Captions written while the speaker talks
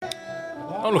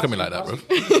Don't look at me like that, bro.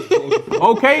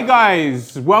 Okay,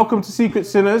 guys, welcome to Secret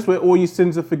Sinners, where all your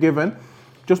sins are forgiven.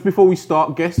 Just before we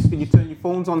start, guests, can you turn your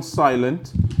phones on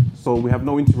silent so we have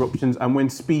no interruptions? And when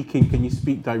speaking, can you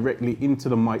speak directly into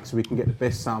the mic so we can get the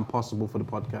best sound possible for the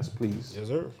podcast, please? Yes,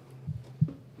 sir.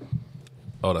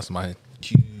 Oh, that's my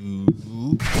cue.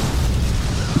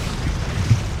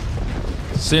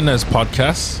 Sinners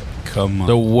Podcast. Come on.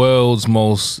 The world's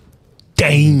most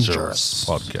dangerous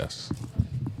podcast.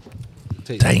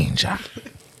 Danger.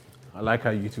 I like how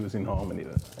you two was in harmony.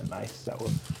 Nice, that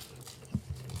was.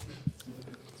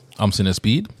 I'm Sinner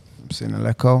Speed. I'm seeing an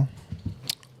echo.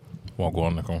 Well, go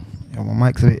on, Nicole. Yeah, my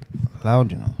mic's a bit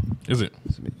loud, you know. Is it?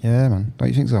 It's a bit, yeah, man. Don't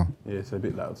you think so? Yeah, it's a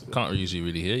bit loud. Can't usually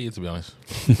really hear you, to be honest.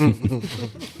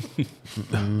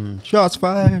 Shots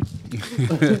fired.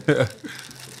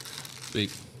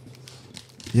 Speak.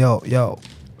 Yo.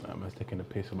 I'm just taking a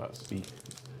piss about speak.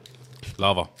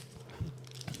 Lava.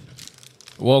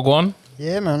 Well, go on.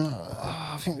 Yeah, man.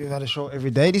 I think we've had a show every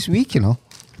day this week, you know.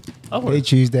 Oh,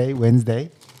 Tuesday,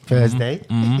 Wednesday, Thursday.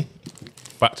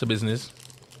 Back to business.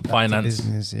 Back to Finance.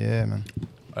 business, yeah, man.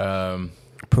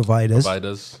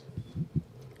 Providers.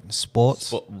 Sports.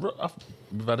 But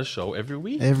we've had a show every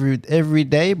week. Every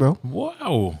day, bro.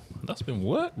 Wow. That's been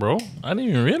work, bro. I didn't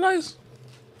even realize.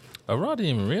 I didn't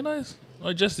even realize.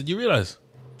 Oh, Jess, did you realize?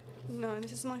 No,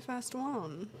 this is my first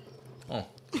one. Oh.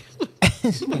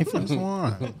 This is my first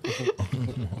one.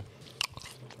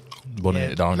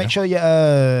 Bonnet it down. Make sure you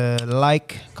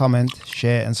like, comment,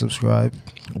 share, and subscribe.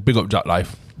 Big up Jack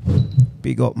Life.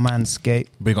 Big up Manscaped.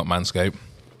 Big up Manscaped.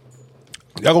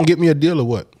 Y'all gonna get me a deal or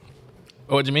what?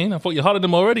 Oh, what do you mean? I thought you hollered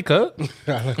them already, Kurt.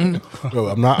 Bro,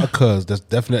 I'm not a cuz. That's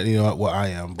definitely not what I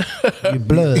am. You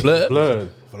blood. Blood.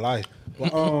 For life.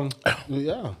 But,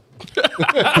 yeah.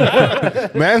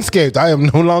 Manscaped. I am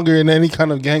no longer in any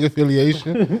kind of gang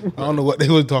affiliation. I don't know what they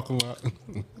were talking about.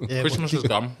 Yeah, Christmas has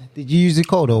come. Did you use the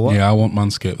code or what? Yeah, I want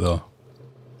Manscaped though.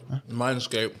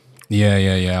 Manscaped.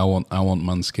 Yeah. I want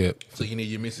Manscaped. So you need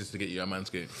your missus to get you a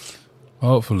Manscaped.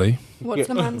 Hopefully. What's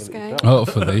the manscape?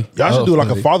 Hopefully. Y'all should do like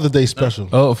a Father's Day special.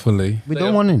 Hopefully. We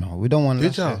don't want to know. We don't want Did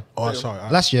last y'all? year. Oh,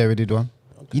 sorry. Last year we did one.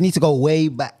 You need to go way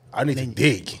back. I need to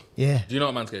dig. Yeah. Do you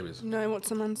know what Manscaped is? No, what's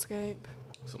a manscape?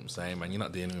 That's what I'm saying, man. You're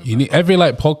not dealing with You need every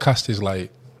like podcast is like.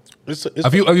 It's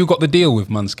Have you got the deal with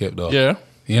Manscaped though? Yeah.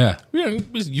 Yeah. You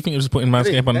think you're just putting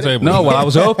Manscaped on the table? No, well I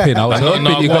was hoping. I was hoping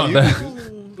No, you got what? that.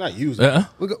 not using. Yeah.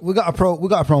 We got a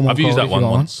promo. I've used code that if you one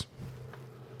want once.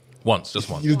 Once, just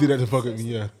once. You did that to fuck with me,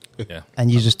 yeah. Yeah. And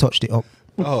you just touched it up.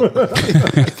 Oh,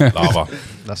 Lava.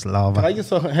 That's I lava. get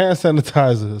some hand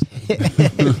sanitizers.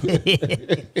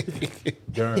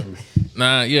 Germs.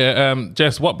 Nah, yeah.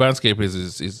 Jess, what Manscaped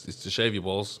is to shave your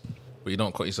balls, but you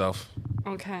don't cut yourself.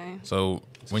 Okay. So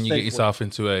when you get yourself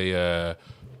into a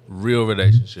real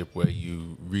relationship where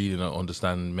you really don't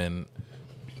understand men,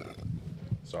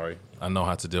 and know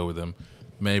how to deal with them,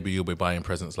 maybe you'll be buying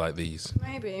presents like these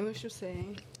Maybe, we shall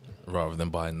see. rather than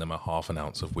buying them a half an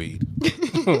ounce of weed.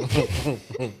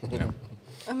 Yeah.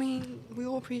 I mean, we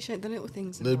all appreciate the little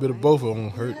things. A little bit of both of them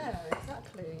hurt. Yeah,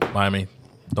 exactly. Miami,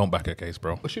 don't back a case,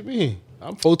 bro. What you mean?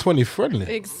 I'm 420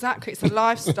 friendly. Exactly. It's a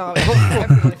lifestyle. It's for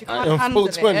everyone. If you I can't am handle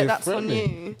 420 it, that's on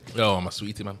friendly. you. Oh, I'm a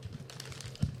sweetie, man.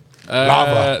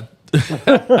 Lava.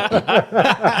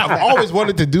 I've always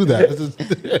wanted to do that.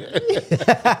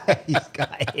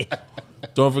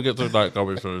 Don't forget to like,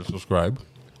 comment, and subscribe.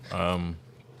 What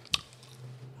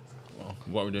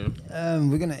are we doing?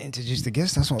 We're gonna introduce the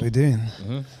guest. That's what we're doing.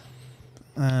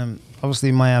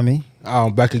 Obviously Miami.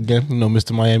 I'm back again. You know,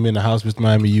 Mr. Miami in the house, Mr.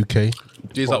 Miami UK.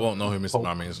 These that won't know who Mr.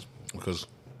 Miami is because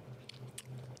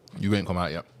you ain't come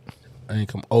out yet. I ain't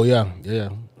come. Oh, yeah.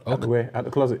 At the way? At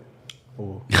the closet?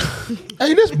 Or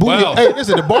Hey, this booty. Well. Hey,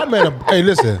 listen, the barman. Hey,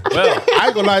 listen. Well, I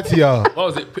ain't gonna lie to y'all. what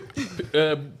was it?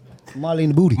 Molly in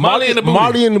the booty. Molly in the booty.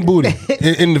 Molly in the booty.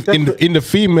 in the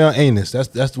female anus.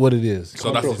 That's what it is.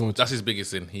 So that's his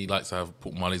biggest sin. He likes to have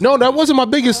put Molly's. No, that wasn't my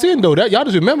biggest sin though. That y'all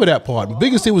just remember that part. The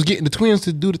biggest sin was getting the twins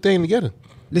to do the thing together.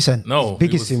 Listen. No, his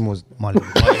biggest it was- sin was Molly.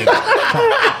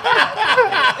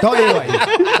 Don't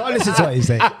listen to what he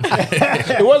say.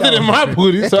 It wasn't in my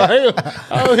booty, so it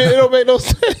don't make no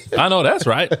sense. I know that's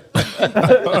right.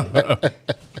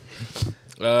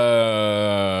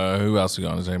 Who else we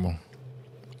got on the table?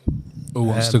 Who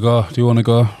wants to go? Do you want to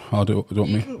go? I'll do you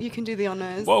want me? You can do the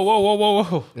honours.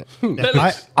 Whoa.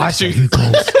 I say who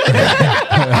goes.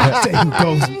 I say who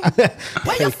goes.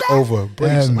 Take over.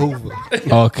 Breaks over.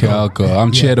 Okay, I'll go.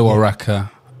 I'm Chedo Orakald,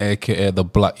 aka the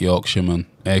Black Yorkshireman,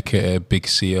 aka Big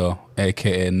CEO,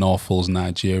 aka Norfolk's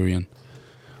Nigerian,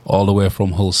 all the way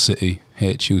from Hull City,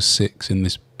 HU6 in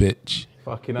this bitch.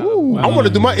 Fucking hell. I want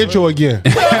to do my intro again.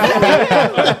 You're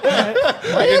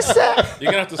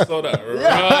gonna have to slow that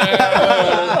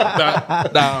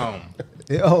right down.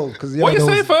 Yo, because What you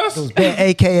say first? Those bad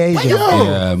AKAs.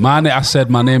 Yeah, I said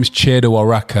my name's Chedo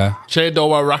Orakald. Chedo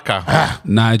Orakald.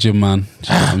 Niger, man.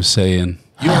 Do you know what I'm saying?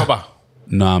 Yoruba.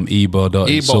 No, I'm Igbo. Don't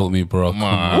insult me, bro. Come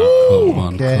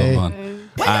on.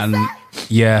 And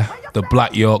yeah, the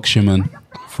Black Yorkshireman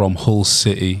from Hull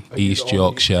City, East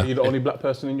Yorkshire. Are you the only black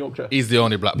person in Yorkshire? He's the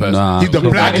only black person. Nah. He's the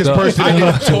blackest person in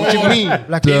Yorkshire. What you mean?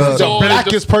 The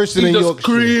blackest person in Yorkshire.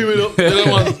 Screaming up. The other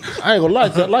ones. I ain't gonna lie.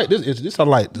 Like this is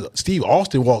like Steve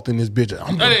Austin walked in this bitch.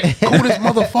 I'm the coolest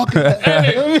motherfucker.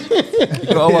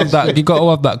 You gotta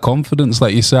have that confidence.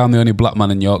 Like you say, I'm the only black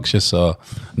man in Yorkshire. So,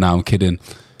 nah, I'm kidding.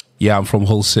 Yeah, I'm from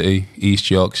Hull City, East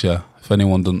Yorkshire. If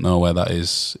anyone doesn't know where that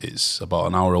is, it's about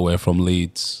an hour away from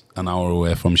Leeds, an hour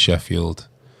away from Sheffield.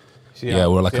 Yeah,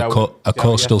 we're like a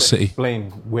coastal city.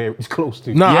 Explain where it's close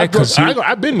to. Nah, Yeah, 'cause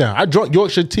I've been there. I drunk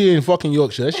Yorkshire tea in fucking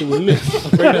Yorkshire. That shit was lit.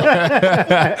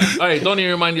 Hey, don't even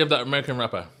remind you of that American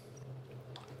rapper.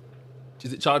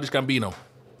 Is it Childish Gambino?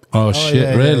 Oh,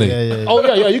 shit, really? Yeah. Oh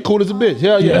yeah, you cool as a bitch.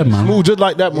 Hell yeah, man. Smooth just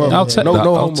like that, man. I'll take that.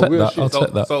 I'll take that. I'll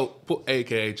take that. So put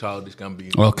AKA Childish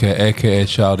Gambino. Okay, AKA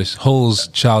Childish. Hull's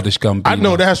Childish Gambino. I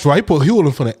know that's right. He put Huel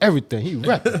in front of everything. He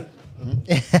rap.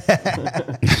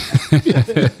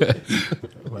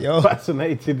 Yo.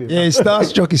 Fascinated. Yeah, he's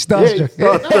starstruck. He's starstruck.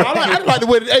 I like the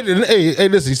way. Hey,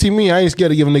 listen. You see me? I ain't scared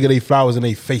to give a nigga they flowers in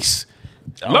their face.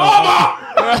 Nah,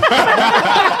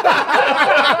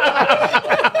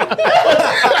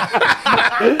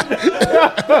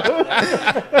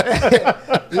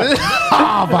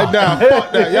 fuck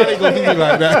that. Y'all ain't gonna do me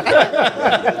like that.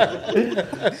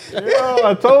 Yo,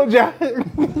 I told ya.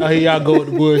 Here y'all go with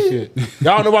the bullshit.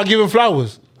 Y'all don't know about giving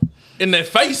flowers. In their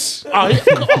face.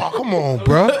 Oh, come on,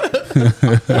 bro.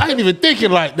 I ain't even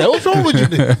thinking like that. What's wrong with you?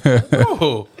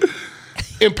 Oh.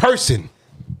 In person.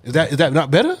 Is that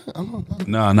not better?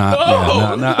 No.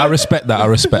 I respect that. I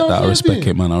respect that. I respect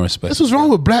it, man. I respect That's it. what's wrong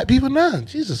with black people now.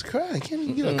 Jesus Christ. Can't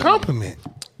even get a compliment.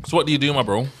 So what do you do, my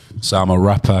bro? So I'm a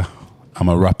rapper. I'm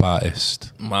a rap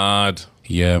artist. Mad.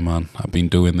 Yeah, man. I've been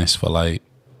doing this for like,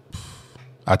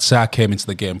 I'd say I came into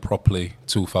the game properly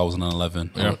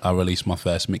 2011. Yeah. I released my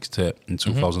first mixtape in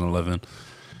 2011.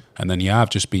 And then, yeah, I've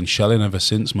just been shelling ever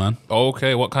since, man.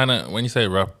 Okay, what kind of, when you say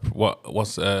rap, what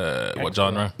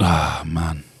genre? Ah,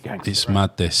 man. It's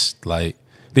mad, this. Like,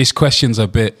 this question's a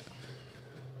bit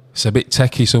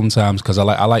techie sometimes because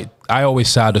I always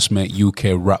say I just make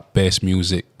UK rap-based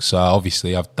music. So,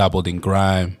 obviously, I've dabbled in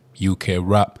grime, UK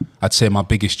rap. I'd say my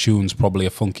biggest tune's probably a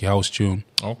funky house tune.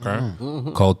 Okay.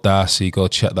 Called Darcy. Go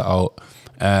check that out.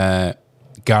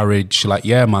 Garage, like,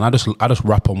 yeah, man, I just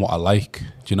rap on what I like.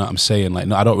 Do you know what I'm saying? Like,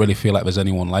 no, I don't really feel like there's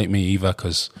anyone like me either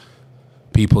because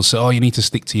people say, oh, you need to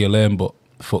stick to your lane, but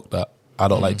fuck that. I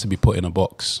don't like to be put in a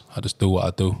box. I just do what I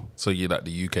do. So you're like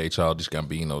the UK Childish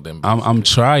Gambino then? I'm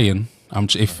trying.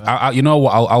 You know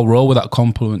what? I'll roll with that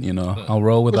compliment. You know, I'll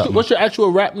roll with that. What's your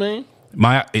actual rap name?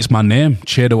 It's my name,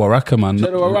 Chedo Orakald, man.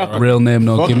 Chedo Orakald. Real name,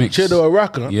 no gimmicks. Chedo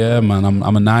Orakald. Huh? Yeah, man.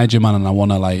 I'm a Niger man, and I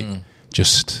want to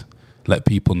just let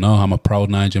people know I'm a proud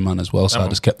Niger man as well. So I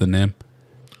just kept the name.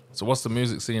 So what's the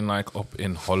music scene like up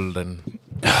in Holden?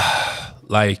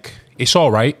 Like, it's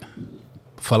all right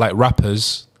for like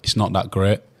rappers. It's not that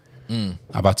great.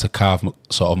 I've had to carve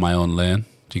sort of my own lane.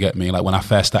 Do you get me? Like when I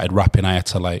first started rapping, I had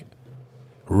to like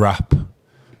rap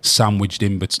sandwiched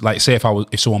in between. Like say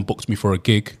if someone booked me for a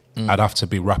gig, I'd have to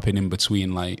be rapping in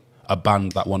between like a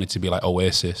band that wanted to be like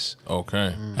Oasis.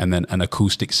 Okay. And then an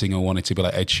acoustic singer wanted to be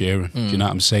like Ed Sheeran. Do you know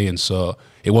what I'm saying? So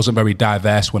it wasn't very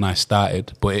diverse when I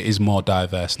started, but it is more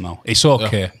diverse now. It's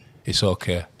okay. Yeah. It's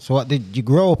okay. So what, did you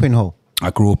grow up in Hull?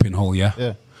 I grew up in Hull, yeah.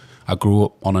 Yeah. I grew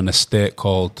up on an estate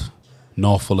called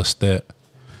Northall Estate.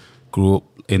 Grew up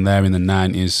in there in the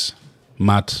 90s.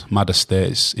 Mad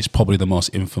estate. It's probably the most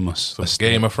infamous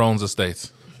estate. Game of Thrones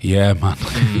estate. Yeah, man.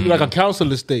 Like a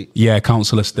council estate. Yeah,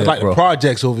 council estate, Like bro. the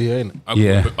projects over here, ain't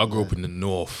it? I grew up in the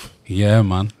north. Yeah,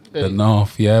 man. The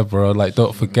north, yeah, bro. Like,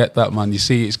 don't forget that, man. You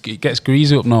see, it gets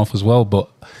greasy up north as well, but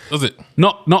does it?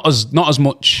 Not as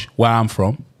much where I'm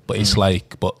from, but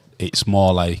it's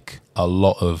more like a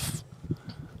lot of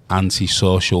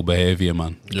antisocial behaviour,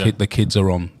 man. Yeah. The kids are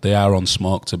on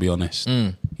smoke, to be honest.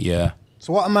 Yeah.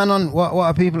 So what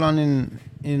are people on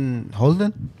in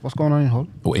Holden? What's going on in Hull?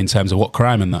 But in terms of what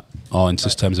crime and that, or in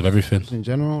just terms of everything. In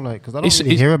general, like, because I don't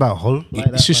really hear about Hull.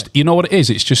 It's just, you know what it is?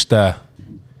 It's just a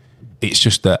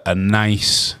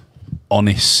nice,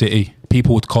 honest city.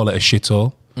 People would call it a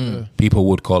shithole. People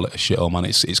would call it a shithole, man.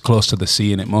 It's close to the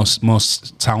sea, and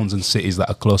most towns and cities that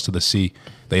are close to the sea,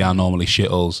 they are normally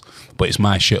shitholes, but it's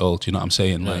my shithole. Do you know what I'm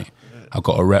saying? Like, I've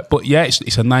got a rep. But yeah,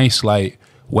 it's a nice, like,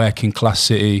 working class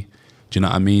city. Do you know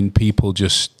what I mean? People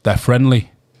just, they're friendly.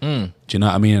 Do you know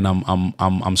what I mean? And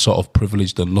I'm sort of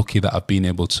privileged and lucky that I've been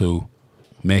able to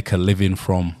make a living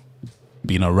from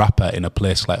being a rapper in a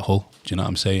place like Hull. Do you know what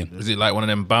I'm saying? Is it like one of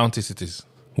them bounty cities?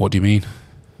 What do you mean?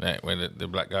 Like where the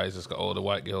black guys just got all the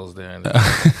white girls there and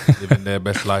living their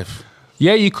best life.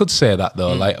 Yeah, you could say that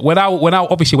though. Like when I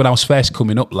was first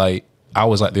coming up, like I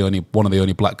was like one of the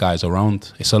only black guys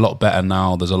around. It's a lot better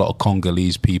now. There's a lot of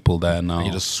Congolese people there now. And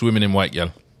you're just swimming in white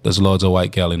girl. There's loads of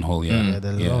white girl in Hull, yeah.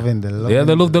 They're loving. Yeah,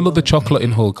 they love the chocolate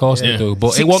in Hull, of course they do.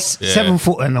 But it was 7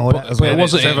 foot and all that. but it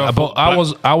wasn't. But I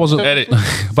wasn't.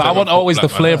 But I wasn't always the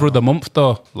flavour of the month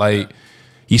though. Like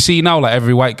you see now, like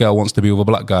every white girl wants to be with a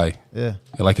black guy. Yeah.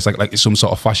 Like it's some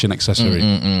sort of fashion accessory.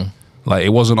 Like it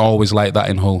wasn't always like that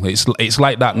in Hull. It's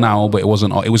like that now, but it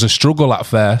wasn't. It was a struggle at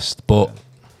first, but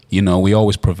you know we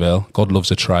always prevail. God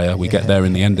loves a trier. We get there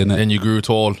in the end, innit? Then you grew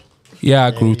tall. Yeah,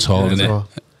 I grew tall, innit?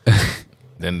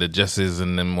 Then the Jesses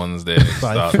and them ones there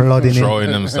start flooding throwing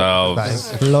in.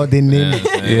 themselves. Flooding in.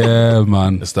 Yeah,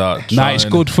 man. They start Nah, it's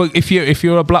trying. good for if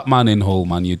you're a black man in Hull,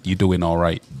 man. You're doing all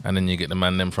right. And then you get the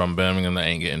man them from Birmingham that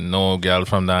ain't getting no girl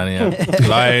from down here.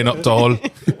 Flying up to Hull.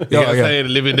 Saying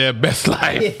living their best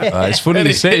life. It's funny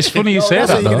you say. It's funny you say That's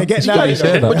that what you're though. gonna get It's now, funny you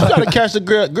say But you that. gotta catch the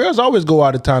girls always go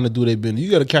out of town to do their business. You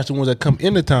gotta catch the ones that come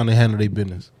into town to handle their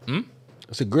business.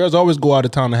 I said girls always go out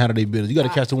of town to handle their business. You gotta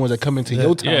catch the ones that come into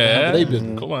your town to handle Yeah. their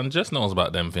business. Come on, Jess knows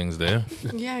about them things there.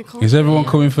 Yeah, cool. Is everyone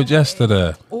coming for Jess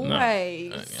today?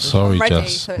 Always. Sorry, I'm ready,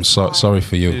 Jess. so I'm it's so, fine. sorry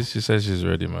for you. She says she's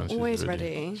ready, man. She's Always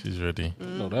ready. She's ready.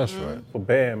 No, that's right. For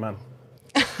bear, man.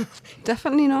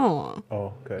 Definitely not.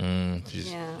 Oh, okay.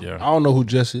 Yeah. I don't know who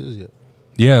Jess is yet.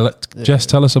 Yeah, Jess,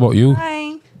 tell us about you.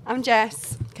 Hi, I'm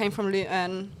Jess. Came from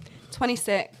Luton.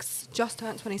 26. Just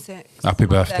turned 26. Happy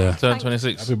birthday. Monday. Turn Thank-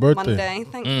 26. Happy birthday. Monday.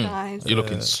 Thank you guys. You're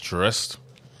looking stressed.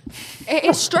 It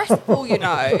is stressful, you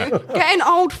know. Getting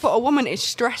old for a woman is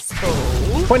stressful.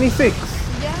 26.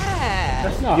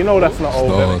 Yeah. You know that's not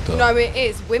old. Oh, innit? duh. No, it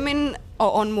is. Women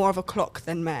are on more of a clock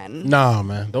than men. Nah,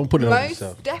 man. Don't put it on Most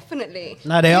yourself. definitely.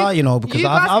 Nah, they are, you know, because you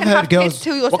guys I've can heard have kids girls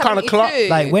till you're What kind of clock? 72.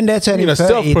 like when they're turning You know,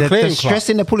 30, they're self-proclaimed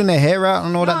stressing, they're pulling their hair out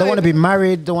and all that. They No. want to be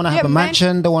married, they want to have a men-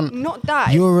 mansion, they want not that.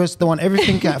 euros, they want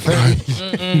everything at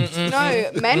 30. No,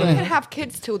 men can have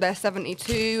kids till they're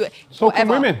 72. So can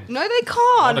whatever. women. No, they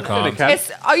can't. No, they can't. They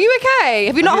can. Are you okay?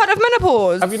 Have you not heard of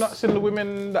menopause? Have you not seen the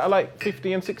women that are like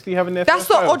 50 and 60 having their That's first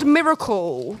the child? odd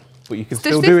miracle. But you can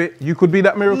still do it. You could be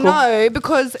that miracle. No,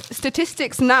 because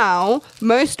statistics now,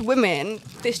 most women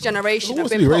this generation Who have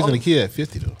wants to been be put raising on a kid at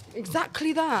 50 though?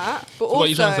 exactly that. But also, What are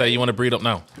you trying to say? You want to breed up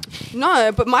now?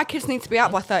 no, but my kids need to be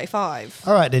out by 35.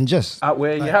 All right, then just Out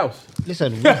where in your house?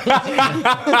 listen.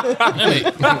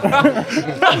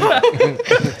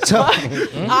 So,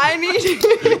 I need.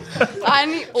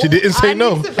 She didn't say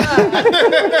no.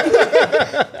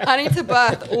 I need to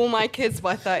birth all my kids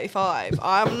by 35.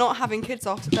 I'm not having kids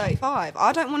after 35.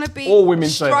 I don't want to be All women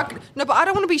say that. struggling. No, but I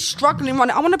don't want to be struggling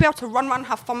running. I want to be able to run around,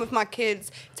 have fun with my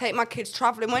kids, take my kids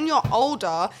traveling. When you're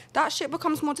older, that shit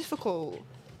becomes more difficult.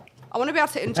 I want to be able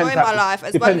to enjoy my life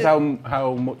as well. Depends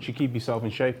how much you keep yourself in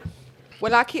shape.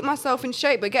 Well, I keep myself in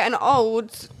shape, but getting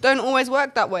old don't always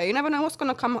work that way. You never know what's going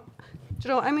to come. Do you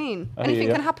know what I mean? I hear Anything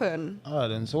ya. can happen. all right,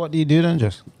 then. So what do you do then,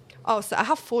 just? Oh, so I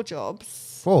have 4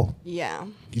 jobs. 4. Yeah.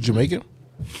 You Jamaican?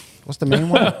 What's the main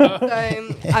one?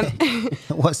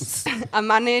 So What's I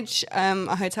manage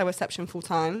a hotel reception full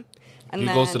time. And Who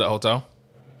then goes to that hotel?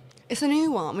 It's a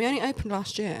new one. We only opened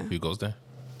last year. Who goes there?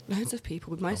 Loads of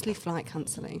people, mostly flight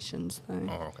cancellations though.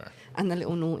 Oh, okay. And the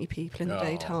little naughty people in the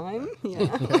daytime.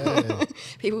 Yeah.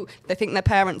 People, they think their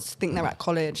parents think they're at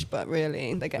college, but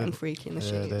really they're getting freaky in the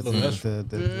sheets.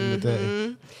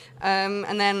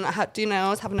 And then I do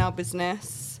nails, have a nail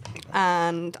business,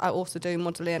 and I also do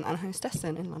modelling and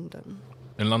hostessing in London.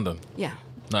 In London? Yeah.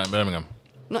 No, in Birmingham.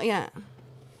 Not yet.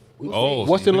 Oh,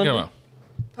 What's so in you think London?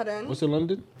 Pardon? What's in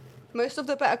London? Most of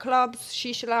the better clubs,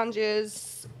 shisha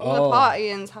lounges, all the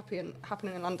partying's happening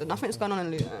in London. Nothing's going on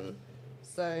in Luton.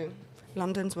 So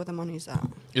London's where the money's at.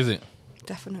 Is it?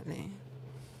 Definitely.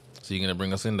 So you're going to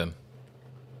bring us in then?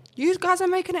 You guys are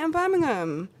making it in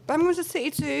Birmingham. Birmingham's a city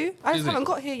too. I Is just it? haven't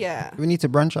got here yet. we need to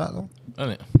branch out though.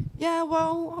 Isn't it? Yeah,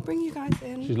 well, I'll bring you guys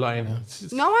in. She's lying.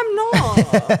 No, I'm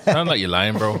not. Sound like you're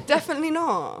lying, bro. Definitely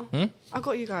not. I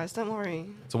got you guys, don't worry.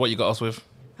 So what you got us with?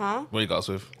 Huh? What you got us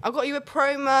with? I got you a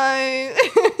promo.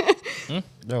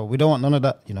 No, we don't want none of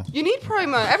that, you know. You need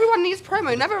promo. Everyone needs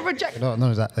promo. Never reject. No,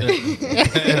 none of that.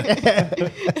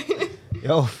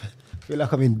 Yo, I feel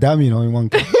like I'm in damn, you know, in one.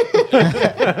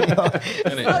 right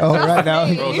now,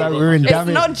 me. like we're in It's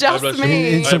damage. not just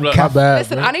me. In some Hey, cap.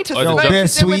 Listen, I need to Oh, smoke bare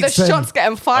to do with the sweets shots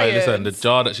getting fired. Hey, listen, the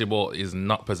jar that she bought is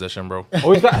not possession, bro.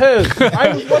 Oh, is that hers?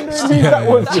 I was wondering who that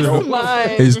was. That's mine.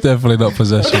 It's definitely not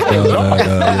possession. No, you're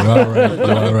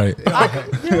all right.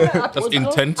 That's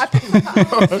intent. I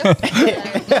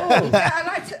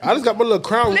like to. I just got my little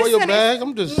crown for your Listen, bag.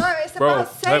 I'm just No, it's Bro,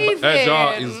 about saving. that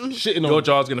jar is shitting on your you.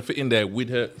 jar's gonna fit in there with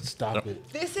her. Stop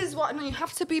it. This is what no, you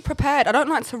have to be prepared. I don't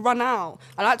like to run out.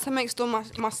 I like to make sure my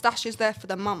stash is there for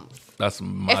the month. That's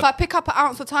mad. If I pick up an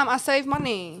ounce of time, I save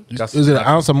money. That's Is it an mad.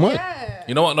 ounce a month? Yeah.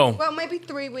 You know what? No. Well, maybe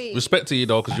 3 weeks. Respect to you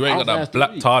though, because you ain't got that Outside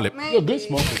black 3 tar lip. Maybe. You're a good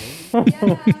smoker.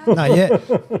 Not yet. I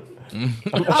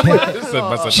work a Listen,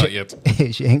 lot. that's not yet.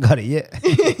 She ain't got it yet.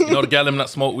 You know the gal them that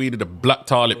smoke weed with the black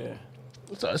tar lip.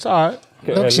 It's all right.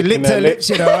 Look, she licked her lips,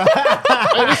 you know.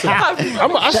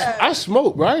 I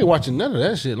smoke, bro. I ain't watching none of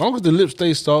that shit. As long as the lips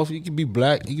stay soft, you can be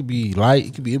black, you can be light,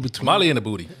 you can be in between. Molly in the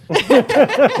booty.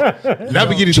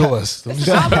 Lamborghini doors.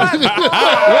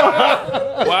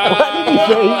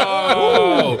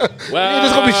 Wow. You ain't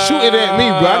just gonna be shooting at me,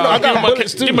 bro. I know I got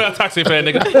bullets too. Give me a taxi fare,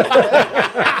 nigga.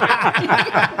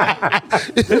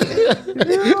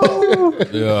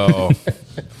 Yo.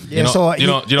 Yeah, so you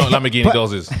know what Lamborghini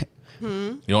does is?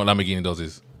 You know what Lamborghini does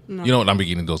is? No. You know what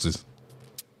Lamborghini does is?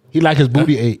 He like his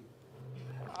booty ate.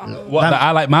 What? That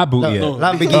I like my booty. No,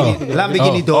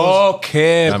 Lamborghini doors.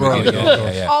 Okay, bro.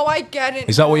 Lamborghini, Yeah. Oh, I get it.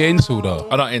 Is that what you're now. into, though?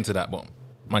 I'm not into that, but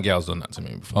my gal's done that to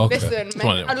me before. Okay. Listen, It's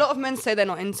one of men, them. a lot of men say they're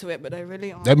not into it, but they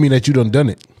really are. That mean that you done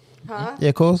it. Yeah,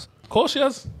 of course. Of course she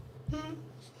has.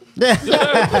 Yeah.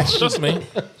 Yeah, trust me.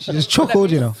 She just chuckled,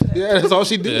 you know. Yeah, that's all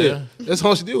she did. Yeah. That's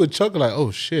all she did with Chuck. Like,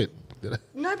 oh shit.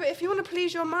 No, but if you want to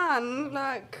please your man,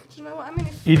 like, do you know what I mean?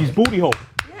 If, Eat his booty hole.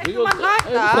 yeah, if your man like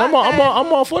that,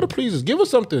 I'm all for the pleasers. Give us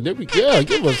something.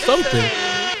 Give us something.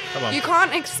 you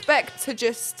can't expect to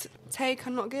just take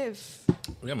and not give.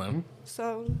 Yeah, man.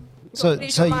 So, you So- gotta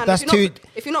please so your man. that's if you're too-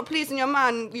 if you're not pleasing your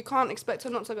man, you can't expect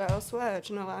him not to go elsewhere.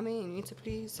 Do you know what I mean? You need to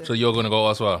please him. So you're gonna go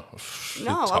elsewhere?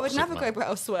 No, I would Toxic, never man. go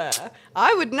elsewhere.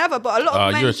 I would never, but a lot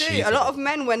of you're men a do. cheater. A lot of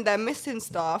men, when they're missing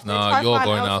stuff, they No, try to you're find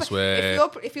going elsewhere.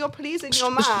 If you're pleasing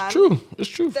your man, It's true. It's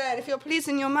true. then if you're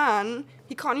pleasing your man,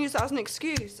 he can't use that as an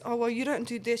excuse. Oh well, you don't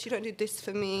do this, you don't do this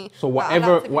for me. So Like, I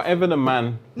whatever, like to be- whatever the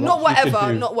man. Not wants you to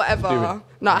whatever, do, not do whatever. it.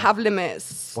 No, I have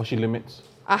limits. What's your limits?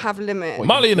 I have limits.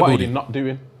 Molly in the What are booty. you not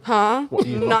doing? Huh? What are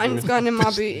you not Nothing's doing? going in my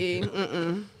booty.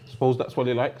 Mm-mm. Suppose that's what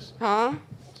he likes. Huh?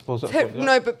 Suppose that's what he likes.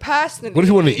 No, but personally. What if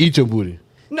you want to eat your booty?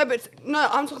 No, but no,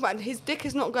 I'm talking about his dick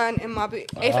is not going in my booty.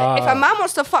 If Ah. a man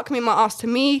wants to fuck me in my ass, to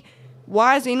me,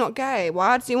 why is he not gay?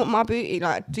 Why does he want my booty?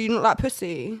 Like, do you not like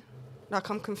pussy? Like,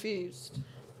 I'm confused.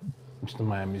 Mr.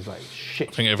 Miami's like shit.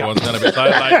 I think everyone's done a bit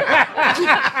tired. Like,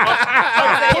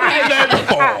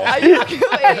 Are you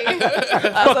kidding?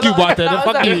 Fuck you, bartender,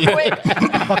 fuck you.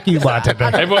 Fuck you, bartender.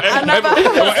 everyone, Silence.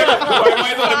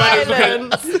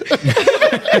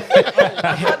 I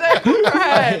don't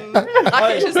comprehend.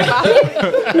 Like, it's just like,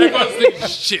 everyone's thinking,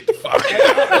 shit, fuck.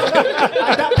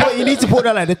 At that point, you need to put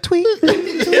that like the tweet.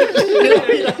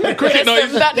 Cricket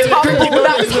noise. that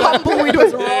tumbleweed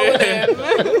was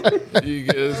rolling. You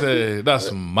gotta say,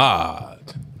 that's mad.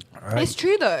 It's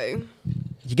true though.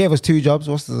 You gave us 2 jobs.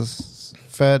 What's the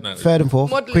third and fourth?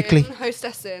 Modeling, Quickly.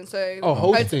 hostessing. So Oh,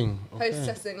 hosting.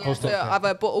 hostessing. Yeah. Hostessing. So I have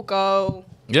a bottle girl.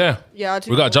 Yeah. Yeah, I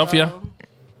do. We got a job for you? bottle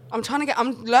girl.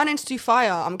 I'm learning to do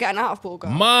fire. I'm getting out of bottle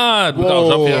girl. Mad. We got a Whoa.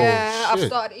 job for you. Yeah, I've shit.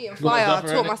 started eating You got a fire. job I for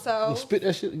taught it? myself. You spit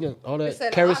that shit, again, all that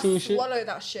Listen, kerosene I shit. swallow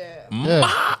that shit.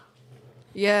 Yeah.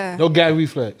 Yeah. No gag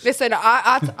reflex. Listen,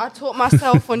 I taught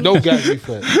myself on. No gag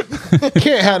reflex.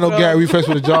 Can't have no gag reflex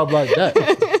with a job like that.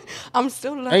 I'm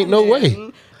still learning. Ain't no way.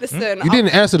 Listen, You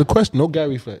didn't answer the question. No gag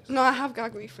reflex. No, I have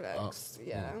gag reflex.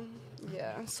 Yeah.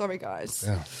 Sorry, guys.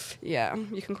 Yeah,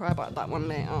 you can cry about that one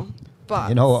later. But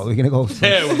You know what? We're gonna go.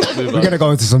 Yeah, We're gonna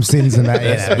go into some sins and that.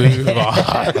 Yeah. move on.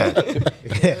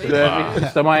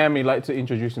 Mr. Miami like to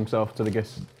introduce himself to the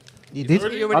guests. You did.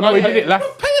 I know he did it last.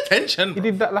 Pay attention. He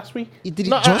did that last week. You did it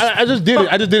No, just. I just did it.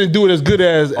 I just didn't do it as good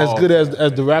as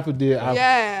the rapper did.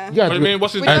 yeah. You got What do you mean?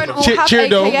 What's his We name? don't all Cheer- have cheer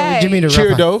though. AKA. What do you mean a Cheer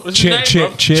rapper? though. What's his name,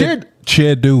 bro?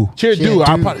 Cheer do. Cheer do. do.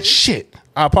 I apologize. Shit.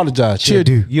 I apologize. Cheer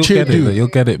do. You'll Cheer get it. do. You'll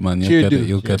get it, man. Cheer You'll get do. it.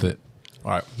 You'll get it.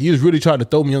 All right. He was really trying to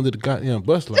throw me under the goddamn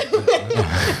bus like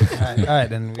that. All right,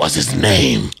 then. What's his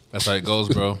name? That's how it goes,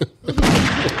 bro.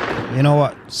 You know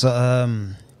what? So,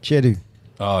 Chedu.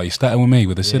 Oh, you starting with me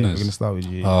with the We're gonna sinners? start with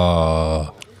you.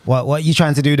 Oh, What you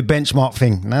trying to do the benchmark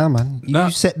thing? Nah, man. Nah.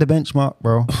 You set the benchmark,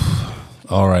 bro.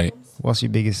 all right. What's your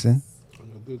biggest sin?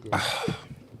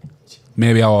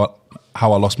 Maybe how I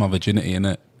lost my virginity in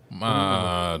it.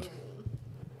 Mad.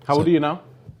 How old are you now?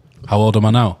 How old am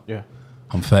I now? Yeah.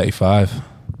 I'm 35.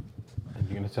 And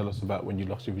you're going to tell us about when you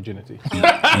lost your virginity.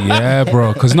 Yeah,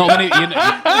 bro. Because not many.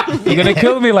 You're gonna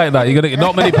kill me like that.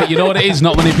 Not many. You know what it is?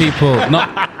 Not many people.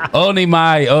 Not only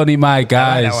my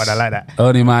guys. I like that.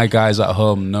 Only my guys at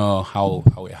home know how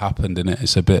it happened. In it,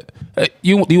 it's a bit.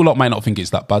 You lot might not think it's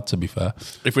that bad. To be fair,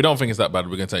 If we don't think it's that bad,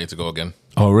 we're going to tell you to go again.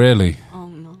 oh really? Oh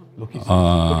no. Look, he's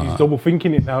double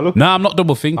thinking it now. Look. No, I'm not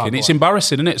double thinking. It's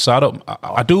embarrassing, isn't it? So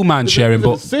I do mind sharing,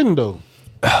 Was it a but sin though?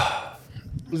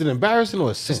 Was it embarrassing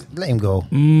or a sin? Let him go.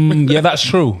 yeah, that's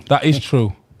true. That is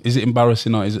true. Is it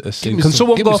embarrassing or is it a sin? Can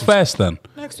someone go first then?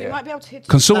 No, because we might be able to hit.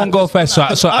 Can someone go first?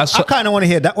 I kind of want to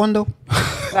hear that one though.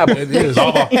 Nah, but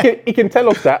he can tell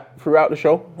us that throughout the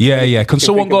show. Yeah. Can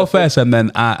someone go first and then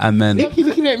He's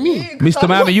looking at me. Mr.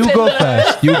 Miami, you go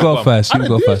first. You go first. You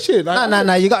go first. Shit,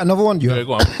 No. You got another one. Yeah,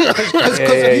 go on.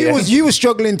 Because you were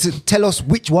struggling to tell us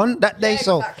which one that day.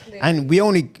 So, exactly. and we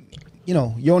only, you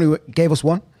only gave us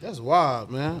one. That's wild,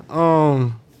 man.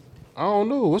 I don't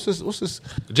know. What's this?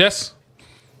 Jess?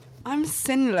 I'm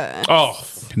sinless. Oh.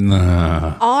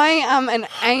 Nah. I am an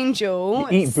angel.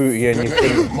 Eat booty and you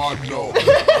think.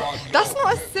 That's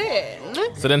not a sin.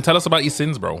 So then tell us about your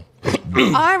sins, bro.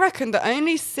 I reckon the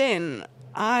only sin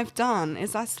I've done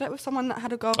is I slept with someone that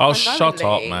had a girlfriend. Oh, shut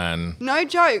knowingly. up, man. No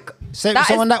joke. Say That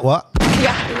someone is- that what?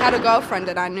 Yeah, he had a girlfriend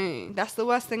and I knew. That's the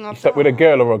worst thing I've Slept done. with a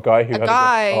girl or a guy who A had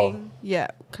guy. a girl? Yeah,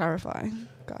 clarify.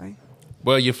 Guy.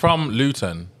 Well, you're from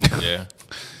Luton, yeah,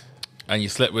 and you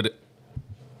slept with.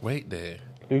 Wait there.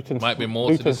 Luton's, Might be more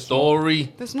to the Luton's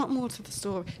story. There's not more to the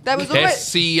story. There was always.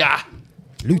 Kessia.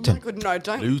 Luton. Oh my God, no,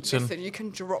 don't Luton. listen. You can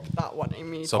drop that one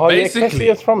immediately. So Oh, yeah, basically,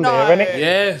 Kessia's from No. there, isn't it?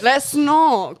 yeah. Let's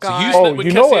not, So guys. you Oh, slept with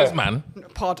you know Kessia's her? man.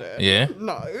 Pardon. Yeah.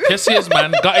 No. Kessia's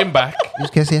man got him back. Who's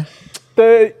Kessia?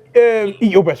 The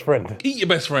eat your best friend. Eat your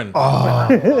best friend.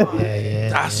 Yeah.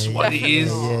 That's what it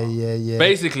is. Yeah.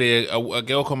 Basically, a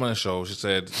girl come on the show. She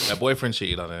said her boyfriend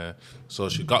cheated on her, so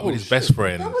she got with his best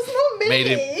friend. That was not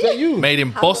me. Made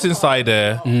him boss inside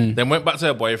her. Then went back to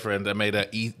her boyfriend and made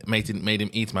him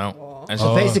eat him out. And she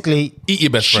So basically, eat your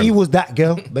best friend. she was that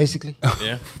girl, basically.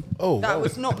 Yeah, That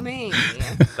was not me.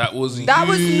 that was That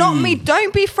was you. not me.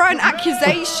 Don't be throwing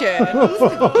accusations.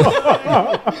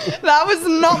 That was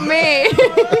not me.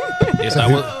 Yes, that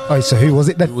was. Oh, so who was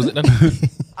it then? Who was it then?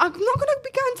 I'm not going to be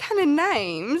going telling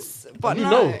names, but You no.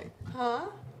 know.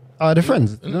 Oh, they're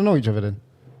friends. They don't know each other then.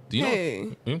 Do you know?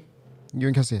 Who? Hmm? You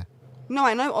and Kessia. No,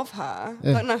 I know of her.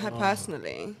 Yeah. Don't know her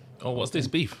personally. Oh, what's this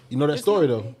beef? You know that story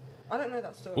though. I don't know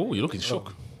that story. Oh, you're looking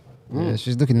shook. Yeah,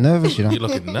 she's looking nervous, You're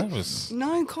looking nervous.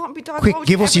 No, can't be divulged. Quick,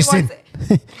 give us your sin.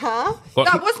 Huh? What?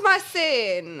 That was my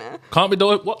sin. Can't be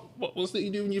doing what was it you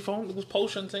do in your phone? It was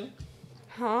potion thing.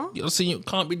 Huh? You're seeing you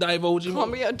can't be divulging.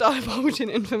 Can't be divulging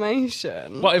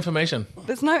information. What information?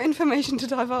 There's no information to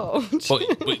divulge. But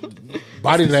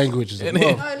Body language is Innit?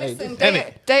 well. No, listen,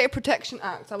 Innit? data Protection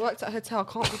Act. I worked at a hotel.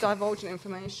 Can't be divulging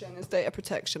information. It's data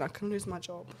protection. I can lose my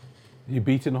job. You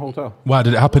beat in the hotel. Why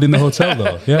did it happen in the hotel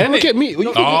though? Yeah. Look at me. oh,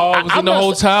 it was in the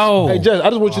hotel. Hey, Jess, I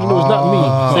just want you to know it's not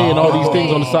me saying all these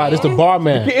things on the side. It's the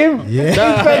barman. Him. She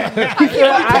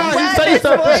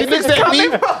looks at me.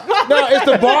 No, it's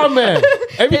the barman.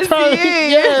 Every It's time, you.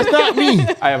 yeah, it's not me.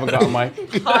 I haven't got a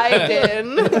mic.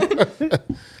 Hiding.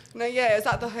 No, yeah, it's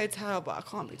at the hotel, but I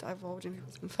can't be divulging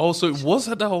people's information. Oh, so it was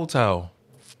at the hotel.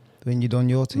 When you done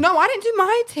your thing. No, I didn't do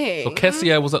my thing. So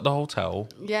Kessia was at the hotel,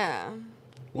 Yeah,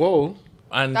 Whoa.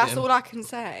 and that's all I can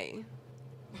say.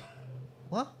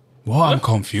 What? I'm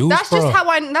confused. That's bro. just how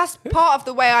that's part of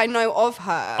the way I know of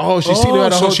her. Oh, she's seen her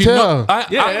at a so she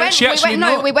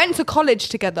hotel. We went to college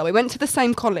together. We went to the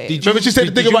same college. Remember she said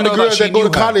the thing about the girls that go to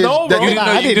college. No, that bro. you-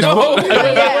 I didn't know.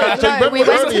 Yeah, So no, remember we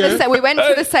went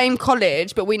earlier- to the same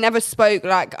college, but we never spoke.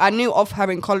 Like I knew of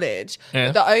her in college.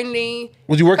 Yeah. The only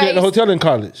Was you working at the face- hotel in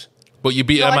college? But you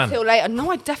beat No, her man. until later. No,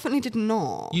 I definitely did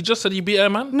not. You just said you beat her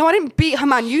man. No, I didn't beat her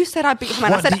man. You said I beat her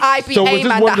man. I What said did- I beat So was a this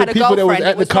man one that of had the a people that was girlfriend.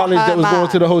 at the college that was going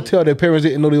to the hotel? Their parents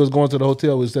didn't know they was going to the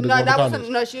hotel instead of No, going to that college.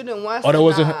 wasn't. No, she didn't worse. Oh, that than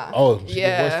wasn't her? that. Oh, she did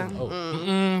yeah. worse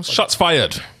than- oh. Shots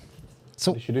fired.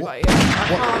 So, But yeah, I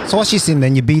can't- so what's your sin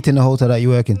then? You beat in the hotel that you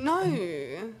work in. No.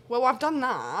 Well, I've done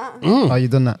that. Oh, you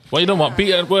done that? What you doing? What?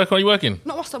 Beat at work? Are you working?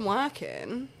 Not whilst I'm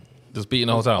working. Just beating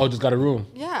the hotel. Oh, just got a room.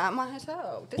 Yeah, at my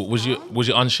hotel. This Was you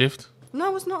time. on shift? No, I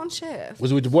was not on shift.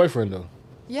 Was it with your boyfriend though?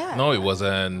 Yeah. No, it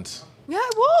wasn't. Yeah,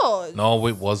 it was. No,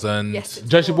 it wasn't. Yes. It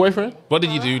Just your was. boyfriend? What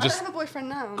did you do? I Just don't have a boyfriend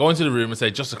now. go into the room and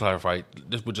say, just to clarify,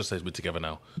 we'll just say we're together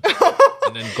now.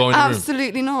 And then go in the room.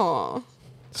 Absolutely not.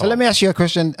 So let me ask you a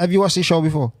question. Have you watched this show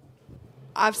before?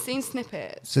 I've seen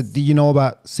snippets. So do you know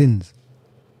about sins?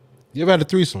 You ever had a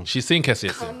threesome? She's seen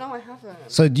Kessia. Oh no, I haven't.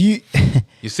 So do you?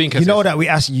 You've seen Kessia. You know that we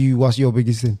asked you what's your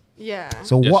biggest sin? Yeah.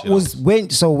 So Yes, what she was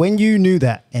when you knew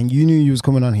that and you knew you was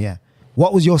coming on here,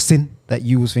 what was your sin that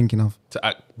you was thinking of? To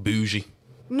act bougie.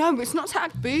 No, it's not to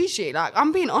act bougie. Like,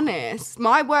 I'm being honest.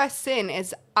 My worst sin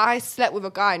is I slept with a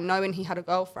guy knowing he had a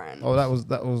girlfriend. Oh, that was.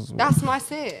 That's my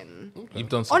sin. You've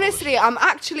done something. Honestly, I'm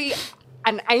actually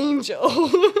an angel.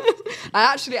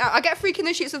 I get freaking in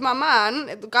the sheets with my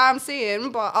man, the guy I'm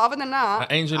seeing, but other than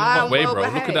that, An angel in I'm what way, well bro?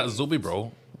 Look at that behaved. Zubi,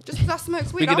 bro. Just because I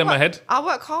smoke weed. Bigger than my head. I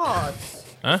work hard.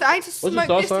 Huh? So I need to your smoke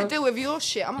star this to sign? deal with your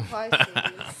shit. I'm a Pisces.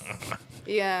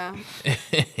 Yeah.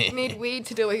 You need weed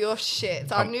to deal with your shit.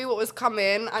 So I knew what was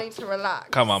coming. I need to relax.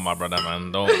 Come on, my brother,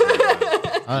 man. Don't.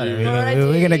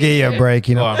 We're gonna give you a break,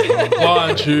 you Go know. on. Go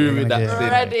on, true with that thing.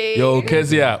 Ready. Yo,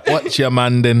 Kezia, watch your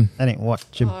man then. I think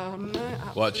watch him. Oh, no,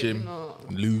 Watch him.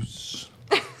 absolutely not. loose.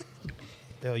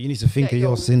 Yo, you need to think Get of your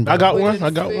your- sin. Bro. I got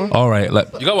one. All right,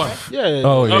 You got one? Yeah.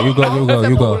 Oh yeah, you go.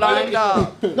 Them all lined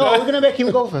up. No, we're gonna make him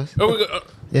go first. Oh, we got,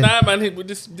 Yeah. Nah, man.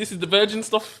 This is the virgin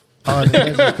stuff. Oh,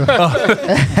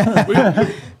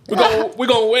 We're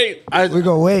gonna wait. we're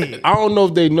gonna wait. I don't know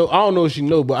if they know. I don't know if she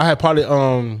know, but I had probably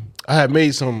I had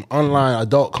made some online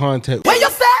adult content. What you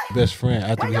say? Best friend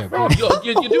after we had broke.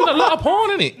 You're doing a lot of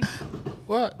porn, innit?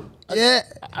 What? Yeah.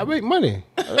 I make money.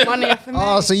 Money for me.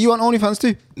 Oh, so you on OnlyFans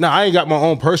too? Nah, I ain't got my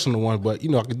own personal one, but you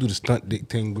know I can do the stunt dick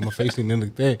thing with my face and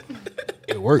everything.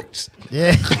 It works.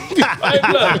 Yeah. Hey,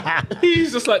 look,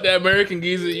 he's just like the American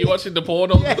geezer you watching the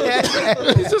porno.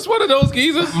 He's just one of those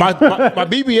geezers. My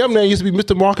BBM name used to be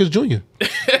Mr. Marcus Jr.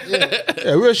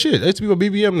 Yeah, real shit. That used to be my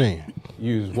BBM name.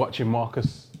 You was watching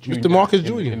Marcus Jr. Mr. Marcus in,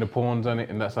 Jr. in the porns on it,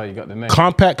 and that's how you got the name.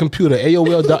 Compact computer,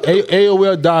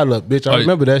 AOL dial-up, bitch. I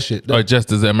remember that shit. Oh, Jess,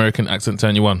 does the American accent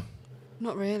turn you on?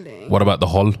 Not really. What about the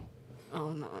hull?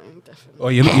 Oh, no, definitely. Oh,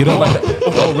 you don't like that?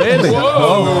 Oh, really?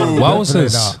 Whoa.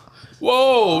 Wowzers.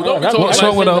 Whoa, don't be talking What's like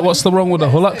wrong with what's the wrong with the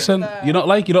Hull accent? You don't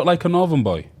like a northern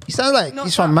boy. You sound like Not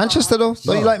he's from that Manchester though.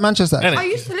 So you like Manchester? Innit? I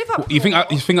used to live up You think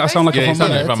I sound like Yeah, a he from sounds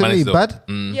there? like from to me, Manchester.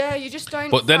 bad. Yeah, you just don't.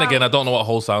 But then sound- again, I don't know what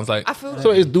hull sounds like. I feel So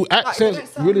is do accents don't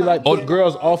sound really like- like put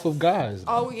girls off of guys?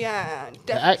 Oh yeah,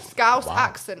 act- Scouse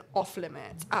accent off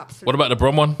limits. Absolutely. What about the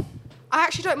Brum one? I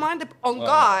actually don't mind on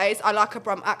guys. I like a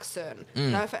Brum accent.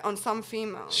 No, on some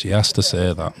females. She has to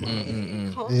say that.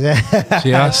 Yeah. She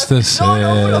has to say Not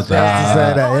on all of them. that. Say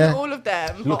that, Not yeah. on all of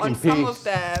them, but Looking on some peace. of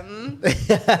them, it's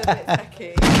a bit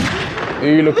techie. Who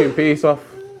you looking piece off?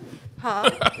 Huh?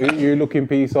 Who you looking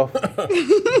piece off?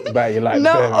 But you like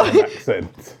No. Birmingham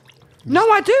accent. No,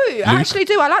 I do. I actually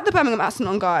do. I like the Birmingham accent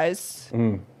on guys.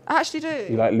 I actually You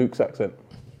do. like Luke's accent?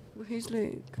 Who's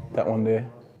Luke? That one there.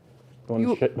 The one,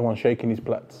 You- the one shaking his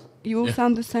plats. You all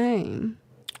sound the same.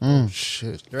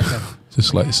 Shit.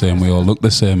 Just like saying we all look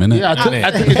the same, innit? Yeah, I took it.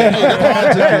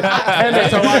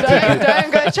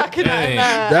 Don't go chucking that in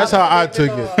there. That's how I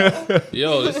took it.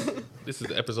 Yo, this is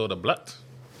the episode of Blacked.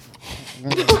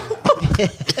 No,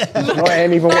 I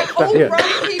ain't even watched All that yet.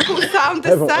 brown people sound the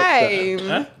Haven't watched that.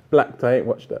 same. Blacked, I ain't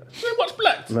watched that. You watch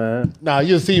Blacked? Man. Nah,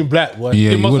 you seen Black, boy.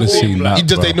 Yeah, you must would have have seen seen that. You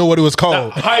just bro. ain't know what it was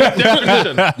called. High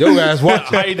definition. Your ass watch it.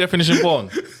 High definition porn.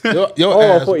 Your Oh, I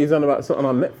ass. thought he was on about something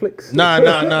on Netflix. Nah.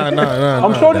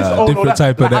 I'm sure there's different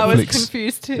type of I was Netflix.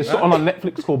 confused too. There's something on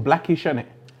Netflix called Blackish, innit?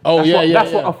 Oh That's yeah, what, yeah.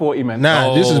 That's what I thought he meant.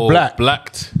 Nah, this is Black.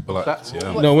 Blacked. That's, You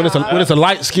know, when it's a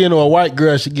light skin or a white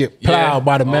girl, she get plowed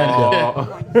by the man.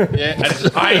 Yeah, and it's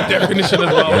high definition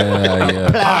as well.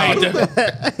 Yeah.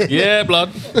 High yeah,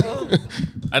 blood.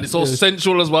 And it's all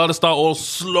sensual as well. To start all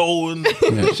slow and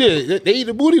Shit, they eat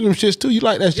the booty them shits too. You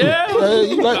like that shit? yeah.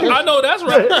 You like that? I know that's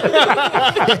right.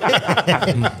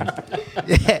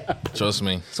 Trust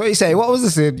me. So you say, what was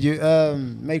this? You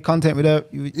made content with her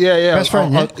Yeah. best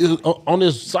friend, yeah? On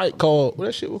this site called what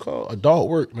that shit was called? Adult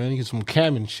Work, man. You get some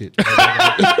cam and shit.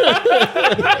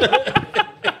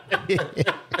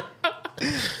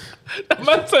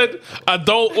 Man said,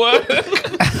 adult work.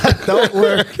 Don't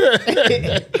work.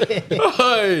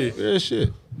 Hey, Yeah,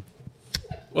 shit.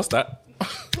 what's that?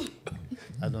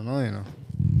 I don't know, you know.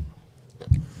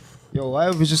 Yo, why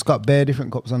have we just got bare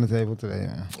different cups on the table today,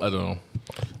 man? I don't know.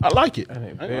 I like it.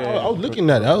 I was looking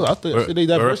at it. I thought they We're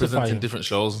diversifying. representing different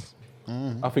shows.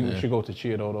 I think we should go to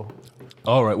Cheeto though.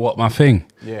 All right, what my thing?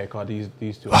 Yeah, cause these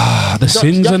two. The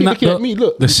sins y'all and keep that. looking at me,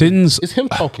 look. The sins. It's him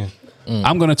talking.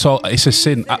 I'm gonna talk. It's a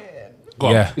sin. Go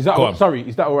on. Yeah. Is that Go on. sorry?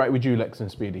 Is that all right with you, Lex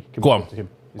and Speedy? Can we Go on. to him?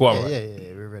 Go on. Yeah,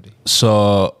 we're ready.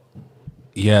 So,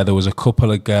 yeah, there was a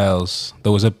couple of girls.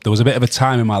 There was a bit of a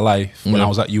time in my life when I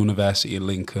was at university in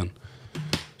Lincoln.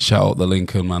 Shout out the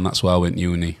Lincoln, man. That's where I went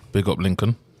uni. Big up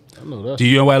Lincoln. I know that. Do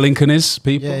you know where Lincoln is,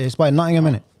 people? Yeah, it's by Nottingham,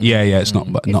 innit? Yeah, it's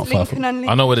not but not far Lincoln from. and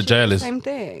I know where the Lincolnshire jail is. Same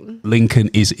thing. Lincoln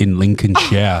is in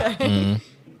Lincolnshire.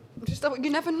 You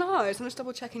never know. So I'm just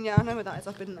double checking. Yeah, I know where that is.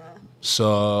 I've been there.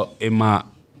 So in my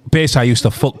base, I used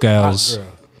to fuck girls.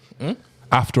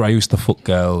 After I used to fuck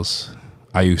girls,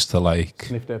 I used to like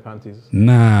Sniff their panties.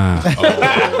 Nah.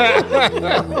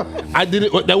 I did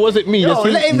it. That wasn't me. Yo,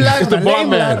 let him land, It's the man, let him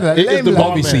barman. land, It let is him the land.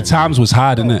 Obviously, barman. times was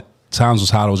hard, innit? Times was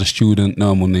hard. I was a student,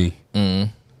 no money.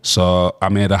 So I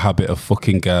made a habit of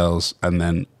fucking girls and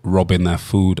then robbing their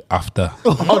food after.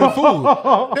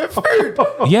 Oh, the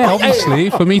food. Yeah, obviously,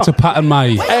 for me to pattern my.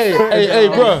 Hey,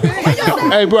 bro.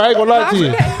 Hey, bro, I ain't gonna lie to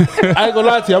you. I'm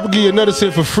gonna give you another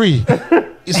sip for free.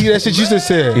 You see that shit you just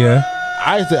said? Yeah.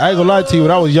 I ain't gonna lie to you.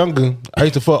 When I was younger, I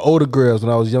used to fuck older girls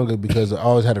when I was younger because I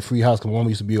always had a free house because my mom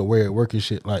used to be away at work and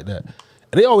shit like that. And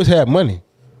they always had money.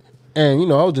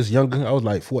 And, I was just younger. I was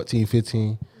like 14,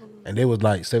 15. And they was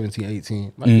like 17,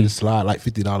 18. I could slide like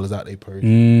 $50 out their purse.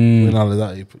 $20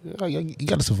 out their purse. You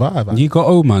gotta survive. You got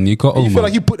old, man. You got old, You man. feel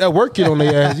like you put that work in on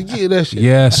their ass. You get that shit.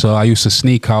 Yeah, so I used to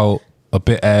sneak out a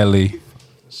bit early.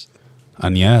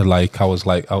 And yeah, like I was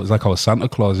Santa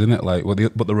Claus, innit? Like,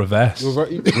 but the reverse.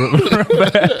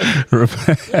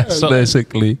 Reverse, So-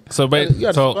 basically. So, You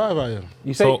gotta so survive out here.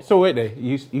 You say so wait there.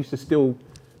 You used to steal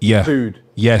Yeah. food.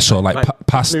 Yeah, so like,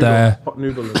 pasta, noodle, pot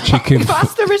noodle. and- chicken.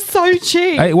 Pasta is so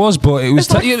cheap. It was, but it was.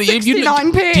 It's like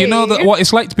 69p. Do you know what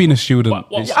it's like to be a student?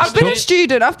 What- It's I've been a tough.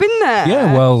 student. I've been there.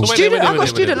 Yeah, well, So Student. I've got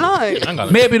student loan. Hang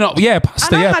on. maybe not. Yeah,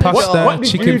 pasta. And I Yeah, had a pasta, job. What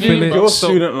did chicken you do with your fillets,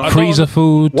 student loan? freezer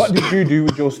food. What did you do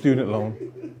with your student loan?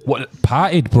 What?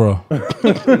 Partied, bro.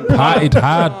 Partied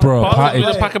hard, bro. Partied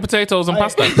with a Partied. pack of potatoes and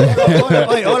pasta.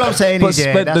 All I'm saying But is,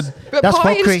 yeah, spend that's But that's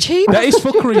partying's fuckery. cheap. That is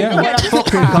fuckery, yeah. That's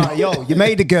fuckery. Carl. Yo, you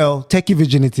made the girl take your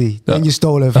virginity, then you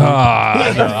stole her.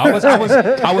 Ah, no,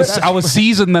 I was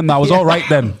seasoned then. I was all right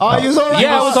then. Oh, you was all right.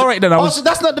 Yeah, I was all right then. I Oh, was. so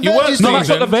that's not the You weren't virgin No, that's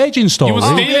story. what the virgin store. You were was.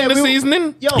 stealing the we-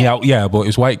 seasoning? Yo, Yeah, but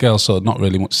it's white girl, so not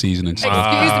really much seasoning. Excuse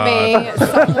me,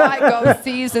 some white girls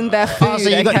season their food. so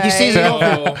you got you okay? season your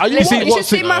food. Are you Listen, white? you should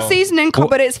see my seasoning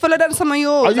cupboard. It's fuller than some of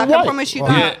yours. Are you I can white? promise you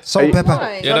Yeah. that. Salt, pepper.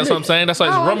 Why? Yeah, that's what I'm saying. That's why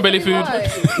it's No, rum belly I'm food.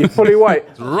 white. You're fully white.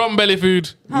 Rum belly food.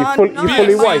 Oh, you're no,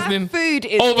 fully my white. Food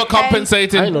is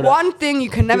Overcompensating. I know that. One thing you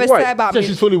can never She's white. say about Yeah, me.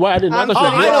 she's fully white. I didn't know. I I'm thought she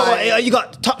was fully I white. know white. what you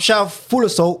got. Top shelf full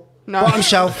of salt, No. bottom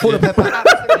shelf full of pepper.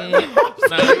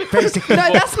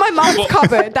 No, that's my mum's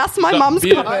cupboard. That's my mum's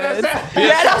beer- cupboard.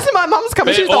 Yeah, that's my mum's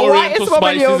cupboard. She's the Oriental whitest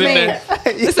woman you'll spices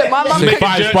in meet. Listen, my mum Make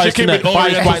cooks. it jerk chicken with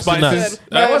Oriental spices.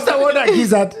 What's that one that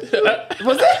Giz had?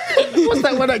 What's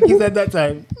that one that Giz had that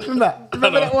time?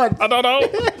 Remember that one? I don't know.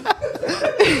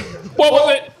 What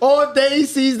was it? All day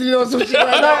seasoning or some shit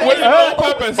like that. With no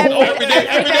purpose.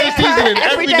 Everyday seasoning.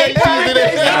 Everyday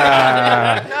seasoning.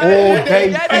 All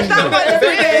day. Yeah, that's that one.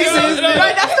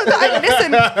 Right, that's not.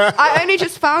 Listen, I only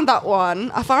just found that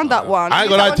one. I found that one. I ain't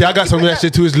gonna lie to you. I got some of that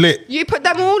shit too. It's lit. You put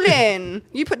them all in.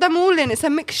 You put them all in. It's a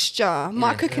mixture.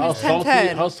 My cooking is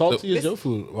 10-10. How salty is your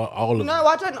food? Well, all of it. No,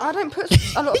 I don't put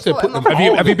a lot of salt in my them-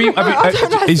 food. Have you been? I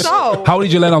don't like salt. How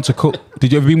did you learn how to cook?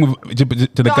 Did you ever been with? Did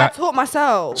the No, I guy? taught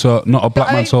myself. So not a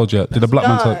black man I- told you. Did a black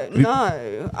man told you?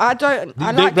 No, I don't.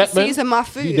 I you date like to black men? season my You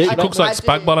food. date I black Cooks like I do.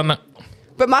 spag bol and that.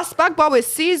 But my spag bol is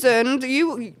seasoned.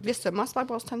 You listen, my spag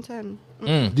bol's 10-10.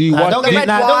 Do you wash? Don't The get red it,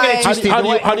 don't get wine. it twisted. How do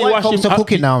you- how do you wash folks your- are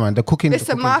cooking now, man? They're cooking.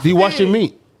 Listen, they're my cooking. Do you wash your food-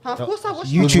 meat? Of course I wash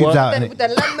YouTube's my out, food.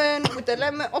 innit? With the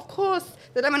lemon, of course.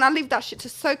 The lemon, I leave that shit to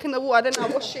soak in the water. Then I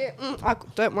wash it.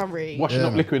 Don't worry. Washing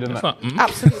up liquid and that.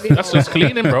 Absolutely. That's not. just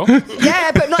cleaning, bro.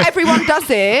 Yeah, but not everyone does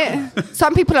it.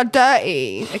 Some people are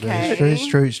dirty. Okay. It's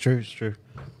true. It's true.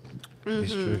 All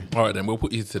right, then we'll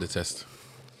put you to the test.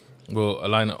 Well,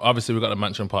 Alina, obviously we've got a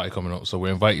mansion party coming up, so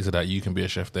we'll invite you to that. You can be a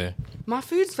chef there. My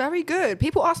food's very good.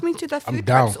 People ask me to their food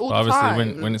down. preps all But the obviously,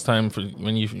 time. when it's time for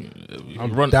when you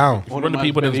I'm run down. if you run the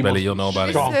people in belly, you'll know about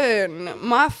it. Listen,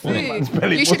 my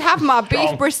food. You should have my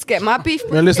beef brisket. My beef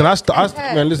brisket. Man, listen. is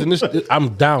Man, listen. I'm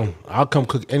down. I'll come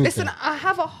cook anything. Listen, I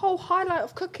have a whole highlight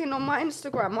of cooking on my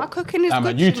Instagram. My cooking is Nah,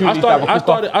 good. man, you to two me. need to have a I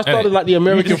started like the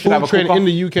American should have food a trend cook-off. in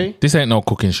the UK. This ain't no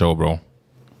cooking show, bro.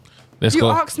 Let's You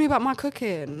go. asked me about my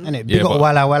cooking. And it Yeah, big up but-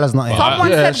 Walla Walla's not here. Someone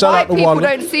Yeah, said shout out white to people Wally.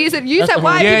 don't season. You That's said the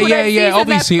white whole- Yeah, people yeah, don't season yeah.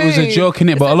 Obviously, their it was a food. joke,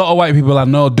 innit? But a lot of white people I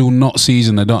know do not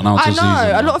season. They don't know how to I season.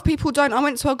 know. A lot of people don't. I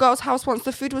went to a girl's house once.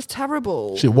 The food was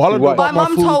terrible. Shit, Walla What? about My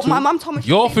my food too. mum told me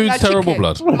Your she food's had terrible, chicken.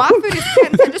 blood. My food is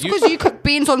 10. Just because you cook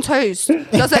beans on toast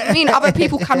doesn't mean other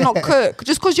people cannot cook.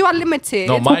 Just because you are limited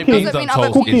No, my beans doesn't on mean other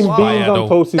toast people is Cooking are. fire, beans on though.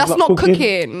 toast is That's not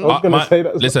cooking. I was gonna say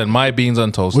that. Listen, my beans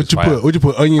on toast. What is you fire. put? What you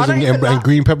put? Onions I don't and, even and like-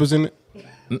 green peppers in it.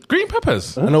 Green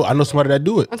peppers. I know somebody that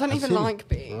do it. I don't even like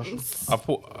beans. I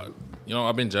put.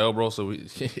 I've been jail, bro. So we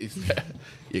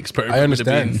you experiment I with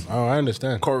the understand. beans. Oh, I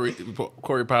understand. Curry, we put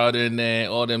curry powder in there,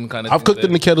 all them kind of. I've cooked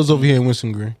in the kettles over here in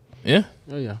Winston Green. Yeah.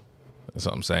 Oh yeah. That's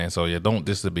what I'm saying. So yeah, don't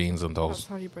diss the beans and That's toast.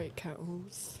 how you break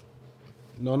kettles.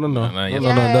 No. yeah.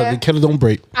 Yeah. The kettle don't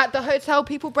break. At the hotel,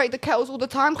 people break the kettles all the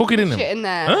time. Cook it in them. Shit in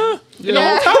there. Huh? You know,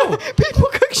 Yeah. People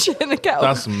cook shit in the kettle.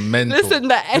 That's mental. Listen,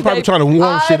 they're probably trying to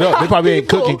warm shit up. They probably ain't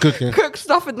cooking. Cook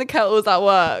stuff in the kettles at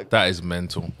work. That is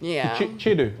mental. Yeah.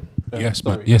 Chidu. Yes,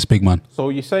 sorry. man. Yes, big man. So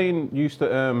you're saying you used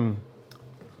to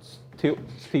teach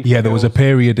Yeah, there was a girls,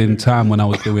 period in time when I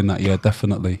was doing that. Yeah,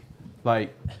 definitely.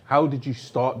 like, how did you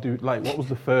start like, what was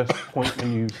the first point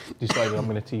when you decided I'm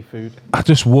going to tea food? I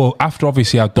just walked after.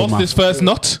 Obviously, I'd done Bust my his first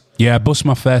nut, yeah, bust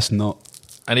my first nut.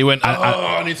 and he went,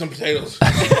 I need some potatoes.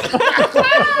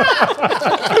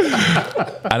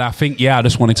 And I think, I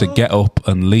just wanted to get up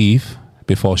and leave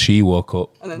before she woke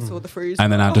up. And then saw the freezer.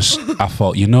 And then I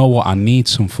thought, you know what? I need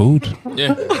some food.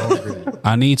 Yeah.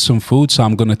 I need some food, so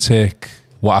I'm going to take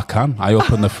what I can. I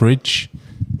opened the fridge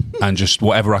and just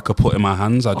whatever I could put in my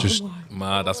hands, I just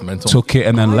Man, that's mental. took it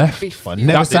and then left. Never seen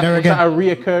her Was that again. a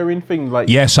reoccurring thing? Like,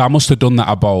 Yeah, so I must have done that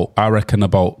about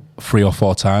 3 or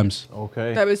 4 times.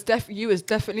 okay. There was you was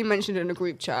definitely mentioned in a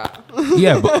group chat.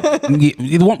 Yeah, but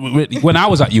when I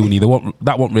was at uni, that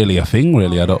wasn't really a thing,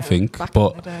 really, I don't think. Back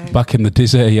But in the day. back in the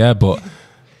day, yeah, but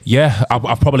yeah,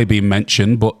 I've probably been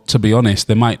mentioned, but to be honest,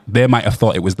 they might have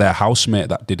thought it was their housemate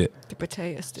that did it. The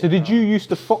potato stick. So did you used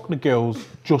to fuck the girls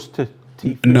just to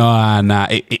tea food? No, no.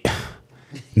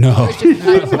 Like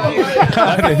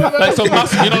some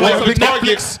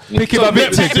Netflix. Picking my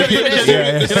victims.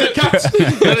 The cat.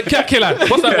 The cat killer.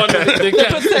 What's that one? The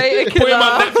cat. Potato Put him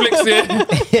on killer.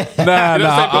 Netflix, yeah. Nah, You know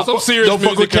what I'm saying? Put some serious Don't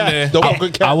fuck with music in there. cats. Don't fuck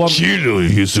with I cats. want, Chilo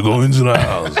used to go into the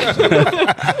house,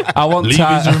 I want, leave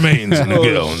his remains in the Oh,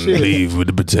 girl, and shit. leave with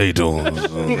the potatoes.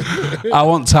 I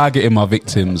want targeting my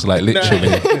victims, like literally.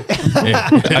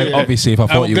 Like, obviously, if I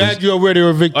thought I'm you glad was, you're aware they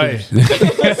were Hey. victims. Make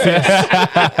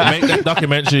that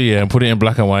documentary, and put it in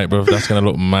black and white, bro. That's gonna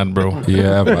look mad, bro.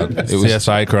 yeah, man, it was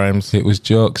CSI crimes. It was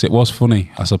jokes. It was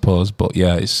funny, I suppose, but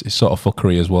yeah, it's sort of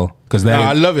fuckery as well because they. Nah,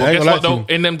 I love it. I Well, ain't guess gonna what lie though?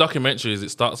 to you. In them documentaries, it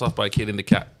starts off by killing the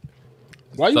cat.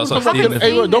 Why you That's don't what fuck with?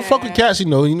 Steve- Hey, don't fuck with cats. You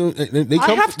know. They I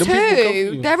come. have them people come for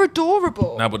two. you. They're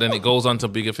adorable. Now, but then it goes on to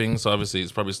bigger things. So obviously,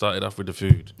 it's probably started off with the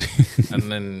food, and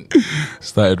then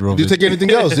started rubbing. Did you take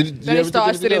anything else? Did you Then it ever take started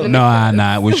anything stealing else?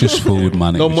 Nah, it was just food,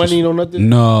 man. It No was money, just, no nothing.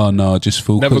 No, just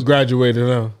food. Never 'cause- graduated.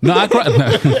 No. No, I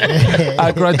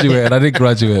graduated. I did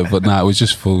graduate, but nah, it was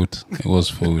just food. It was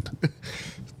food.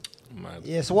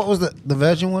 Yeah, so what was the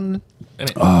virgin one?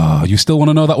 Oh, you still want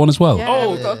to know that one as well? Yeah,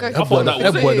 we've got to go I thought that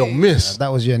That was boy it. don't miss.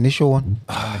 That was your initial one.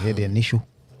 I want to hear the initial.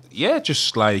 Yeah,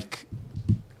 just like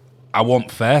I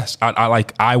want first.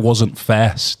 I wasn't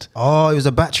first. Oh, it was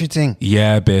a battery thing.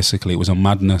 Yeah, basically, it was a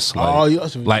madness. Like, Oh, you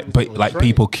also- like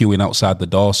people queuing outside the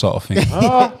door, sort of thing.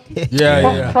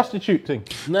 Yeah. Prostitute thing.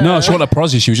 No, she wasn't a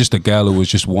prostitute. She was just a girl who was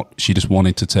she just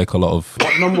wanted to take a lot of.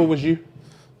 What number was you?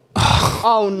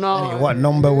 Oh no. What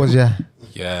number was you?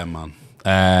 Yeah, man.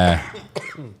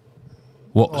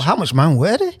 What? Oh, how much man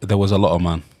were they? There was a lot of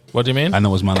man, What do you mean? and there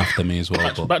was man after me as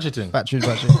well. But Budgeting. Battery.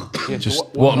 just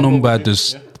what number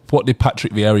does? What did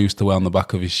Patrick Vieira used to wear on the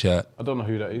back of his shirt? I don't know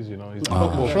who that is. You know. He's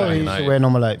I'm sure he used to wear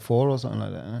number like 4 or something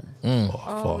like that. Right?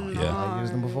 Yeah. I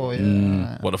used them before.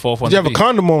 Yeah. What the fourth one? Did you have a be?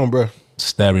 condom on, bro?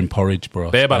 Staring porridge,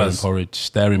 bro. Bear Staring ballers. porridge.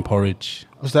 Staring porridge.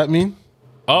 What's that mean?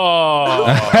 Oh,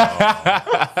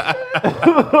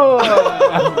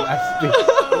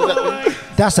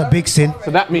 That's a big sin.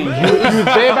 So that means you was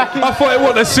barebacking. I thought it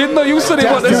wasn't a sin, though. You said it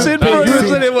wasn't a sin, bro. You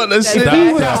said it wasn't a sin.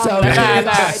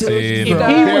 that's If he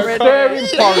was staring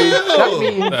porridge, that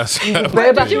means That's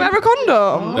Did you wear a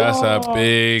condom? that's a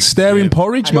big Staring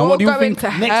porridge, man. What do you You're going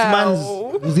think? to Next hell. man's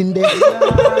was in there.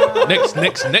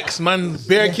 next man's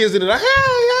Bare kids in it. Like,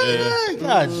 hey.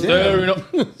 God damn. stirring up,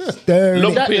 Staring.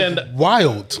 lumpy and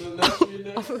Wild.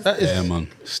 Yeah, man.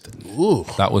 Ooh.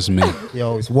 That was me.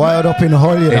 Yo, it's wild up in the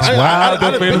hole. You know. It's wild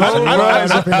up in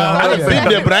Wild up in the I hole. done been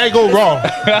there, but I ain't go wrong.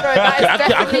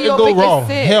 I couldn't go wrong.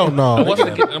 Hell no. what's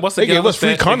the They gave girl us free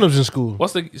that- condoms in school.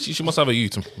 What's the? She must have a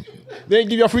youth. They ain't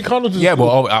give y'all free condoms in Yeah,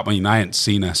 school. but I mean, I ain't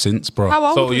seen her since, bro. How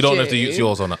old So was you don't have to use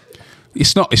yours on that.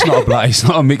 It's not a black. It's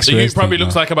not a mixed The race. youth probably thing,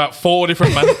 looks no. like about 4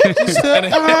 different men.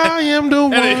 I am the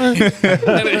one.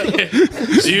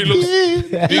 You look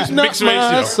He's not mixed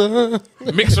my race, son.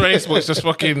 mixed race, but it's just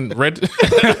fucking red.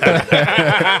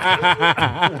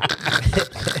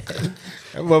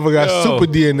 That motherfucker got Yo.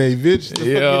 super DNA, bitch.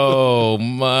 Yo,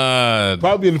 man.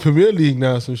 Probably in the Premier League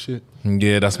now, some shit.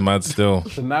 Yeah, that's mad still.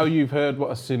 So now you've heard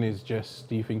what a sin is, Jess.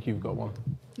 Do you think you've got one?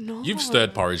 No. You've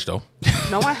stirred porridge though.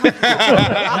 No, I haven't.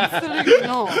 Absolutely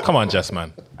not. Come on, Jess,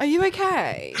 man. Are you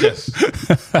okay? Jess.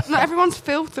 Not everyone's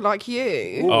filthy like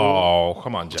you. Oh,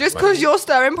 come on, Jess. Just man. because you're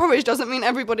stirring porridge doesn't mean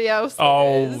everybody else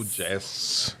Oh, is.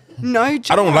 Jess. No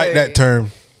joke. I don't like that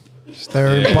term.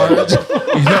 Stirring porridge.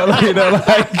 You don't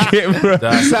like it, bro.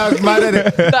 Sounds mad,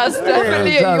 innit? That's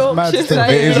definitely a sounds mad Yorkshire still.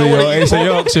 saying. It's a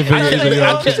Yorkshire thing. It is a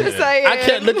Yorkshire thing. Yorkshire saying. I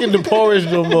can't look in the porridge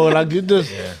no more. Like you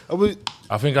just,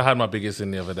 I think I had my biggest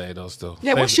in the other day though. Still.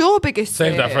 Yeah, what's your biggest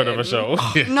Save that sin? for another show.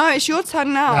 No, it's your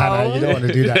turn now. Nah, you don't want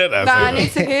to do that. Yeah, Nah, I that's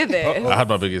need it. to hear this. I had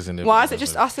my biggest in the Why is it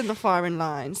just us in the firing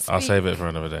line? I'll Speak. save it for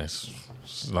another day.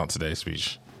 It's not today's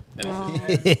speech. Is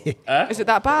it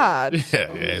that bad? Yeah,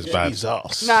 it's bad.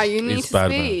 Jesus. No, you need It's to bad,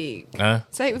 man. speak. Huh?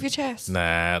 Say it with your chest.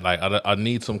 Nah, like I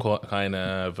need some kind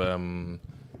of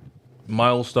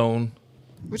milestone.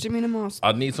 What do you mean a milestone?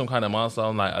 I'd need some kind of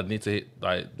milestone. Like I'd need to hit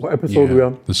like What episode are we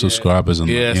on? The subscribers and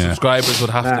subscribers would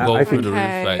have to Nah, go I through think-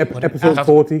 the roof. Like Episode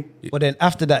 40. But then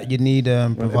after that, you need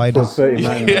Episode providers.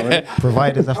 39. now, right?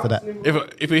 Providers after that.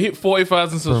 if we hit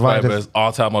 40,000 subscribers, Providers.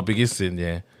 I'll tell my biggest sin.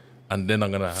 Yeah, and then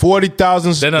I'm gonna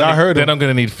 40,000. then I heard then it. I'm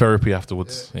gonna need therapy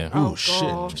afterwards. Yeah, Oh, shit.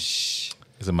 gosh.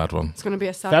 it's a mad one, It's going to be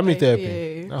a sad Family day for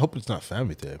therapy. you. I hope it's not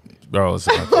family therapy. bro. It's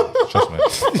a mad one. Trust me.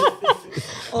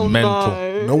 Oh, Mental.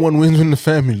 no. No one wins when the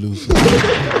family loses.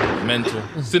 Mental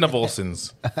sin of all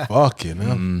sins. Fucking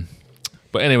hell.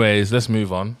 But anyways, let's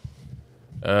move on.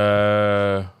 What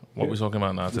are we talking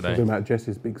about now Talking today? about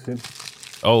Jess's big sin.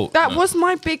 Oh, That was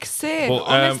my big sin. Well,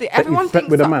 Honestly, That you everyone slept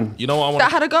thinks with a that, man. you know what I that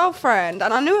want? had a girlfriend,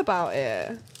 and I knew about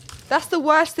it. That's the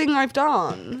worst thing I've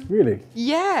done. Really?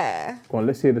 Yeah. Go on,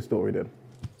 let's hear the story then.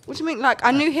 What do you mean? Like,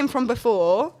 I knew him from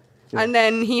before, and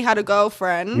then he had a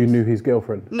girlfriend. You knew his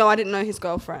girlfriend. No, I didn't know his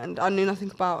girlfriend. I knew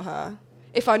nothing about her.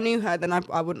 If I knew her, then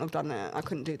I wouldn't have done it. I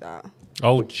couldn't do that.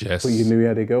 Oh, Jess. But you knew he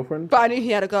had a girlfriend? But I knew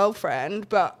he had a girlfriend,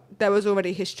 but there was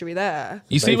already history there.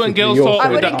 You see when Basically, girls you're- talk I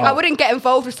with wouldn't, that. I wouldn't get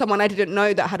involved with someone I didn't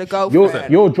know that had a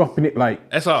girlfriend. You're dropping it like...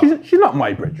 SR. She's not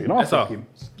my brethren. I'll SR. fuck him.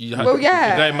 Well, yeah.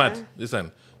 You're going mad.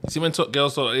 Listen. You see when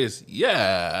girls talk like this?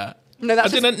 Yeah. No, I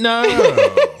that's just, didn't know.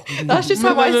 that's just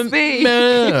how I speak.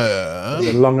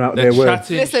 They're long out They're their words.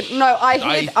 chatting. Listen, no,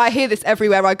 I hear this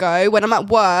everywhere I go. When I'm at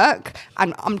work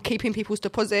and I'm keeping people's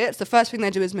deposits, the first thing they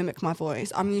do is mimic my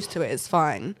voice. I'm used to it. It's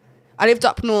fine. I lived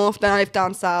up north, then I lived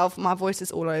down south. My voice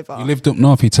is all over. You lived up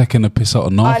north. You're taking a piss out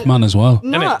of North, man, as well.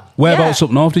 No, Whereabouts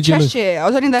up north did you live? Cheshire. I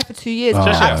was only there for 2 years. Oh, My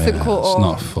Cheshire, accent yeah. caught It's on.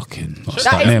 not fucking. It's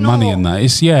That not is near money north. in that.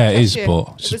 It's yeah, it is, Cheshire. but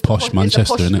It it's was the posh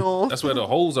Manchester, posh isn't it? north. That's where the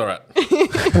holes are at.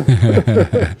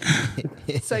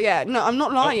 So yeah, no, I'm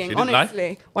not lying, she didn't lie?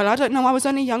 honestly. Well, I don't know. I was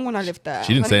only young when I lived there.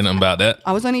 She didn't say nothing about that.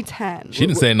 I was only 10. She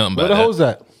didn't say nothing Where about the hoes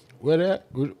that. at? Where they at?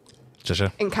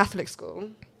 Cheshire. In Catholic school.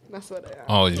 That's where they are.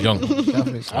 Oh, he's young.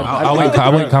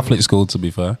 I went Catholic school, to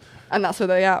be fair. And that's where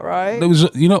they at, right? There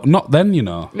was, not then,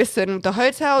 Listen, the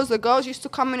hotels, the girls used to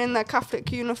come in their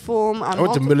Catholic uniform. And I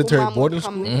went to multiple military men would boarding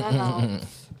come school. in and out.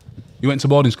 You went to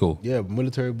boarding school. Yeah,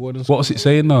 military boarding school. What was it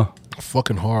saying though?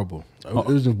 Fucking horrible. It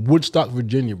was in Woodstock,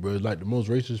 Virginia, bro. It's like the most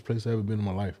racist place I've ever been in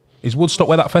my life. Is Woodstock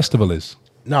where that festival is?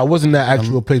 No, it wasn't that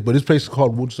actual place, but this place is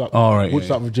called Woodstock. Oh, right, yeah,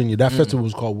 Woodstock, yeah. Virginia. That festival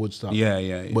was called Woodstock.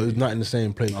 Yeah. But it's not in the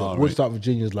same place. Oh, right. Woodstock,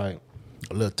 Virginia is like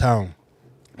a little town.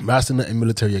 Master Nothing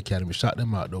Military Academy. Shot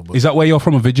them out though. But Is that where you're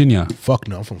from, Virginia? fuck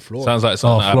no, I'm from Florida. Sounds like Oh,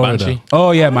 something out of Florida. Banshee.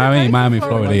 Oh yeah, I wanna Miami, go to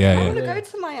Florida. I Yeah. want to go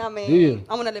to Miami. Yeah.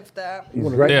 I want to live there. He's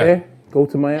right Yeah. there. Go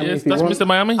to Miami Yes, if you that's want. Mr.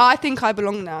 Miami. I think I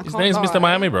belong there. His name's Mr.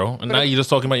 Miami, bro. And now you're just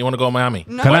talking about you want to go to Miami.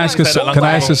 No, Can I ask said that long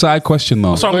a side question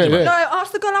though? What's wrong with you, Wait, man? No,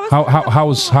 ask the girl I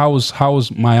was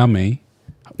How's Miami?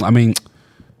 I mean,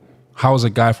 how's a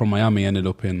guy from Miami ended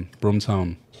up in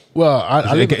Brumtown? Well,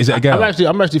 Is it a girl?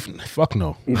 I'm actually fuck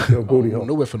no. He's your booty I'm hole.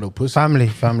 nowhere for no pussy.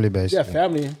 Family based. Yeah,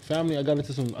 family. I got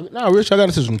into some. Rich. I got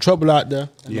into some trouble out there.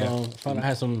 And, Yeah. Found I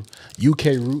had some UK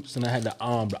roots, and I had the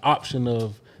option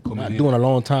of not here. doing a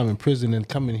long time in prison and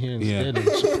coming here instead.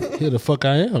 And here the fuck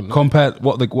I am. Compared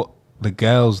what the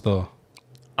girls though?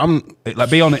 I'm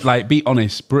Be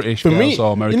honest. British for girls me.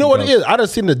 or American You know what girls? it is? I done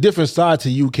seen a different side to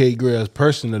UK girls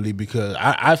personally because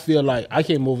I feel like I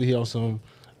came over here on some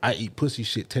I eat pussy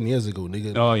shit 10 years ago,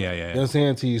 nigga. Oh You know what I'm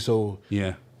saying to you? So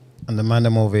yeah. And the man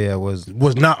them over here was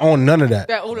not on none of that.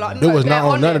 They're all like, They was they're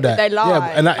not on none it, of that. They lie.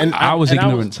 Yeah, and I was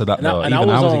ignorant to that, though. Even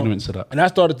I was ignorant to that. And I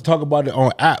started to talk about it on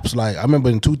apps. Like I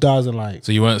remember in 2000, like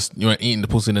So you weren't eating the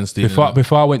pussy and then stealing it?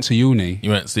 Before I went to uni,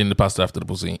 You weren't stealing the pasta after the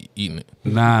pussy, eating it.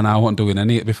 nah, I wasn't doing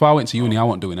any. Before I went to uni, I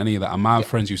wasn't doing any of that. And my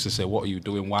friends used to say, "What are you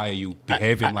doing? Why are you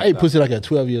behaving I like ate that?" pussy like at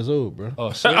 12 years old, bro.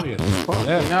 Oh, serious?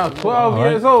 Yeah. Now 12 All right.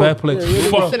 years old. Fair play.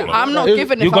 Listen, I'm not You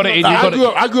giving you if got I'm it in- not- you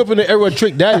got I grew up in the era of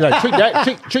Trick Daddy,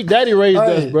 like Trick Daddy raised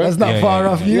us, bro. That's not far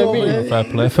off you. what I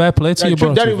mean? Fair play to you, bro.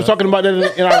 Trick Daddy was talking about that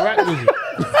in Iraq.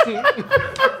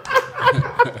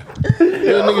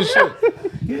 That nigga shit.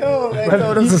 Yo, they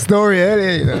told us a story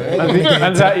earlier. You know.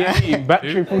 And that you eating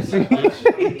battery pussy.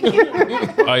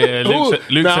 Oh yeah, Luke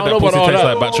Nah, said I don't that know pussy about all tastes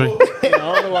that. like battery. I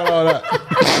don't know about all that.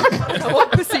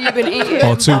 What pussy you been eating?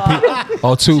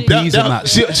 Or two peas and that.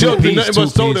 She'll drink nothing but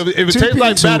soda. If it tastes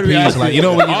like battery, like, you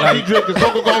know when you all like, she drink is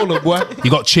Coca-Cola, boy.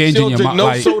 you got change She in don't your drink mouth. no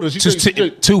Like, soda. She just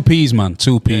drink- two peas, man.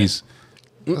 2 peas.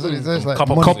 That's what it tastes like.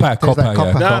 Copper. Money. Copper, Tastes like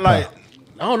yeah. Nah, like,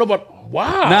 I don't know about.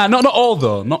 Wow. Nah, not all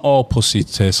though. Not all pussy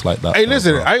tastes like that. Hey, though,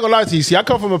 listen, bro. I ain't gonna lie to you. See, I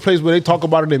come from a place where they talk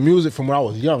about it in music from when I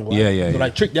was young. Right? Yeah. So,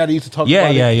 like Trick Daddy used to talk Yeah,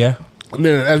 about it. yeah. And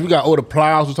then as we got older,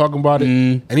 Plies was talking about it,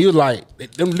 and he was like,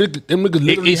 "Them niggas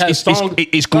literally had songs."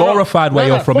 It's glorified where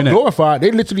you're from, fuck innit? glorified.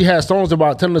 They literally had songs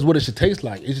about telling us what it should taste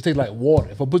like. It should taste like water.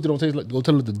 If a pussy don't taste like, go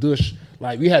tell it to dush.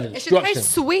 Like we had It should instructions.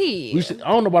 taste sweet.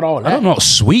 I don't know about all that. I don't know.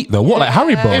 Sweet though. What, like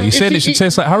Haribo? If You said she it should eat-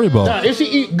 taste like Haribo. Nah, if she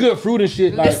eat good fruit and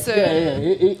shit, like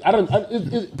Listen.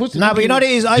 pussy. Nah, but you know what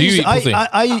it is? I Do you used eat pussy?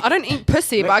 I don't eat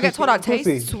pussy, but I get told I pussy.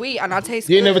 taste sweet and I taste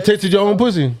You ain't good. never tasted your own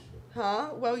pussy. Huh?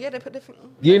 Well, yeah, they put different.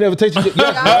 You ain't never tasted.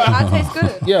 Yeah, I taste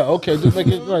good. Yeah, okay, just make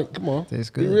it like, come on. Tastes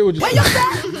Be good. real with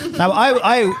yourself. Now, but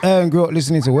I grew up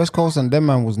listening to West Coast, and them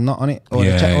man was not on it, or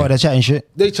Yeah. they're chatting shit.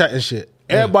 They chatting shit.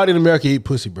 Everybody in America eat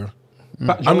pussy, bro.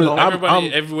 Fat Joe don't.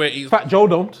 Everybody everywhere eats. Fat Joe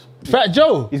don't. Fat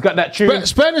Joe. He's got that tune.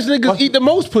 Spanish niggas eat the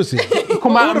most pussy.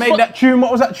 Come out and made that tune.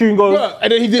 What was that tune? Goes. Bruh,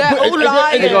 and then he did. They're all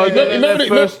lying. He goes, Remember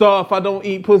first off, I don't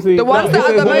eat pussy. The ones that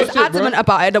are the most bullshit, adamant bro.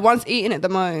 about it, the ones eating it the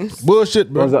most.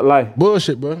 Bullshit, bro. What was that lie?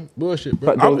 Bullshit, bro. Bullshit, bro.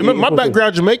 Fat Joe Remember, my eating pussy.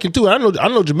 background Jamaican too. I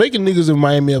know Jamaican niggas in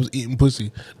Miami. I was eating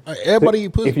pussy. Everybody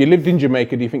eat pussy. If you lived in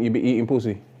Jamaica, do you think you'd be eating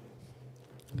pussy?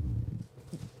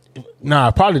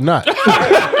 Nah, probably not.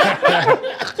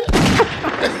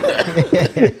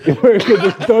 America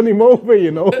just done him over,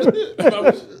 you know.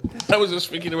 I was just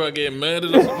thinking about getting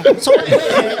murdered or something.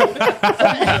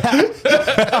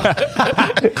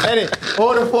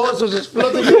 All the photos was just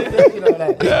flooding. You know,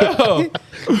 like.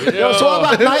 Yo, so what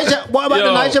about Niger? What about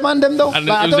the Niger man them though? And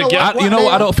Like, I it was don't a know gap. what You know they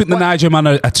what? I don't think the Niger man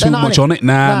are too not much on on it. it.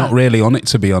 Nah, Nah. not really on it,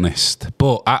 to be honest.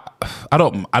 But I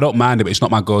don't mind it. But it's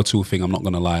not my go-to thing. I'm not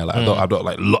gonna lie. Like I don't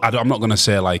like. I'm not gonna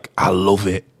say like I love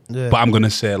it. Yeah. But I'm gonna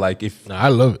say like if Nah, I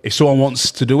love it. if someone wants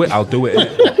to do it, I'll do it.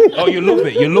 Oh, you love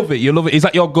it. You love it. You love it. Is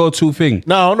that your go-to thing?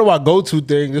 Nah, I don't know about go-to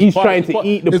thing. He's trying to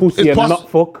eat the pussy and not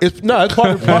fuck. It's part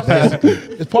of the process.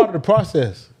 It's part of the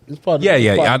process. It's part of Yeah, it's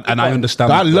yeah, part- yeah, it's and part I of-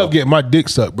 understand I that, love bro. getting my dick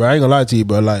sucked, bro. I ain't gonna lie to you,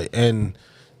 bro. Like, and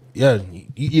yeah,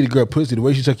 you eat a girl pussy, the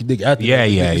way she suck your dick after. Yeah, that,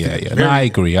 yeah, it's yeah, yeah. very- No, I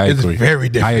agree. I it's agree. very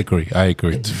different. I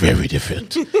agree. It's very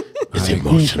different. It's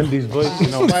emotional. His voice, you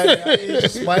know.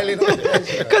 smiling.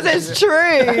 Because it's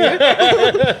true.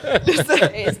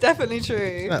 It's definitely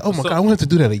true. Like, oh my god, I wanted to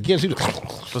do that again. She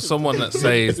For someone that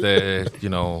says they're,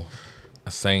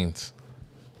 a saint,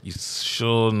 you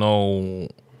sure know.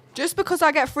 Just because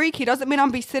I get freaky doesn't mean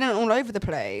I'm be sitting all over the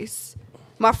place.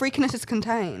 My freakiness is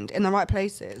contained in the right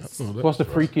places. What's the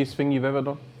freakiest thing you've ever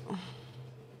done?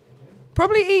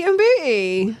 Probably eating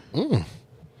booty.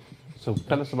 So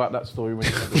tell us about that story when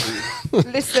you had the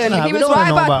booty. Listen, Nah, he we was don't wanna right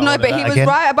know about about no, all but of he that was again.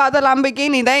 right about the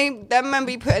Lamborghini. Them men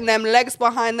be putting them legs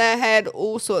behind their head,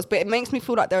 all sorts. But it makes me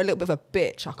feel like they're a little bit of a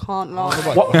bitch. I can't lie.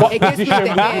 What It gives me position the would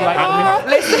you like them in?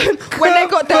 Listen, when they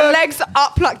got their legs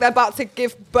up like they're about to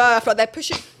give birth, like they're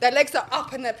pushing, their legs are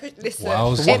up and they're pushing. Listen,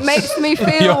 Wowza. it makes me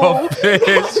Your feel.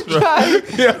 face, bro.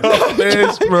 Your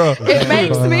face, bro. It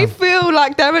makes me feel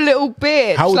like they're a little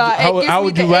bitch. How would, like, it gives how me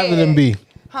would you the rather them ick. be?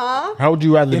 Huh? How would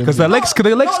you rather them Because be? their legs,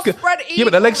 Not spread yeah,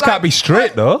 but their legs eagle, can't be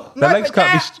straight though. No, Their legs but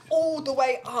can't be. they're all the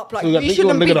way up. Like So you got- you you shouldn't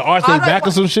gonna be. make it an arch I their don't back or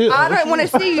want- some shit? I don't want to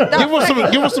see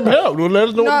that. Give us some help. Dude. Let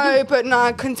us know. what to No, but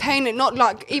no, contain it. Not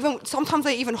like even sometimes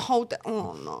they even hold the.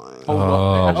 Oh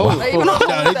no. do. They even hold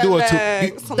Nah, they their do it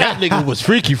legs. too. That nigga was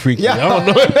freaky. Yeah. I don't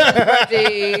know.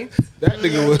 Ready. That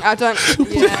nigga was. I don't.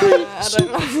 Yeah, I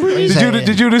don't know.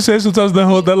 Did you just say sometimes they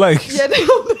hold their legs? Yeah, they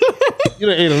hold their legs. You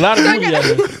done ate a lot of booty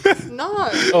out of it. No.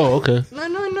 Oh, okay.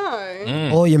 No.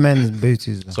 All your men's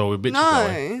booties. So we're bitches, are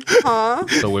we? No. Huh?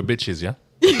 So we're bitches, yeah?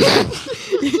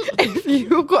 If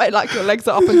you got it like your legs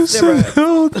are up and stirrup,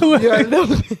 you're a little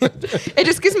bit. It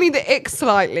just gives me the ick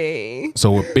slightly.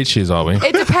 So we're bitches, are we?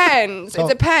 It depends. It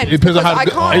depends. It depends on because how I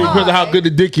good, can't it depends on how lie. good the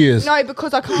dick is. No,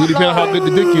 because I can't. It depends on how lie. good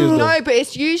the dick is, though. No, but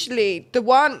it's usually the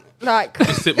one like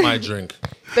Sip my drink.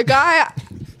 the guy.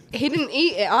 He didn't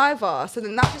eat it either, so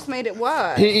then that just made it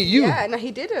worse. He ate you? Yeah, no,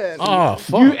 he didn't. Oh,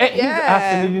 fuck. You ate his Yeah. ass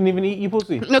and he didn't even eat your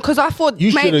pussy. No, because I thought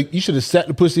You should have sat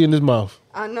the pussy in his mouth.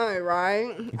 I know,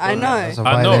 right? I know. That's a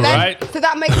I know, violation. right? So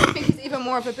that makes me think he's even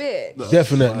more of a bitch.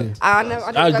 Definitely. I know.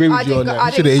 I agree with you on that.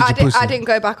 You should've ate your pussy. I didn't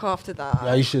go back after that.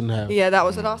 Yeah, you shouldn't have. Yeah, that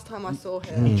was the last time I saw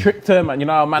him. Tricked her, man. You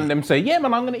know how man them say, yeah,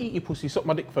 man, I'm going to eat your pussy, suck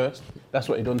my dick first. That's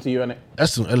what he done to you, innit?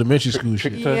 That's some elementary school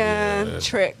shit. Tricked her. Yeah,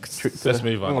 tricked. Let's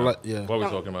move on. like- yeah. What are we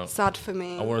talking about? Sad for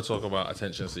me. I want to talk about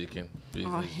attention seeking.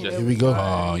 Here we go.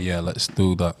 Oh yeah, let's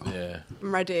do that. Yeah,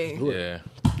 I'm ready. yeah.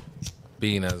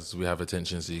 Being as we have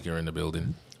attention seeker in the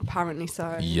building. Apparently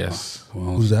so. Yes.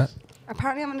 Who's that?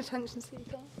 Apparently I'm an attention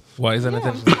seeker. Why is that Yeah,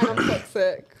 attention? I'm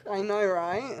toxic. I know,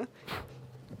 right?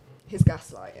 He's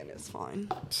gaslighting. It's fine.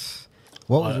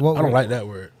 What I don't like that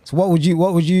word. So what would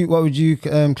you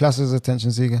class as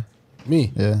attention seeker?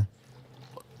 Me. Yeah.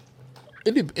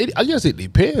 I guess it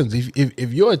depends.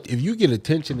 If you get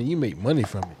attention and you make money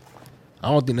from it, I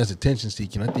don't think that's attention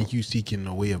seeking. I think you seeking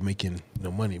a way of making the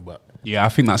money, but Yeah, I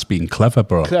think that's being clever,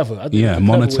 bro. Clever. I think Yeah, it's a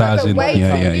clever way. monetizing. But wait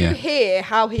Yeah, till yeah, you yeah. hear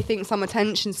how he thinks I'm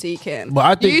attention seeking. But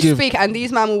I think you if- speak and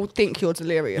these men will think you're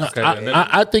delirious. Okay, and then-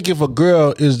 I think if a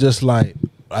girl is just like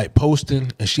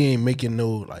posting and she ain't making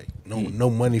no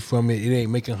money from it, it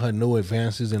ain't making her no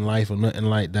advances in life or nothing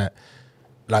like that.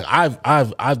 Like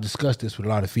I've discussed this with a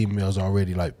lot of females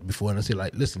already, like before, and I say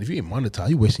like, listen, if you ain't monetized,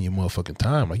 you wasting your motherfucking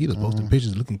time. Like you just posting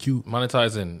pictures looking cute.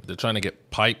 Monetizing, they're trying to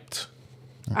get piped.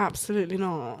 Absolutely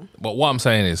not. But what I'm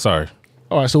saying is, sorry,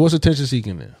 All right, so what's attention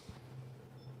seeking then?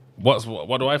 what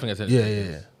do I think attention?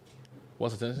 Yeah.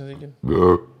 What's attention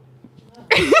seeking?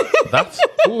 That's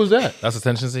Who was that? that's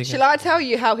attention seeking. Shall I tell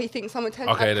you how he thinks I'm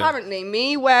attention? Okay, then. Apparently,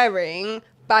 me wearing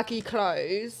baggy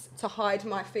clothes to hide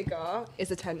my figure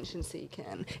is attention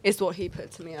seeking. Is what he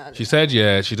put to me earlier. She said,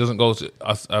 yeah, she doesn't go to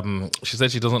us. She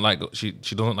said she doesn't like she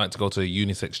doesn't like to go to a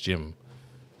unisex gym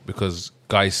because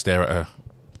guys stare at her.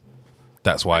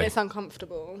 That's why And it's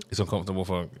uncomfortable. it's uncomfortable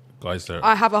for guys to stare at her.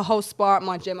 I have a whole spa at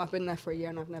my gym. I've been there for a year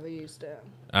and I've never used it.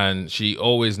 And she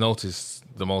always noticed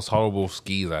the most horrible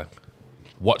skeezer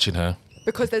watching her.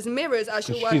 Because there's mirrors as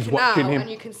you're She's working out watching him. and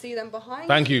you can see them behind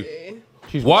Thank you.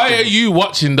 She's Why watching. are you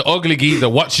watching the ugly geezer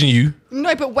watching you?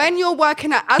 No, but when you're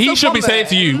working out as a He woman... should be saying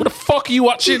to you, what the fuck are you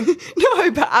watching?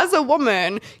 No, but as a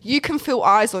woman, you can feel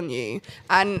eyes on you.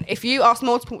 And if you ask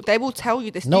multiple, they will tell you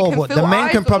this. No, you can but feel the men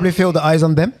eyes can on probably you. feel the eyes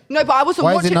on them. No, but I wasn't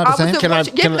Why is it watching. not the I same? wasn't Can I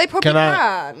watching. Yeah, but they probably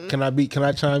can. Can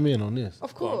I chime in on this?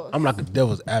 Of course. I'm like a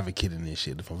devil's advocate in this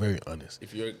shit, if I'm very honest.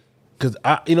 If you're Cause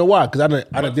you know why? Cause I done did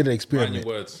an mind your experiment.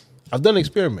 words. I've done an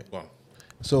experiment. Go on.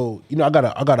 So I got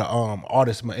a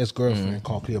artist, my ex girlfriend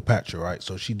called Cleopatra, right?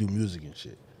 So she do music and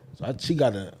shit. So she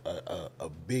got a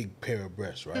big pair of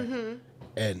breasts, right?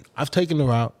 And I've taken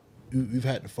her out. We've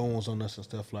had the phones on us and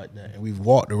stuff like that, and we've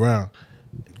walked around,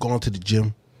 gone to the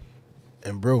gym,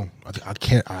 and bro, I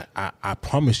can't. I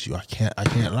promise you, I can't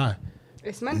lie.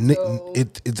 It's mental.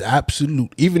 It's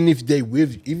absolute. Even if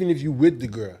you with the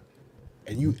girl,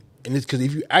 and it's because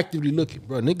if you actively looking,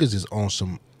 bro, niggas is on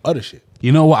some other shit.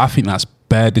 You know what? I think that's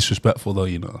bare disrespectful, though.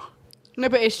 You know, No,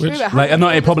 but it's true. It like I happens know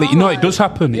all it the probably. You know, it does time.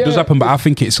 happen. It does happen, but I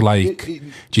think it's like. Do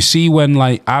you see when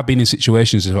like I've been in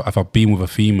situations if I've been with a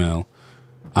female,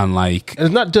 and like And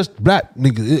it's not just black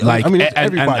niggas. like I mean, it's and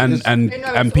everybody. It's- and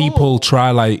it's people all.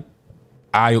 try like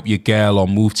eye up your girl or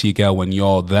move to your girl when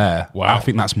you're there. Wow. I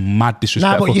think that's mad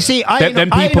disrespectful. you see, Them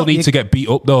people need to get beat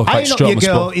up though. Like I know straight on your the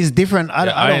girl spot. is different. I I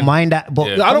don't am- mind that, but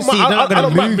Yeah. I don't obviously mind- they're not I going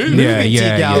don't to mind move moving. it Yeah, to yeah,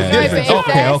 your yeah. girl. No, but if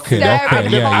Okay, they're okay, staring okay, yeah,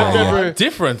 behind yeah, you- never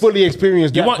Different. fully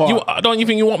experienced You that want part. don't you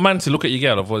think you want man to look at your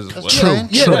girl? Otherwise, True.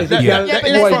 Yeah, True. that- Yeah. Yeah,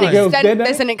 but Why the girls dead,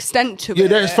 there's an extent to Yeah, it.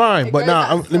 that's fine. It But goes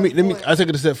now, at let me. certain points. I take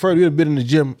it a step further. We've been in the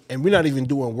gym, and we're not even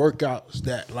doing workouts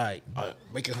that like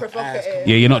making her ass come Provocative.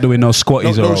 Yeah, you're not doing no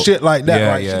squatties no or shit like that.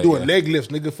 Yeah, Right? yeah, She doing yeah. leg lifts,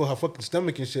 nigga, for her fucking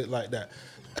stomach and shit like that.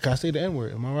 Can I say the N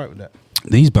word? Am I right with that?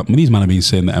 These men have been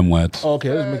saying the M words. Oh, okay,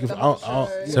 let's make it. The whole show.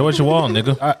 say what you want,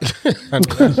 nigga.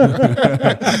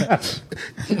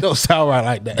 You don't sound right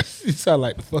like that. You sound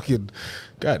like the fucking.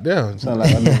 Goddamn. Sound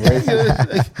like I'm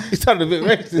racist. You sound a bit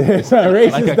racist. It's not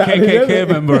racist. Like a that is, isn't KKK it?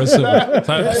 member or something.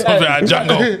 Something like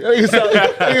Django. You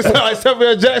sound like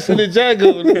Samuel Jackson and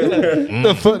Django.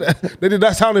 The fuck? They did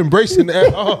not sound embracing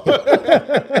at all.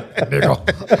 Carry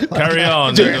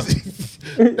on,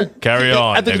 nigga. Carry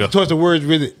on, I think nigga. it's towards the words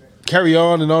with it. Carry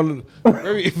on and on.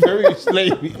 Very, very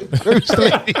slavey. Very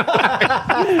slavey.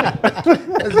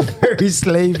 Very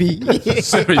slavey.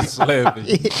 Very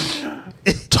slavey.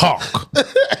 Talk,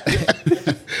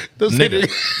 Don't say nigga.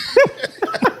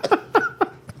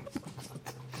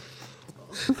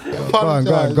 Go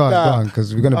on,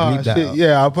 because we're going to bleep that out.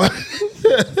 Yeah.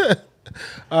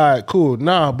 All right, cool.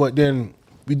 Nah, but then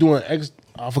we doing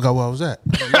I forgot where I was at.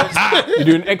 You're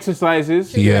doing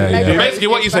exercises. Yeah. Basically,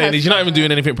 what you're saying is you're not even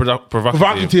doing anything provocative.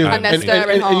 Provocative, And they're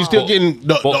staring and you're still hard. getting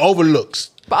the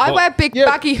overlooks. But I wear big yeah,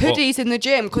 baggy hoodies in the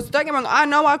gym because don't get me wrong, I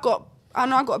know I got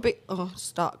a big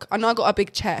stuck. I know I got a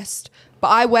big chest, but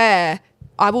I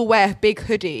will wear big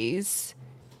hoodies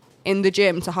in the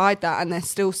gym to hide that, and they're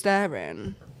still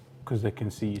staring. Because they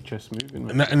can see your chest moving.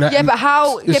 Yeah, but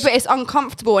but it's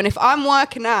uncomfortable. And if I'm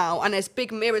working out and there's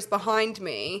big mirrors behind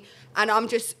me, and I'm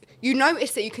just, you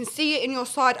notice it, you can see it in your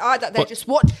side eye that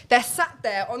they're sat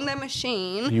there on their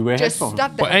machine, You wear just headphones?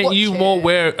 stood there. But ain't you watching. more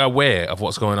aware of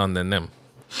what's going on than them?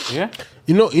 Yeah.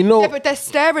 You know. Yeah, but they're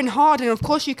staring hard, and of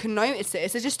course you can notice it.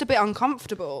 It's just a bit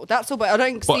uncomfortable. That's all. But I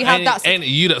don't But see how that's. ain't it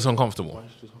you that's uncomfortable?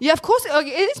 Yeah, of course it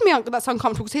is me that's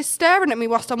uncomfortable because he's staring at me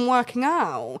whilst I'm working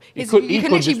out. He You could can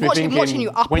just literally be watch him watching thinking, you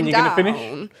up when and you gonna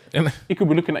down. finish? He could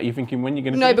be looking at you thinking, when you're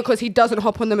going to No, finish? because he doesn't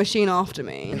hop on the machine after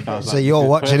me. Sounds So like you're this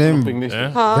watching personal him. thing, this Yeah.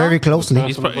 is- Very closely.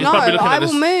 He's No, probably looking I at will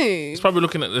this. move. He's probably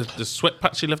looking at the sweat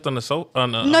patch he left on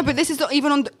the No, but this is not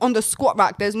even on the squat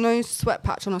rack. There's no sweat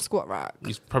patch on a squat rack.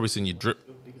 He's probably seen you drip.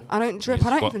 I don't drip. I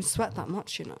don't Squat. even sweat that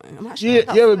much, you know. I'm actually You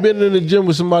not that ever fit. been in the gym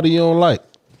with somebody you don't like?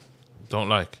 Don't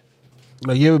like.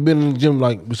 Like you ever been in the gym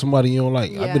like with somebody you don't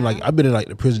like? Yeah. I've been in like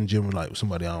the prison gym with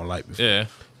somebody I don't like before. Yeah.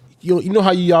 You know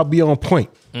how y'all be on point.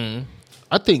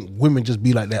 I think women just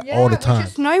be like that all the we time.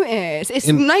 just notice. It's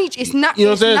In- nature. It's you know what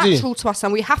I'm saying? natural to us,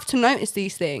 and we have to notice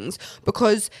these things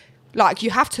because, like, you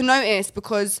have to notice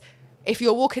because if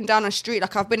you're walking down a street,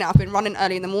 like I've been running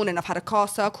early in the morning. I've had a car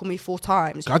circle me 4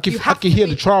 times. I can You have hear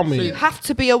to the be- trauma in You it. have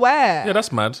to be aware. Yeah,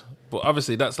 that's mad. But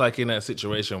obviously, that's like in a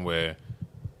situation where,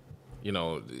 you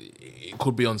know, it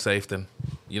could be unsafe then.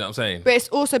 You know what I'm saying? But it's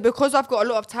also because I've got a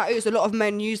lot of tattoos. A lot of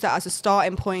men use that as a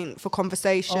starting point for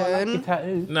conversation. Nah, Yeah, but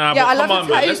I come love on,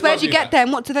 the man. tattoos. Let's Where'd not you do get that.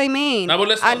 them? What do they mean? No, but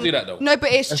let's not do that, though. No, but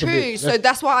it's That's a true. bit- So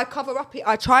that's why I cover up.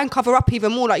 I try and cover up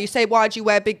even more. Like you say, why do you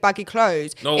wear big baggy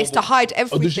clothes? No, it's to but- hide did she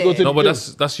everything. go to No, but Yeah.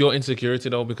 that's your insecurity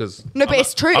though, because No, but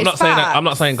it's true, I'm it's not saying that. I'm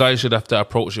not facts. saying guys should have to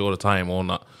approach you all the time or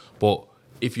not. But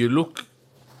if you look,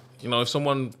 you know,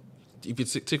 if you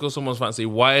tickle someone's fancy,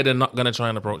 why are they not gonna try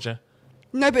and approach you?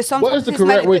 No, but sometimes What is the it's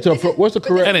correct men- way to but approach? What's the but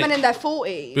there's correct? men in their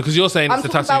 40s. Because you're saying I'm it's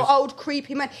the talking tattoos. about old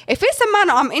creepy men. If it's a man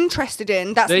I'm interested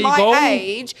in, that's There you my go.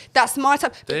 age, that's my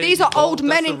type. But There these you are go. old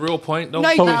men. That's the real point, though.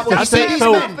 No, So, no, it's but the same- these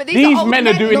so men- but these old men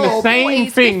are doing the no, same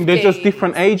 40s, thing. They're just 50s.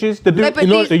 different ages. They're doing, No, but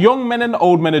these- the young men and the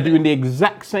old men are doing the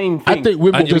exact same thing. I think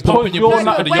women And you're just pumping your you're pussy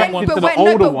not for the But young when, one. to but the when,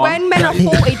 older no, but one. when men are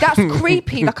 40, that's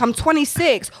creepy. Like I'm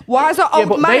 26. Why is an Yeah, old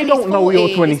but man they in don't his know you're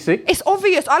 40s? 26. It's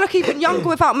obvious. I look even younger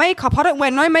without makeup. I don't wear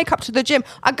no makeup to the gym.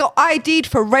 I got ID'd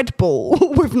for Red Bull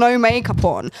with no makeup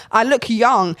on. I look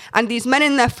young, and these men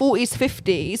in their 40s,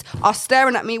 50s are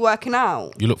staring at me working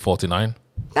out. You look 49.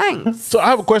 Thanks. So I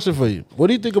have a question for you. What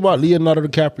do you think about Leonardo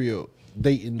DiCaprio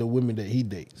dating the women that he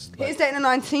dates? Like, He's dating a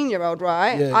 19-year-old,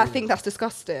 right? Yeah, I yeah. think that's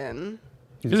disgusting.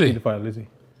 He's Is a he? paedophile, is he?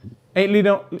 Ain't Lee, he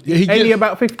ain't Lee gets-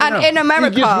 about 50 And now? in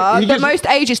America, he the gets- most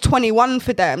age is 21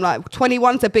 for them. Like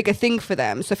 21's a bigger thing for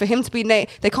them. So for him to be they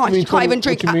can't. You mean She can't 20 even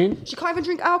drink. what you mean? She can't even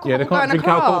drink alcohol. Yeah, they or go can't in a drink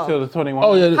car. alcohol till they're 21.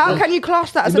 Oh yeah. How can you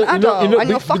class that as an adult and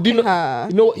you're fucking her?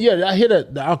 You know, yeah, I hear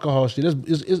that the alcohol shit.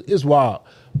 It's wild.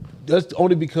 That's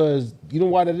only because you know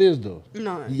why that is though.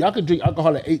 No. Y'all can drink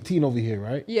alcohol at 18 over here,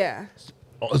 right? Yeah.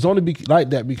 It's only like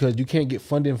that because you can't get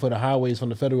funding for the highways from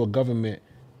the federal government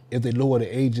if they lower the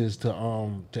ages to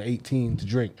 18 to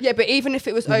drink. Yeah, but even if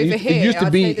it was over It here, used to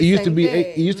I'd be. say It the used to same be. thing.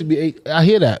 It used to be 8. I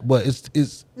hear that, but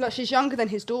it's. Look, she's younger than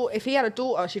his daughter. If he had a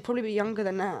daughter, she'd probably be younger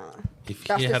than that. If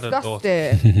That's he had a daughter.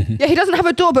 disgusting. Yeah, he doesn't have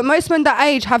a daughter, but most men that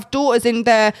age have daughters in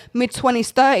their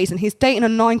mid-20s, 30s, and he's dating a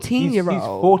He's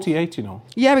 19-year-old. 48, you know.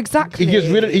 Yeah, exactly. He gets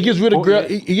rid of girl.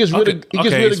 He gets rid of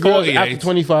he's girls 48. after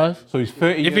 25. So he's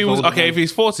 30 If he years was older okay, than- if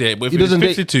he's 48, but if He he was doesn't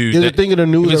date- 52, there's a thing in the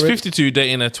news If he's already. 52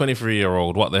 dating a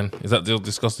 23-year-old, what then? Is that still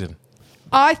disgusting?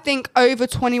 I think over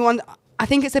 21, I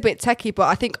think it's a bit techie, but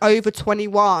I think over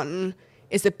 21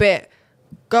 is a bit.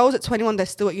 Girls at 21, they're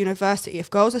still at university. If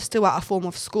girls are still at a form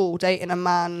of school dating a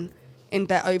man in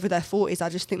their over their 40s, I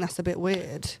just think that's a bit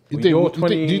weird. Do you're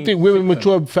you think women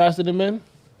mature faster than men?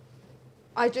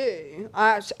 I do.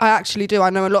 I actually do. I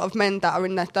know a lot of men that are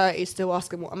in their 30s still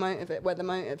asking where the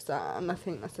motive's at, and I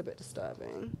think that's a bit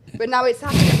disturbing. But now it's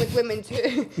happening with women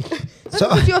too.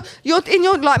 So- Because you're in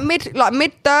your mid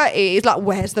 30s. Like,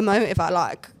 where's the motive at?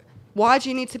 Like, why do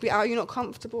you need to be out? You're not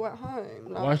comfortable at home.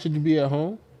 Like, Why should you be at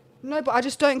home? no, but I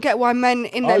just don't get why men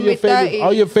in All their your mid favorite, 30s.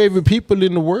 all your favorite people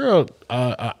in the world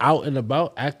are out and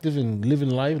about, active and living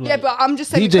life. Like, Yeah, but I'm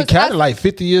just saying. DJ because Khaled as- like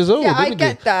 50 years old. Yeah, I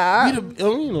get that. I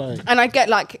mean, like, And I get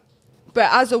like, but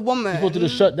as a woman, people to the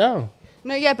shut down.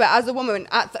 No, yeah, but as a woman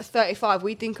at 35,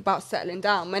 we think about settling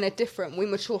down. Men are different. We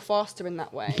mature faster in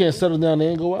that way. You can't settle down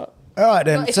and go out. All right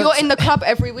then. But if you're in the club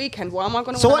every weekend, why am I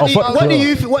going to? So what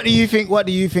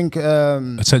do you think?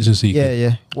 Attention seeking.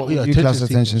 Yeah. What would you class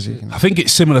attention seeking? I think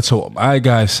it's similar to what my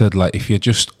guy said. Like, if you're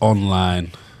just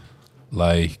online,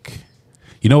 like,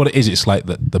 you know what it is? It's like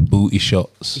the booty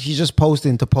shots. If you're just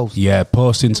posting to post. Yeah,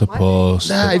 posting to post.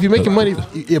 Nah, if you're making money,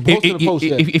 yeah, post to the post.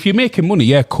 Yeah. If you're making money,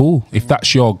 yeah, cool. If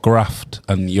that's your graft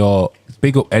and you're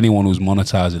big up anyone who's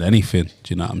monetizing anything, do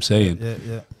you know what I'm saying?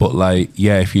 Yeah. But like,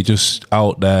 yeah, if you're just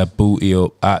out there, booty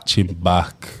up, arching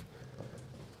back,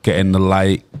 getting the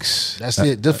likes. That's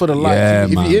it, just for the likes. Yeah,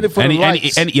 If man. you're in it for the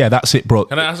likes. Yeah, that's it, bro.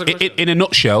 Can I ask a question? In a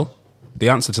nutshell, the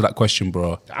answer to that question,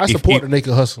 bro. I support the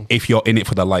naked hustle. If you're in it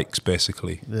for the likes,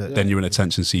 basically, Yeah. then you're an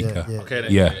attention seeker. Yeah. Okay,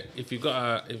 then, Yeah. If you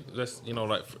got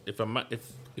like if a man if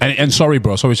And sorry,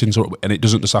 bro, sorry to interrupt, and it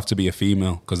doesn't just have to be a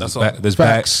female because That's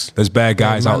there's bare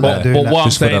guys out there doing But that. what I'm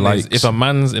just for the saying is, likes. if a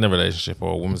man's in a relationship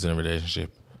or a woman's in a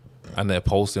relationship and they're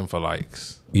posting for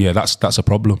likes, Yeah, that's a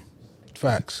problem.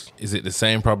 Facts. is it the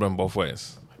same problem both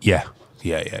ways? Yeah.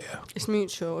 It's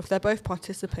mutual. If they're both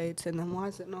participating, then why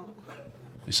is it not?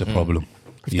 It's a problem.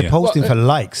 If they're posting for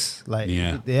likes, like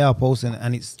Yeah. they are posting,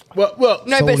 and it's Well,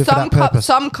 No, solely but for that purpose.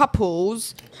 some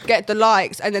couples get the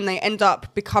likes and then they end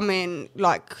up becoming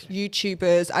like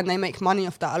YouTubers and they make money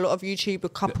off that. A lot of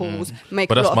YouTuber couples make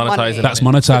But a that's lot of money. monetizing. That's So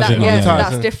monetizing. that- yeah, yeah. so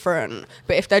that's different.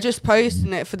 But if they're just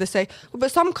posting it for the sake,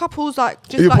 but some couples like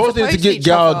just If you're like posting to post get each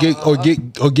gal other.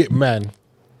 or get man,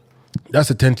 that's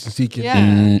attention seeking. Yeah,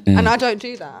 and I don't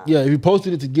do that. Yeah, if you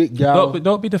posted it to get gal,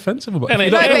 Don't be defensive about And it.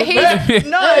 it- No, but he's it's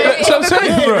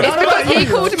because he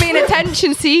called me an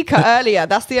attention seeker earlier.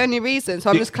 That's the only reason. So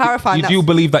I'm just clarifying. You do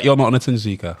believe that you're not an attention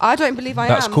seeker? I don't believe I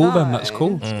That's am. cool no. then. That's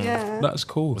cool. Yeah. That's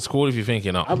cool. It's cool if you think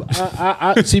you're not.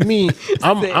 I see me.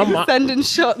 I'm Sending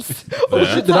shots. the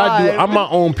shit that I do. time. I'm my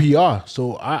own PR,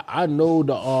 so I know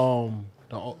the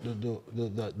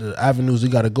avenues we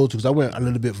got to go to because I went a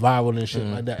little bit viral and shit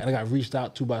like that, and I got reached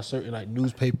out to by certain like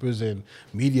newspapers and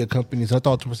media companies. I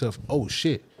thought to myself, oh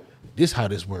shit, this how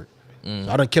this work. So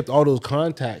I done kept all those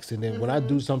contacts, and then when I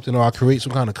do something or I create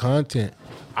some kind of content,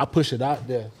 I push it out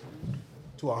there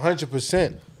to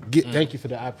 100%. Thank you for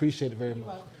that. I appreciate it very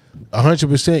much.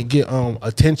 100% get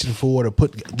attention for it, or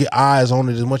get eyes on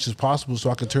it as much as possible,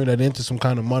 so I can turn that into some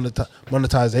kind of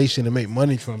monetization and make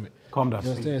money from it. Calm down. You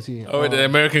understand? See, Oh, the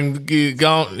American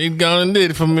gone and did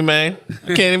it for me, man. I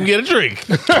can't even get a drink.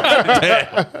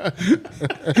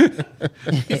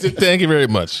 He said, "Thank you very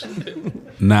much."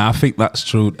 Nah, I think that's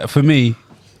true. For me,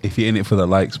 if you're in it for the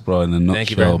likes, bro, in a Thank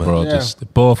you very nutshell, bro, much.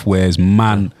 just both ways,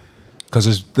 man.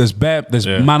 Because there's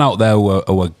Yeah. man out there who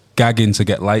are gagging to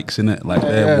get likes in it, like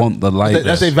they want the likes.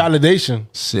 that's a validation.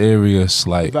 Serious,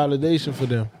 like Validation for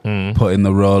them. putting the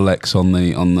Rolex on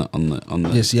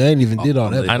the Yeah, see, I ain't even did all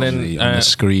that. And then, on the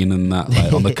screen and that,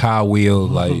 like on the car wheel,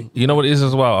 like You know what it is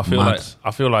as well. Mad.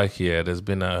 I feel like yeah, there's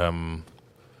been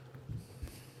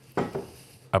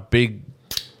a big.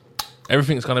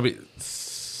 Everything's gonna be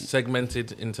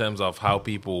segmented in terms of how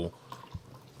people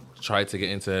try to get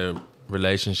into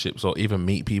relationships or even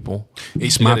meet people.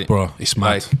 it's You get mad, it? bro. It's mad.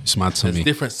 Like, It's mad to There's me.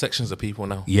 different sections of people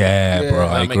now. Yeah, bro. I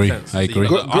That makes agree. sense. I So you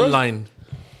agree. got the online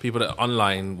people that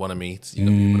online want to meet. You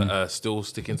got people that are still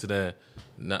sticking to their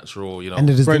natural, and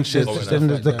there's Friendships the, and then stuff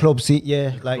there's like the that. club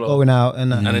scene, like Club. going out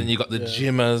and and then you got the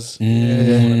gymmers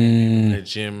in the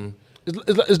gym.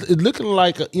 It's looking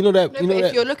like you know that No, you know but if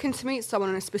that you're looking to meet someone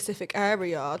in a specific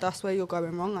area, that's where you're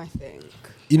going wrong, I think.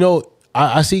 you know.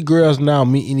 I see girls now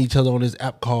meeting each other on this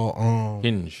app called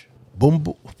Hinge.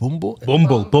 Bumble. Bumble.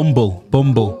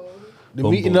 They're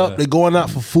meeting up. They're going out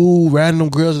for food. Random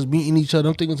girls is meeting each other.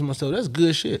 I'm thinking to myself, that's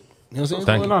good shit. You know what I'm saying?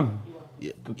 Thank What's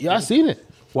you. going on? Yeah, I seen it.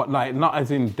 What, like, not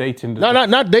as in dating? No,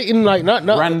 not dating. Like not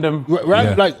Random.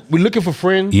 Yeah. Like we're looking for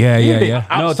friends. Yeah.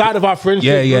 Outside of our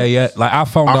friendship. Yeah. Like I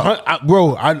found out.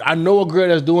 Bro, I know a girl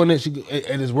that's doing it.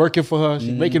 And it's working for her.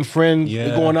 She's making friends. Yeah.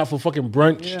 They're going out for fucking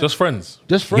brunch. Just friends.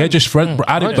 Just friends. Yeah, just friend. Bro,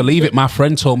 I didn't believe it. My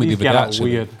friend told me the These other day. guys are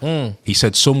Actually, weird. he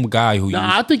said some guy who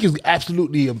Nah, I think it's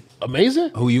absolutely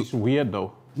amazing. who you. It's weird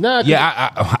though. Nah,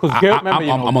 Yeah,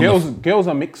 Because girls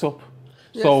are mix up.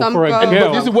 Yeah, So some for a girls girl,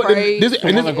 but this is what crazy. this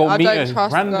and this wanna go I meet don't a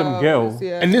trust random girls, girl.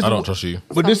 yeah. and this I is don't trust you.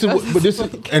 But this is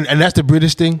and that's the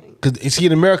British thing because see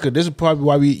in America this is probably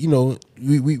why we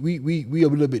we a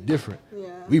little bit different. Yeah.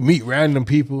 We meet random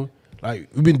people. Like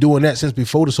we've been doing that since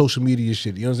before the social media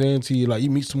shit. You know what I'm saying? To you, like you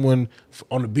meet someone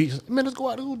on the beach, man, let's go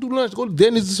out, let's go do lunch, go to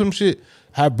Denny's or some shit,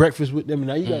 have breakfast with them, and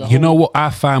now you got. You know what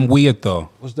I find weird though?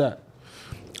 What's that?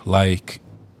 Like,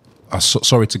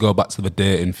 sorry to go back to the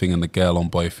dating thing and the girl on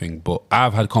boy thing, but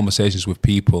I've had conversations with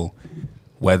people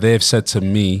where they've said to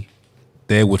me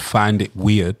they would find it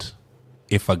weird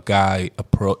if a guy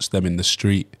approached them in the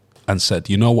street and said,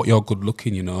 you know what, you're good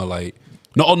looking, you know, like,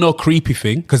 not on no creepy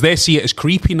thing, because they see it as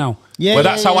creepy now. Yeah, well,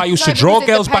 that's how I used to draw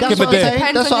girls back in the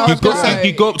day.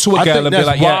 You go up to a girl and be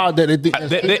like, yeah.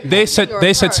 They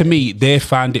said to me they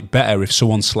find it better if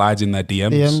someone slides in their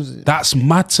DMs. That's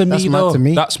mad to me, though.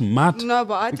 That's mad. No,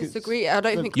 but I disagree. I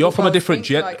don't think you're from a different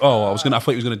jet. like I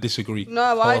thought he was going to disagree.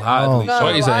 No, no, What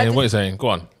are you saying? What are you saying? Go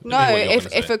on. No,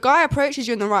 if a guy approaches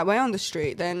you in the right way on the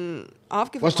street, then I've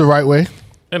given. What's the right way?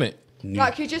 Isn't it?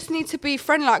 Like, you just need to be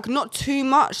friendly, like, not too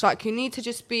much. Like, you need to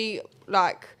just be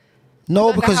like.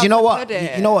 No, because you know what?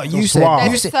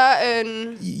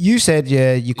 You said,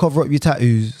 yeah, you cover up your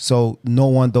tattoos, so no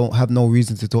one don't have no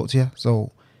reason to talk to you.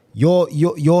 So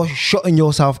you're shutting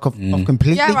yourself off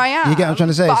completely. Yeah, I am. You get what I'm trying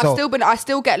to say? But I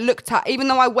still get looked at, even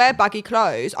though I wear baggy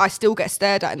clothes. I still get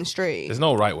stared at in the street. There's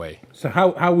no right way. So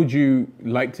how would you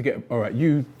like to get? All right,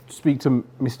 you speak to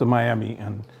Mr. Miami,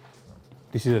 and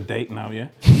this is a date now, yeah.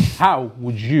 How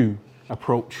would you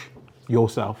approach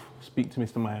yourself? Speak to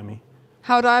Mr. Miami.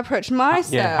 How do I approach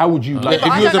myself? Yeah, how would you like?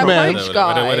 If you was a man,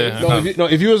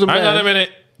 if you was a man, hang on a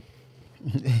minute.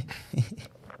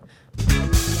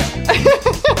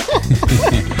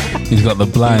 He's got the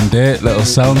blind date little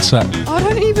soundtrack. I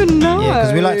don't even know. Yeah,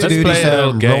 because we like to Let's do play this a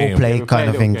little role game. play Yeah, kind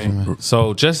of play a thing. little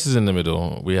So Jess is in the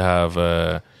middle. We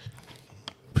have.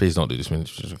 Please don't do this.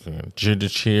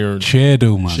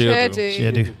 Cheerdo,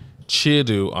 man.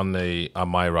 Cheerdo on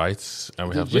my right, and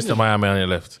we have Mr. Miami on your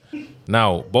left.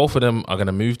 Now, both of them are going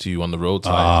to move to you on the road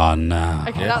side. Oh, nah.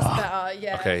 Okay, that's better.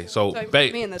 Yeah. Okay, so don't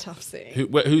babe, put me in the tough seat.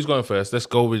 who's going first? Let's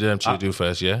go with Cheerdo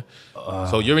first, yeah?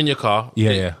 So you're in your car.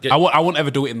 Yeah. I won't ever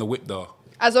do it in the whip, though.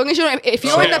 As long as if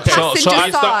you're in the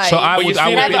passenger side. So I would.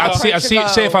 I'd see.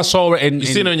 Say if I saw it You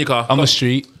seen her in your car on the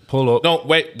street, pull up. No,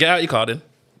 wait. Get out your car then.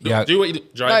 Yeah. Do what you do.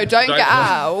 No, don't get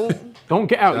out. Don't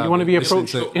get out. You want to be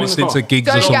approached in the Listening car. to gigs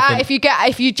or Don't get something. out.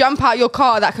 If you jump out your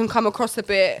car, that can come across a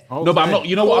bit. No, but I'm not.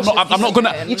 You know what? I'm not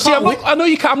gonna. You See, I know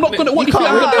you can't. I'm not gonna. What?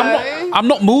 I'm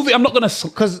not moving. I'm not gonna.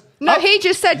 Because No, he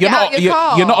just said get out your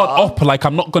car. You're not up. Like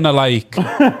I'm not gonna like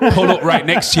pull up right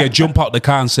next to you, jump out the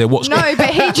car, and say what's. No, but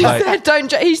he just said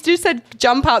don't. He just said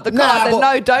jump out the car. I said,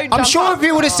 no, don't. I'm sure if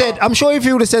he would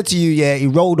have said, to you, yeah, he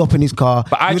rolled up in his car.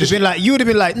 But I you would have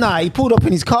been like, nah, he pulled up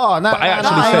in his car. Nah, But I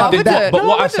actually said that. But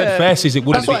what I said first is it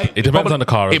wouldn't be. It depends on the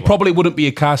car as It well. probably wouldn't be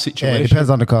a car Yeah, situation. it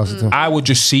depends on the car. Too. I would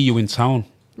just see you in town.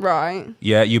 Right.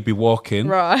 Yeah, you'd be walking.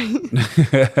 Right.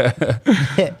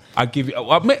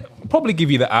 I'd probably give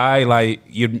you the eye. Like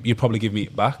you'd probably give me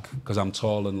it back because I'm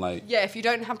tall and like. Yeah, if you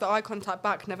don't have the eye contact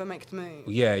back, never make the move.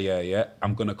 Yeah.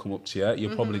 I'm gonna come up to you.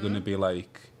 You're probably gonna be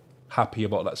like happy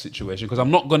about that situation because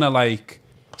I'm not gonna like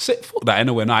sit for that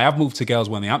anyway. No, I have moved to girls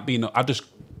when they haven't been. I just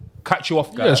catch you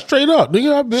off guard. Yeah, straight up.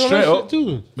 Nigga, I've been Straight on that up. shit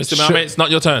too. Mr. Miami, it's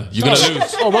not your turn. You're going to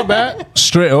lose. Oh, my bad.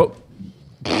 Straight up.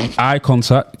 Eye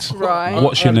contact. Right.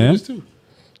 What's your name?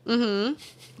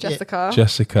 Jessica.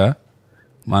 Jessica.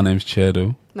 My name's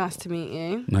Cheerdo. Nice to meet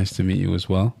you. Nice to meet you as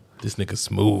well. This nigga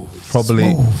smooth.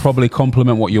 Probably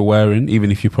compliment what you're wearing,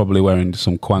 even if you're probably wearing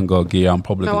some Quango gear. I'm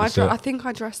probably No, gonna say, I think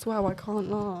I dressed well. I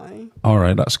can't lie. all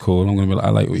right, that's cool. I'm gonna be like, I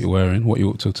like what you're wearing. What you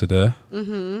up to today?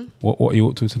 What are you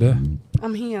up to today?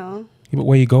 I'm here. Yeah, but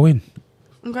where you going?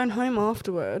 I'm going home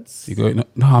afterwards. You going?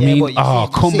 No, I mean,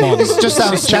 come on. This just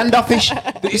sounds standoffish.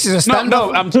 This is a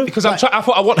standoff. Because I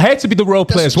thought I want her to be the role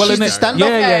play as well, she's isn't the it? stand-up.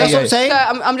 Yeah. That's what I'm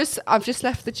saying. So I've just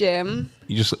left the gym.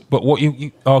 You just, but what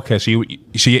you okay? So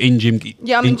you're in gym.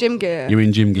 Yeah, I'm in gym gear. You're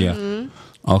in gym gear.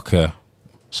 Okay.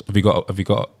 So have you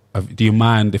got? Do you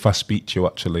mind if I speak to you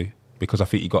actually? Because I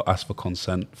think you got to ask for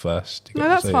consent first. No,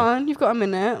 that's fine. You've got a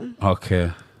minute.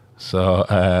 Okay.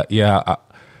 So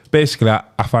basically,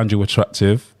 I found you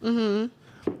attractive,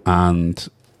 and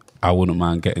I wouldn't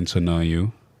mind getting to know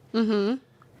you. Can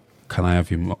I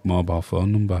have your mobile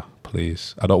phone number,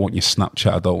 please? I don't want your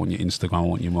Snapchat. I don't want your Instagram. I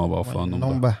want your mobile phone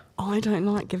number. I don't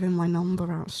like giving my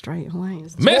number out straight away.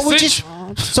 Message.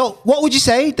 So what would you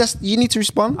say? You need to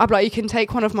respond. I'd be like, you can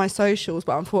take one of my socials,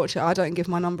 but unfortunately, I don't give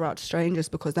my number out to strangers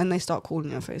because then they start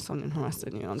calling your face on and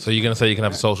harassing you. So you're going to say you can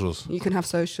have socials? You can have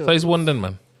socials. So he's one then,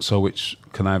 man. So which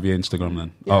can I have your Instagram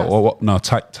then? Yes. Oh, or what? No,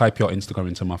 type your Instagram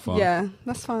into my phone. Yeah,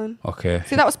 that's fine. Okay.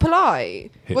 See, that was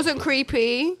polite. Wasn't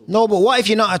creepy. No, but what if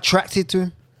you're not attracted to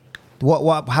him?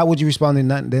 What? How would you respond in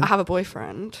that then? I have a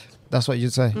boyfriend. That's what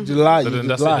you'd say. You lie. So You then just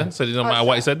that's it lie. then? So it doesn't matter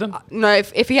what he said then? No,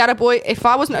 if he had a boy, if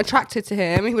I wasn't attracted to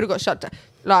him, he would have got shut down.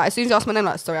 Like, as soon as he asked my name,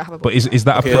 like, sorry, I have a boy. But is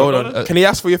that Okay, a hold on. Can he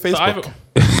ask for your So Facebook?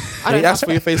 I Did he ask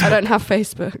for your I Facebook? don't have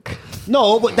Facebook.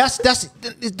 No, but that's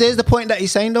there's the point that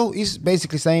he's saying though. He's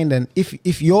basically saying then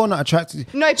if you're not attracted,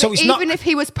 No, but so it's even not. if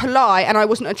he was polite and I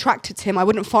wasn't attracted to him, I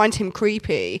wouldn't find him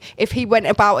creepy if he went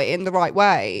about it in the right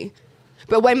way.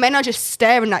 But when men are just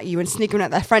staring at you and sniggering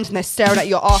at their friends and they're staring at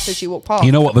your ass as you walk past,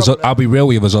 You know what? that's a problem. I'll be real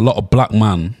with you. There's a lot of black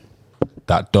man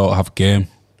that don't have game.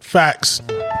 Facts.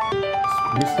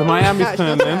 Mr. Miami's No,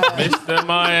 turn it's then. not fair. Mr.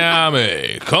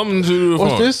 Miami, come to the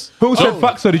What's front. this? Who said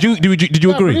facts? So did you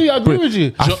agree? I agree with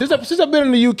you. Since I've been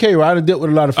in the UK, right, I've dealt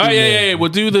with a lot of Oh, females. yeah. We'll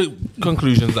do the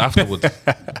conclusions afterwards.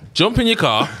 Jump in your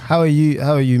car. How are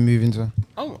you moving to?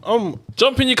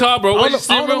 Jump in your car, bro. I Where's your don't know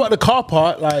steering wheel? about the car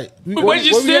part. Like, Where's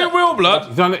your steering wheel, blood?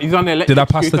 He's on the electric Did I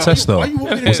pass the scooter. test though? Why you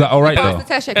walking Was that all right That was though? the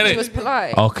test because he was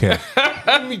polite. Okay.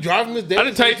 Me driving this day. I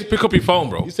didn't tell you to pick up your phone,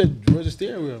 bro. You said where's the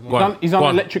steering wheel? Go on, He's on go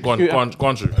on, electric go on, scooter. go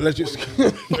on, Drew. Electric.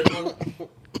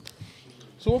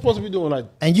 So what supposed to be doing? Like,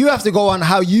 And you have to go on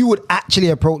how you would actually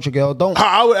approach a girl. Don't. how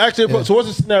I would actually. So what's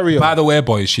the scenario? By the way,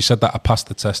 boys, she said that I passed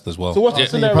the test as well. So what's the Yeah.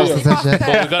 scenario? Pass the test, yeah.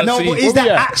 But we gotta No, see. but is that Where we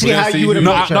at? actually We're gonna how see you would who-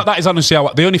 No, approach her? that is honestly how.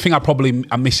 The only thing I probably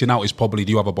am missing out is probably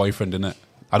do you have a boyfriend in it?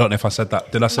 I don't know if I said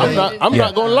that. Did I say that? I'm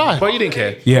not gonna lie. But you didn't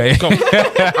care. Yeah. Come on.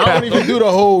 I don't even do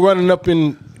the whole running up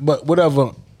in. But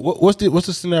whatever. What's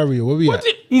the scenario? Where we at?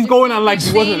 He's going on like he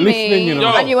You've wasn't seen listening, you me,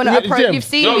 know. Yo. and you want You to at the approach. gym. You've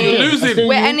seen Yo, me. you're losing.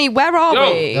 Where are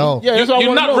Yo. we? No. Yeah, that's what I You're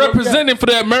wanna not know. representing for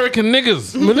the American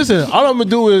niggas. I mean, listen, all I'm gonna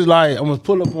do is like I'm gonna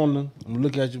pull up on them. I'm gonna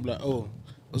look at you, be like, oh,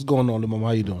 what's going on, mama?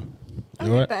 How you doing? You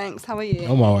Okay, alright? thanks. How are you?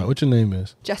 I'm alright. What your name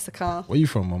is? Jessica. Where you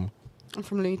from, mama? I'm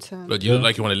from Luton. But you look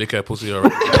like you want to lick her pussy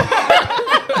already.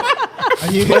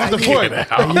 Are you That's the point.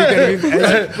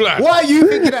 What are you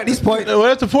thinking at this point? Well,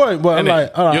 that's the point. But I'm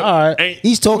like, all right.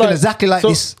 He's talking Like, exactly like so-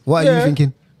 this. What are yeah. you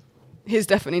thinking? He's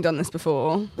definitely done this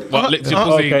before. What, licked your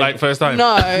pussy Okay. like first time?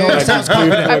 No, it sounds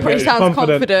it pretty sounds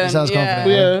confident. It sounds yeah.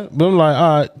 confident. Yeah, but I'm like,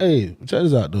 all right, hey, check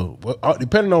this out though. Well,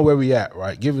 depending on where we at,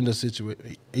 right? Given the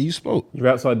situation, hey, you smoke, You're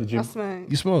outside the gym. I smoke.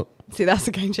 you smoke. See, that's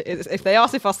the game. If they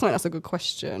ask if I smoke, that's a good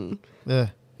question. Yeah.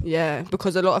 Yeah,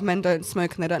 because a lot of men don't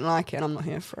smoke and they don't like it, and I'm not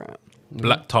here for it.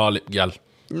 Black tar lip gal.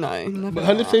 No, never. But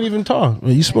her lips ain't even tall. I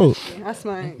mean, you smoke. I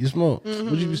smoke. You smoke. What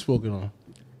you be smoking on?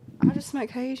 I just smoke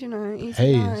haze, you know. Easy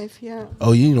Haze. life, yeah.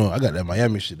 Oh, you know, I got that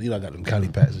Miami shit. You know, I got them Cali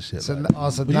packs and shit. So,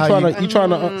 like. so But now you trying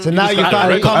to? so now you just got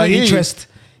found it a right. common I hear you. interest.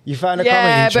 You found a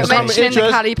Yeah, common but interest. mentioning the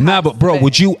interest. Cali Nah, but bro,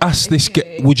 would you ask this?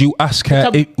 Would you ask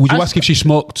her? Would you ask if she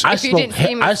smoked? I If you smoke. didn't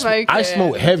see me I smoking.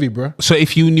 smoke heavy, bro. So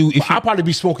if you knew, if I'll you, probably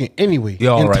be smoking anyway.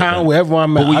 Yeah, in alright town, then. wherever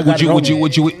I'm at. But would- I got would you- it would you- on.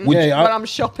 would you- would- Yeah, when I'm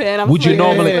shopping, I'm Would you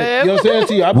smoking normally- with You know him. what I'm saying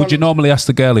to you? I would probably- you normally ask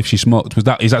the girl if she smoked? Is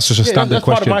that just a Yeah, standard that's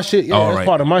part question? of my shit. Yeah, All that's right.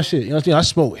 part of my shit. You know what I'm saying? I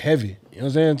smoke heavy. You know what I'm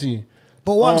saying to you?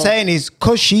 But what I'm saying is,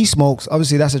 because she smokes,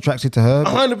 obviously that's attracted to her.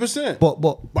 100%. But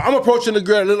I'm approaching the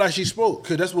girl that look like she smoke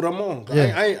because that's what I'm on.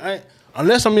 Yeah. I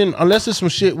unless it's some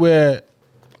shit where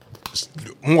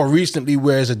more recently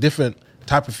where it's a different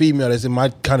type of female that's in my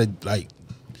kind of like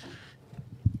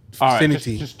All right,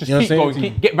 vicinity. just You know what keep I'm going.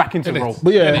 saying? Get back into the role.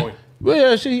 But yeah,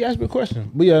 Anyway. she asked me a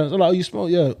question. But yeah, so like, oh, you smoke?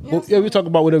 Yeah. Well, yeah, we talk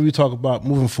about whatever we talk about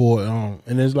moving forward.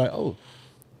 And it's like, oh,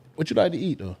 what you like to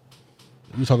eat though?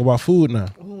 We talk about food now.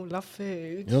 Oh, love food.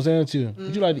 You know what I'm saying to you?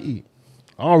 What you like to eat?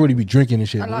 I don't really be drinking and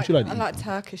shit. I But like, what you like to I eat? like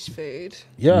Turkish food.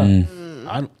 Yeah,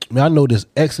 I know this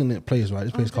excellent place, right?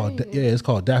 This place called it's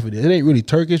called Daffodil. It ain't really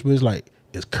Turkish, but it's like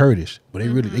it's Kurdish. But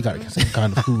they got the same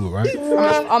kind of food, right? You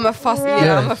I'm a fussy. Yeah,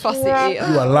 Yeah. I'm a fussy eater.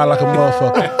 a lie like a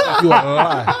motherfucker. You a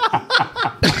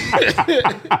lie.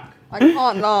 I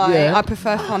can't lie. Yeah. I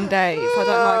prefer fun dates. I don't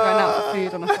like going out for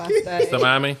food on a first date. Mr.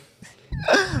 Miami.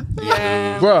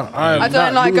 Yeah. Bro, I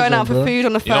don't like going out for food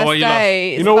on a first know what you love?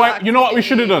 date. You know what? You know what we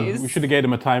should have done? Please. We should have gave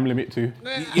them a time limit too.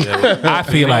 I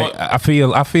feel like I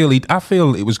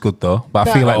feel it was good though, but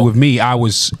I feel like with me, I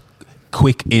was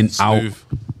quick in out. Smooth.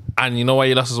 And you know why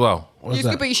you lost as well? You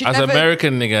could- but you should As never.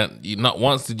 American nigga, you, not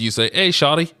once did you say, "Hey,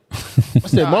 shawty." I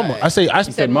said mama. I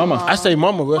said mama. I say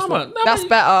mama. Bro. That's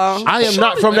better. I am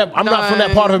not from that. I'm not from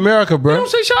that part of America, bro. You don't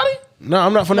say shawty. No,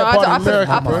 I'm not from No, that part of I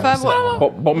America, bro. prefer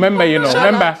what? But remember, you know,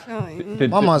 remember,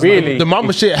 Mama's really, The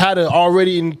mama shit had it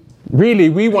already in. really,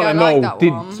 we want Yeah, to I like know.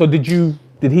 that one.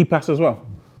 Did he pass as well?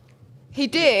 He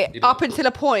did up until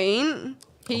a point.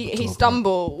 He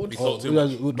stumbled.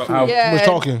 We're Yeah.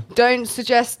 talking. Don't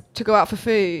suggest to go out for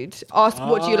food. Ask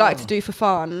what do you like to do for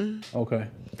fun. Okay.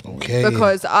 Okay.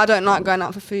 Because I don't like going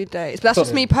out for food dates. But that's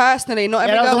just me personally. Not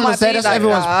every Yeah, that's girl what I'm might saying. be That's like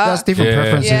everyone's. that. That's different Yeah.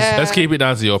 preferences. Yeah. Let's keep it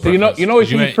down to your So you know- preference. you know if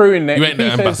 'Cause he threw in there, You if ain't the he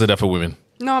says- ambassador for women.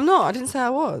 No, I'm not. I didn't say I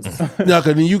was. Yeah,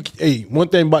 cause one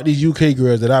thing about these UK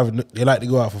girls that they like to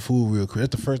go out for food real quick.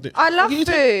 That's the first thing. I love You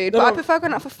food, no, but I no. prefer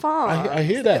going out for fun. I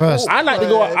hear that. First. I like to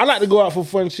go out. I like to go out for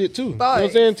fun shit too. You know what I'm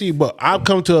saying to you? But I've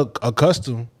come to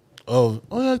accustom Oh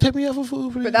yeah, take me out for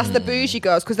food, please. But that's the bougie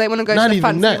girls because they want to go Not to the even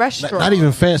fancy that. restaurant. Not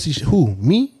even fancy. Who?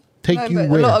 Me? Take No, you but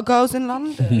where? a lot of girls in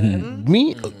London.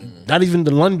 Me? Not even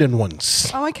the London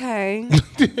ones. Oh, okay.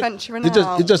 Venturing It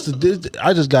out.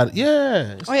 I just got it.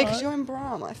 Yeah. Oh yeah, because you're in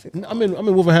Bram, I think. I'm in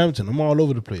Wolverhampton. I'm all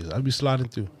over the place. I'll be sliding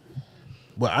through.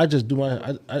 But I just do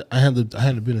I handle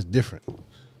business different.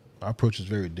 My approach is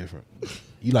very different.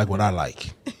 You like what I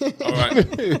like. All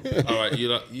right, all right.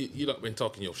 You lot been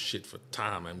talking your shit for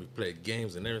time, man. We played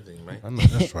games and everything, man. I know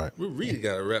that's right. We really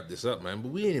gotta wrap this up, man.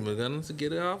 But we ain't even gonna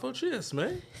get it off our chest,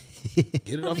 man.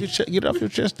 Get it off your chest. Get it off your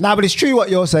chest. Nah, but it's true what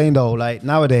you're saying though. Like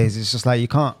nowadays, it's just like you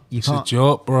can't. It's a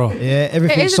joke, bro. Yeah, It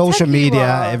everything's is a social techie media.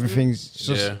 one. Everything's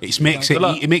just. Yeah,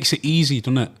 It makes it easy,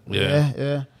 doesn't it?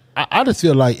 Yeah. I just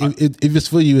feel like if it's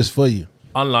for you, it's for you.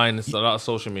 Online, it's a lot of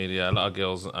social media. A lot of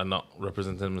girls are not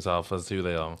representing themselves as who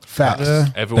they are. Facts.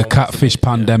 Everyone The catfish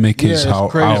pandemic is Yeah,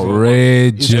 it's crazy.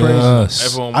 outrageous.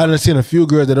 Everyone. I done seen a few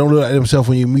girls that don't look like themselves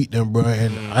when you meet them, bro.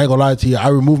 And I ain't gonna lie to you, I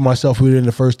removed myself within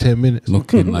the first 10 minutes.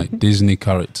 Looking like Disney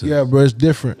characters. Yeah, bro, it's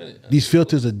different. These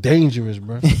filters are dangerous,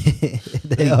 bro.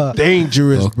 They are.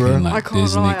 Dangerous, bro. Looking I like can't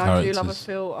Disney lie, I do characters. love a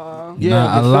filter. Yeah,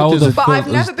 Nah, the allow filters the are- But I've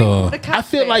filters never been though. called a catfish. I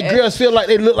feel like girls feel like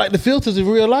they look like the filters in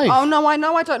real life. Oh no, I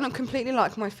know I don't look completely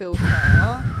like my filter.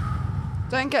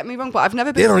 Don't get me wrong, but I've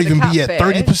never been They don't called a even be at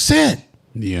catfish. 30%.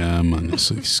 Yeah, man,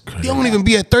 it's crazy. They don't even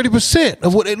be at 30%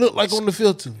 of what they look like on the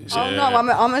filter. Oh no,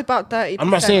 I'm about 30%. I'm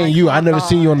not saying you. I never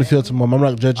seen you on the filter, mom. I'm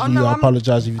not judging Oh, you. no, I I'm-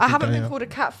 apologize if you I think haven't I been am. called a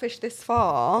catfish this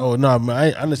far. Oh no,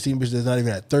 man. I done seen bitches that's not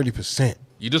even at 30%.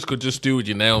 You just could just do with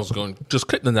your nails going, just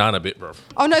clip them down a bit, bro.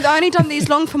 Oh no, I only done these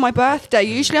long for my birthday.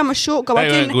 Usually I'm a short girl. They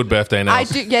I ain't do good birthday nails.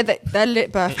 I do. Yeah, they're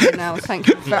lit birthday nails. Thank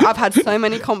you. I've had so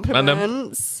many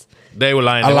compliments. They were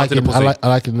lying. I They like wanted it. the pussy. I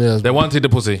like the nails. They wanted the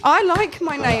pussy. I like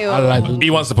my nails. I like them. He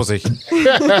wants the pussy.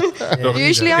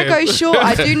 Usually I go short.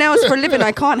 I do nails for a living.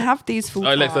 I can't have these full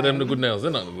I like time. them the good nails.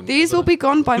 They're not the good These nails. will be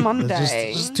gone by It's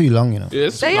Monday. just too long, you know.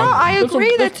 Yes. They are. I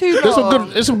agree. They're too There's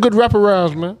long. some good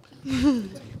wraparounds, man.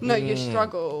 No, you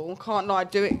struggle. Can't lie.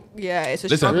 Do it. Yeah, it's a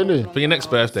Listen, struggle. Really? for your next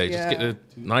birthday, just Yeah. get the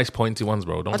nice pointy ones,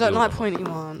 bro. I don't do like it. pointy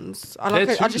ones. I They're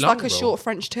like. I too just long, like a bro. short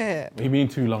French tip. What do you mean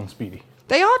too long, Speedy?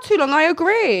 They are too long. I What do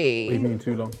you agree. mean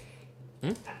too long?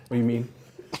 What do you mean?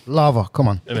 Lava, come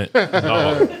on. Innit?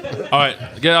 Oh. All right,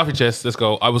 get it off your chest. Let's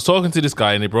go. I was talking to this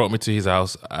guy and he brought me to his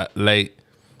house at late,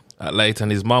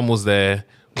 and his mum was there.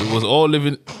 We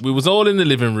was all in the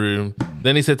living room.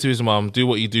 Then he said to his mum, "Do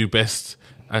what you do best."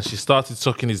 And she started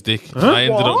sucking his dick. I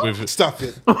ended up with. Stop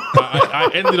it. I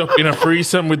ended up in a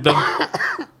threesome with them.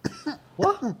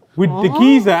 With the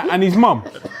geezer and his mum.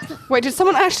 Wait, did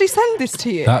someone actually send this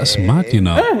to you? That's mad, you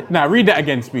know. Now read that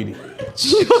again, Speedy.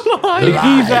 The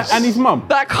geezer and his mum.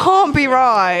 That can't be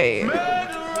right.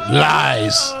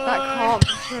 Lies. That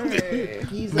can't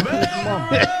be true.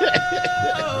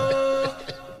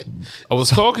 I was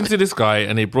talking to this guy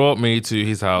and he brought me to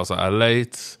his house at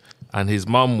late and his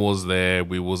mum was there.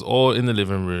 We was all in the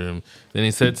living room. Then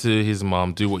he said to his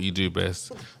mum, "Do what you do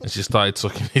best." And she started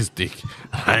sucking his dick.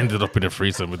 I ended up in a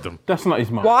threesome with them. That's not his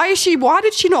mum. Why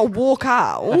did she not walk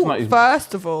out? not his-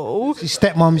 First of all, She's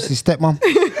stepmom. She's stepmom.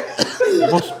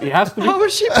 It has to be. how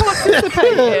was she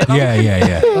participating?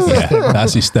 Yeah.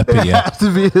 That's his stepper, yeah.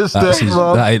 To be his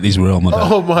That ain't his real mother.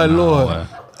 Oh my lord.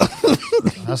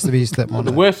 Has to be his The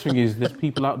stepmom. worst thing is there's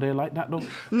people out there like that though.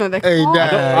 No, they Hey, can't.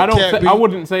 Dad. I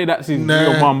wouldn't say that's his Nah.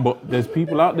 real mum, but there's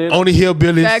people out there. Only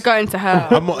hillbillies. They're going to hell.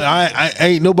 I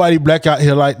ain't nobody black out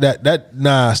here like that.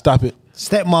 Nah, stop it.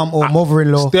 Stepmom or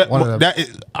mother-in-law. One of them. That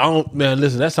is, I don't, man.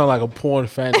 Listen, that sounds like a porn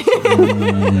fantasy.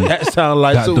 That sounds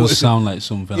like That does sound like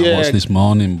something I Yeah. watched this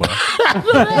morning, bro.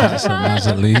 That's a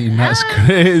Mazzolini. That's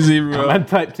crazy, bro. Man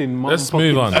typed in mum. Let's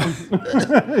move on.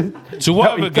 To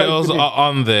whatever girls are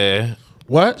on there,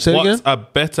 What? Say it what's again. a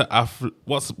better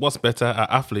what's better, an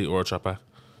athlete or a trapper?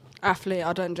 Athlete,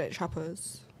 I don't date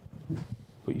trappers.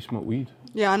 But you smoke weed.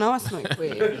 Yeah, I know I smoke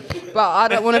weed, but I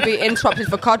don't want to be interrupted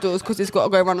for cuddles because he's got to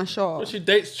go run a shop. She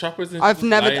dates trappers. I don't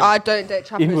date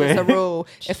trappers. Anyway. It's a rule.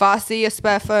 If I see a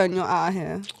spare phone, you're out of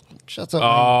here. Shut up.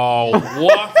 Oh,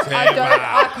 whatever.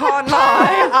 I can't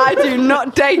lie. I do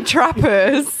not date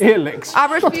trappers. Here, Lex.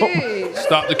 I refuse.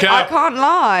 Stop the I cap. can't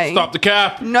lie. Stop the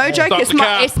cap. No joke. Stop It's the my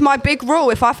cap. it's my big rule.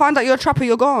 If I find out you're a trapper,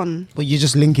 you're gone. But you're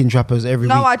just linking trappers every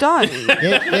No, week. I don't.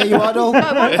 Yeah, you are though.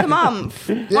 No, once a month.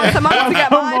 Once a month to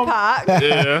get my pack.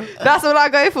 Yeah. That's all I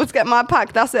go for to get my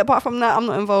pack. That's it. Apart from that, I'm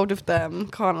not involved with them.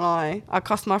 Can't lie. I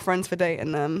cuss my friends for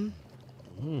dating them.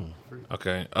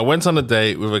 Okay. I went on a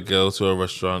date with a girl to a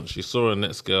restaurant. She saw a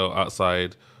next girl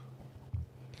outside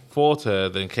fought her,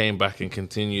 then came back and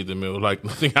continued the meal like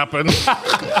nothing happened. Wait,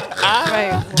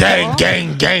 Gang,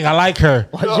 what? gang. I like her.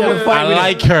 I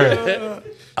like her.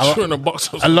 She in a box.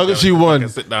 As long as she won.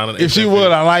 Sit down and If she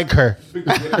won, I like her.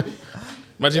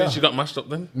 Imagine if she got mashed up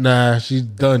then. Nah, she's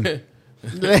done.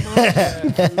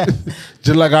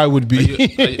 Just like I would Are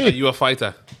be. you a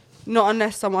fighter? Not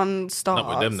unless someone starts. Not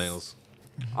with them nails.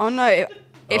 Oh no!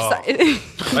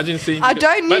 If Imagine seeing. I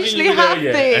don't imagine usually you there, have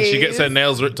and she gets these. her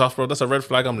nails ripped off, bro. That's a red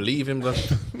flag. I'm leaving, bro.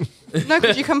 no,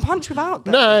 because you can punch without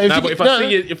them. Nah, Nah, but if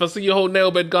I see your whole nail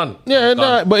bed gone, Yeah, gone.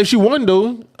 nah. But if she won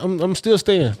though, I'm still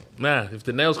staying. Nah, if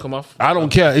the nails come off, I don't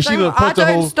care. If she Don't- done I punch the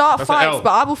don't whole. start That's an fights, L. but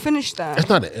I will finish them. That's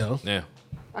not an L. yeah.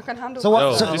 I can handle. So what-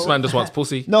 Yo, So- this man just wants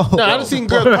pussy. No. Nah, I done seen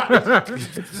girls.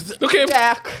 Look at him.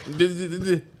 Jack. I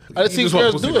done You seen just want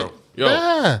girls pussy, do bro. it. Yo.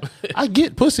 Nah, I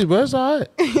get pussy, bro. It's all right.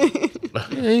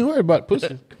 Yeah, ain't worried about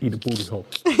pussy. Eat the booty hole.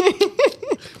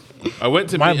 I went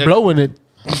to Mind meet blowing it.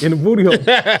 In the booty hole.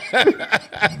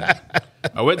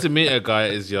 I went to meet a guy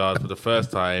at his yard for the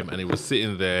first time, and he was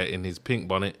sitting there in his pink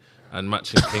bonnet and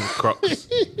matching pink Crocs.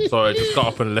 So I just got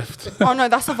up and left. Oh no,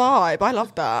 that's a vibe. I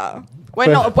love that. Wait,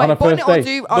 First- not on wait, a bonnet first or date.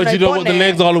 do? Oh, But no, you don't want the bonnet.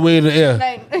 legs all the way in the air.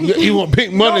 No. You want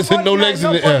pink bonnets and no legs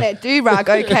in the air. bonnet. Do rag,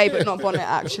 okay, but not bonnet.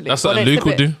 Actually, That's what Bonnet's Luke a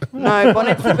would bit- do. No,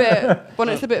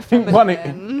 bonnet's a bit feminine.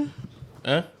 bonnet.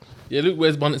 Huh? Yeah, Luke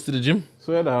wears bonnets to the gym.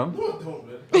 Swear down.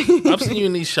 I've seen you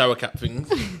in these shower cap things.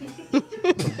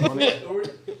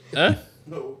 Huh?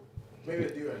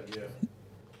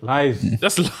 Lies.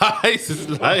 That's lies. It's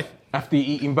lies. After you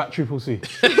eating battery pussy.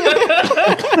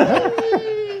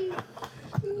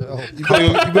 You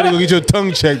better go get your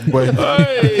tongue checked, boy.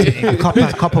 Hey.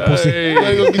 Copper pussy. You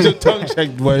better go get your tongue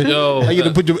checked, boy. Yo, How you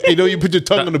gonna put your? You put your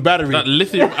tongue on the battery. That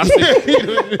lithium acid.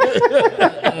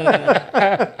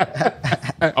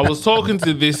 I was talking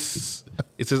to this.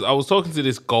 It says I was talking to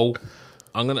this girl.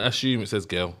 I'm gonna assume it says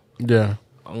girl. Yeah.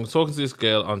 I'm talking to this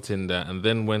girl on Tinder, and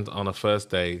then went on a first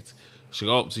date. She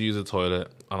got up to use the toilet,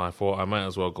 and I thought I might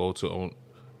as well go to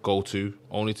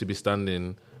only to be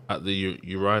standing at the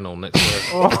urinal next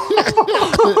to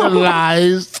her.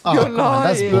 Lies. Oh, come on,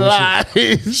 that's lying.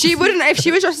 bullshit. Lies. She wouldn't. If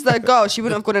she was just a girl, she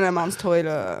wouldn't have gone in a man's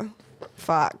toilet.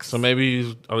 Facts. So maybe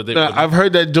he's on a date. Nah, with I've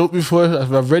heard that joke before.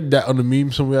 I've read that on the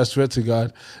meme somewhere. I swear to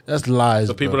God, that's lies.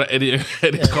 so people bro. that edit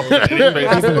That's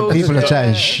People are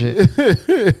chatting shit.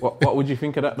 What would you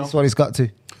think of that now? That's what he's got to.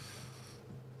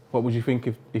 What would you think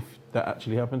if that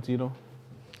actually happened to you though?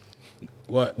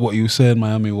 What you saying,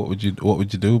 Miami? What would you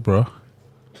do, bro?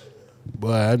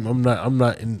 Boy, I'm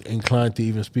not inclined to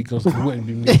even speak on something. It wouldn't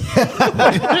be me.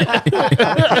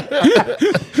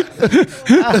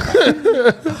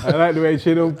 I like the way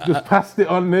she just passed it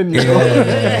on then. You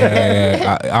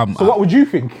know? I'm, So what would you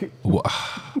think?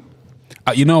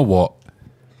 you know what?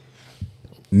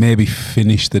 Maybe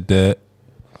finish the date.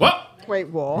 What? Wait,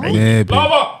 what? Maybe.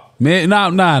 Lava!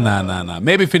 Nah.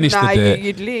 Maybe finish Nah, the date.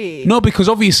 you'd leave. No, because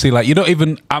obviously, like, you don't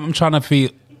even. I'm trying to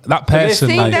feel that person.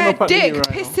 Seen Like, their Up at me dick right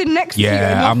now. pissing next to you. and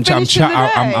yeah, you're I'm finishing the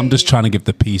I'm day. just trying to give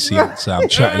the PC answer. I'm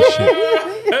chatting shit.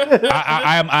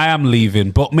 I am leaving,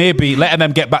 but maybe letting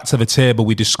them get back to the table.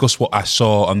 We discuss what I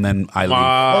saw, and then I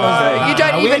leave. You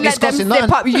don't we even ain't let them discussing slip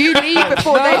nothing. up. You leave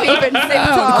before they've even slipped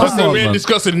up. We man. ain't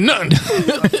discussing nothing.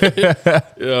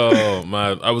 Yo,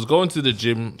 man. I was going to the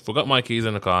gym, forgot my keys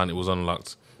in the car, and it was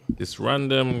unlocked. This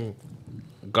random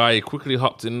guy quickly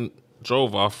hopped in,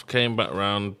 drove off, came back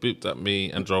round, beeped at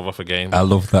me, and drove off again. I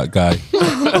love that guy.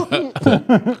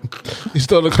 He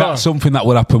stole the car. That's something that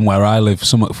would happen where I live.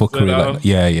 Some fuckery Hello? like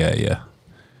that. Yeah.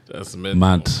 That's mental.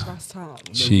 Mad, That's tough.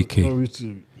 cheeky,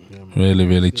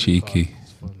 really cheeky.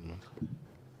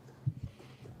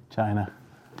 China.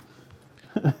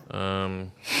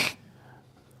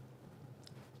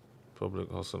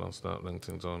 Public hustle on Snap,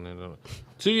 LinkedIn's on it.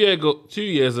 2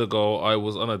 years ago, I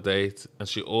was on a date and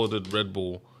she ordered Red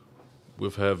Bull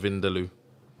with her Vindaloo.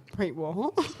 Wait, what?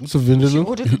 What's a vindaloo?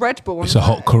 Ordered Red Bull. It's a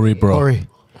hot curry, bro.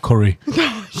 Curry.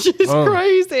 She's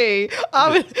crazy.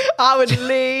 I would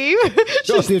leave.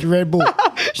 Just did Red Bull.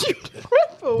 She ordered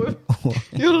Red Bull.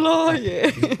 You're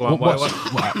lying. Why? Why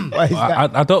is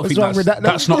that? I don't What's think wrong with that, though?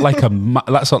 that's not like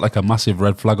that's not like a massive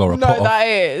red flag or a No, put off. that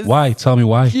is. Why? Tell me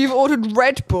why. You've ordered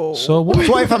Red Bull. So what?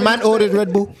 So what if a man ordered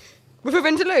Red Bull? With a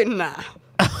Vindaloo? Nah.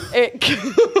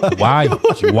 Why?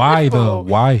 Why though?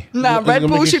 Why? Nah, Is it Red gonna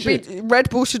Bull make you should be. Red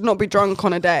Bull should not be drunk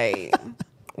on a date.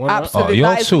 Oh, Absolutely. you're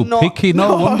that is too not- picky.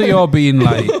 No wonder you're being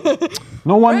like.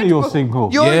 No wonder Red you're Bull. single.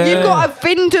 You've Yeah. got a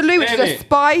Vindaloo, which is a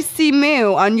spicy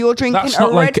meal, and you're drinking That's a not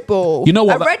Red like- Bull. you know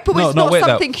what A that- Red Bull no, is no, not wait, that-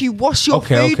 something you wash your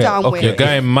Okay, food down with. You're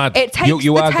going mad. It takes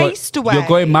the taste away. You're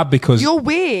going mad because you're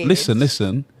weird.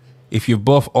 Listen. If you're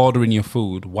both ordering your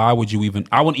food, why would you even?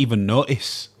 I wouldn't even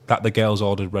notice that the girls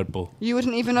ordered Red Bull. You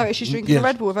wouldn't even notice she's drinking the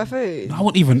Red Bull with her food. I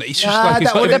wouldn't even. It's just Nah, like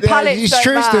it's that like, would- The palettes it's don't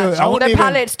true still. match. I wouldn't The even-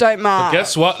 palettes don't match.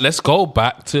 Guess what? Let's go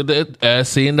back to the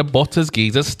seeing the butters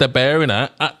geezer staring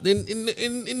at in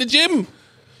the gym.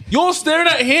 You're staring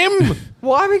at him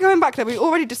Why are we going back there? We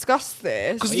already discussed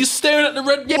this. because you're staring at the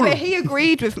Red Yeah, Bull. but he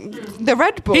agreed with the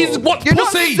Red Bull. He's what You're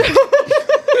pussy?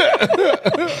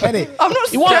 Innit? I'm not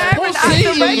wants staring at pussy. the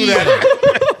Red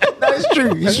Bull. That is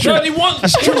true. It's true. Charlie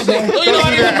wants. Don't you know how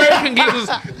these American geezers?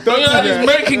 Don't you know how these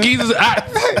American geezers act?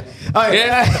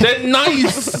 Yeah, they're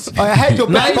nice. I hate your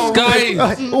Nice backbone.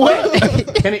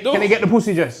 guys. Can he get the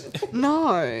pussy, Jess?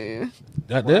 No.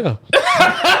 Goddamn.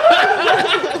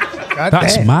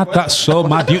 that's mad. That's so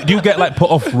mad. Do you get like put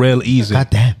off real easy? God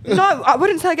damn. No, I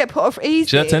wouldn't say I get put off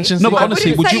easy. Your attention No, but seeker?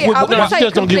 honestly, would you? I Would, wouldn't say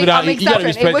just don't give it out. complete- You gotta I'm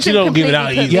respect- exaggerating. you don't give it out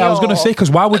completely easy. yeah, I was gonna say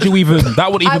because why would you even?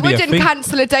 That would I even be a wouldn't thing.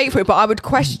 cancel a date for it, but I would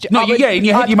question. No, I would, yeah, in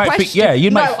your head I'd you might think, question- yeah, you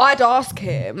no, might- I'd ask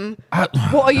him, I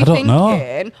what are you don't thinking?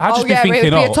 know. I'd just be yeah, it thinking, would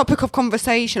be oh. a topic of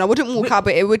conversation. I wouldn't walk out,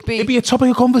 but it would be. It'd be a topic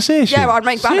of conversation. yeah, I'd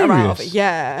make banter out of it. Serious?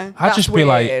 Yeah, I'd that's just be weird.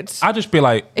 like, I'd just be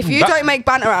like, If you that- don't make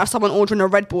banter out of someone ordering a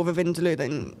Red Bull with a Vindaloo,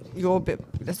 then you're a bit.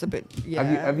 That's a bit. Yeah.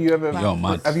 Have you ever Yo,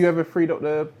 man. have you ever freed up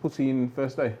the pussy in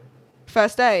first day?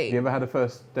 First date? You ever had a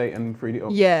first date and freed it up?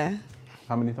 Yeah,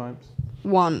 How many times?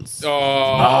 once.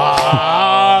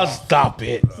 Ah, stop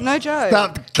it. No joke.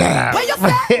 Stop the cap. No, the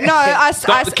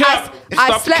cap.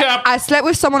 Stop the cap. I slept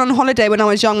with someone on holiday when I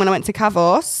was young when I went to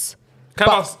Cavos.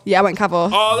 Cavos. Yeah, I went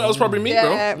Cavos. Oh, that was probably me,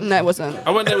 Yeah, no, it wasn't. bro. I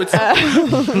went there with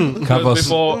Cavos. It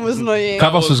before. was not you.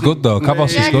 Cavos was good though. Cavos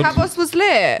is Yeah, good. Cavos was lit.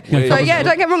 Yeah, So Cavos yeah, was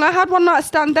don't get me wrong. I had one night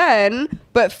stand then,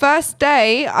 but first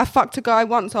day I fucked a guy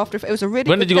once after. It was a really.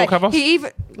 When good did you go day. Cavos? He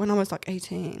even when I was like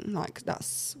 18. Like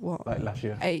that's what Like last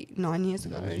year? 8-9 years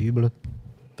ago.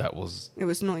 That was It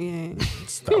was not you.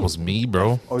 me,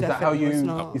 bro. Or is that how Definitely was you?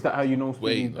 not. Is that how you know?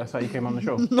 Speedy? Wait. That's how you came on the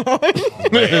show.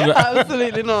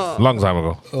 Absolutely not. Long time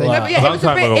ago. No, but yeah, Long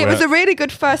time ago, it was yeah. a really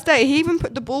good first day. He even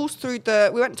put the balls through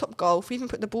the. We went Top Golf. He even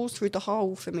put the balls through the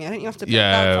hole for me. I didn't even have to.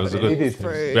 Yeah, it was a good. He did.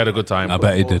 We had a good time. I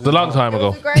bet he It did. was a long time ago.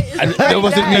 It was a great, It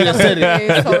wasn't me that said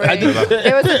it. Sorry.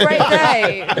 It was a great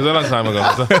day. It was a long time ago.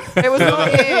 It was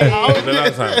not you. It was a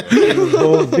long time.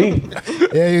 Balls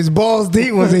deep. Yeah, he was balls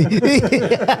deep, was he?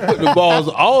 The ball's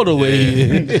all the way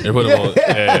in. They put them all-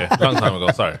 yeah, long time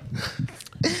ago. Sorry.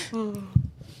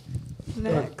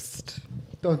 Next.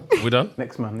 We done?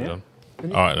 Next man, yeah. Done. All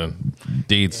right then.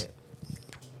 Deeds.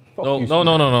 Fuck No, you, no,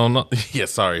 no, no, no, no. Yeah,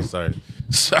 sorry.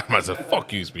 Sam, I said,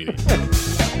 fuck you, Speedy.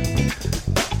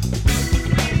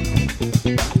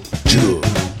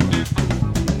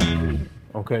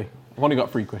 Okay. I've only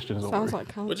got 3 questions. don't Sounds worry.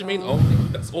 like. What do you mean? Only?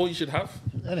 That's all you should have?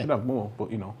 I should have more,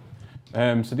 but you know.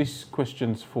 So this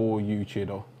question's for you,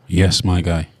 Chido. Yes, my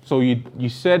guy. So you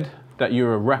said that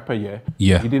you're a rapper, yeah?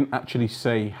 Yeah. You didn't actually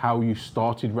say how you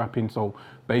started rapping. So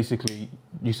basically,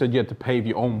 you said you had to pave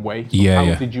your own way. So Yeah, how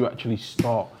yeah. did you actually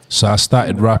start? So I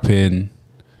started rapping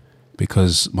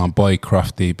because my boy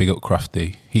Crafty, big up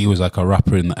Crafty, he was like a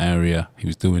rapper in the area. He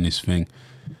was doing his thing.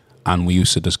 And we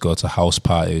used to just go to house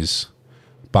parties,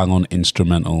 bang on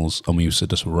instrumentals, and we used to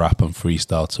just rap and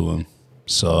freestyle to him.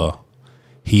 So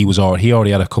he already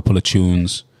had a couple of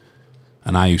tunes,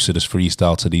 and I used to just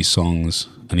freestyle to these songs.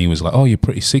 And he was like, "Oh, you're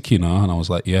pretty sick, you know." And I was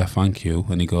like, "Yeah, thank you."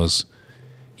 And he goes,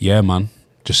 "Yeah, man,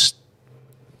 just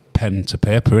pen to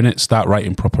paper, innit? Start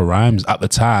writing proper rhymes." At the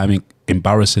time,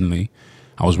 embarrassingly,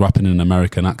 I was rapping in an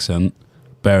American accent,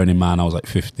 bearing in mind I was like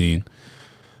 15.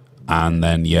 And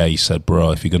then, yeah, he said,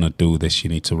 "Bro, if you're going to do this, you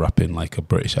need to rap in like a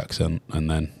British accent." And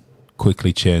then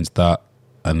quickly changed that.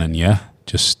 And then, yeah,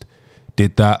 just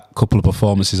did that. Couple of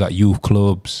performances at youth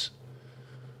clubs.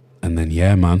 And then,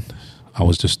 yeah, man, I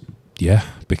was just, yeah,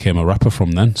 became a rapper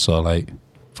from then. So like,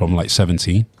 from like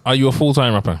 17, Are you a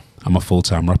full-time rapper? I'm a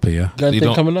full-time rapper, yeah. Got You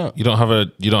anything coming up? You don't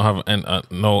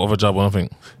have no other job or nothing?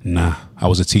 Nah, I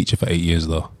was a teacher for 8 years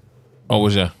though. Oh,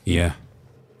 was you? Yeah.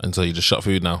 Until you just shot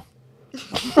food now?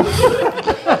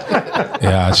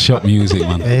 Yeah, I shot music,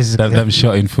 man. It's- them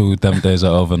shotting food, them days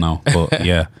are over now. But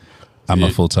yeah, I'm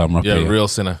a full-time rapper. Yeah, yeah. real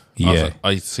sinner. Yeah.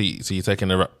 I see. So you're taking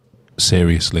the rap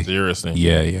Seriously. seriously.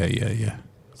 Yeah.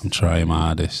 I'm trying my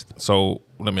hardest. So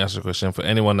let me ask you a question. For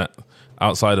anyone that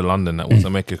outside of London that wants to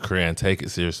make a career and take it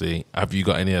seriously, have you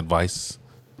got any advice?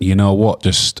 You know what?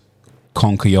 Just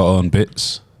conquer your own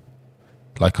bits.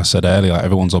 Like I said earlier, like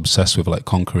everyone's obsessed with like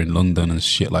conquering London and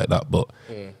shit like that. But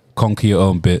conquer your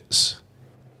own bits,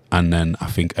 and then I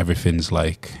think everything's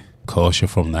like kosher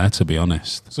from there. To be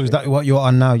honest. So is that what you're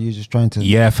on now? You're just trying to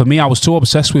Yeah, for me, I was too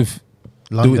obsessed with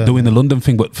London. doing the London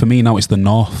thing. But for me now, it's the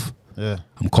North. Yeah.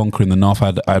 I'm conquering the North.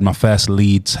 I had my first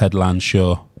Leeds headline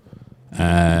show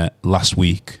last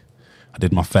week, I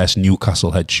did my first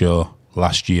Newcastle head show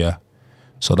last year.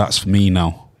 So that's for me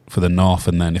now, for the North.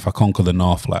 And then if I conquer the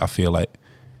North, like I feel like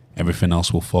everything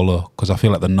else will follow. Because I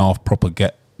feel like the North proper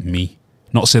get me.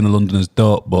 Not saying the Londoners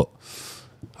don't, but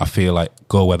I feel like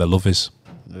go where the love is.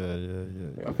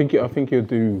 I think you'll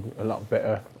do a lot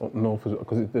better up north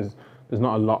because there's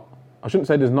not a lot. I shouldn't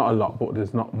say there's not a lot, but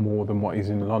there's not more than what is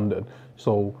in London.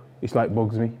 So it's like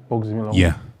Bugs me along.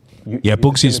 Yeah.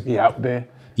 Bugsy's be out there.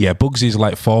 Yeah, Bugsy's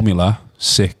like formula,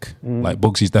 sick. Like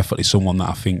Bugsy's definitely someone that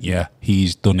I think,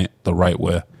 he's done it the right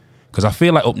way. Because I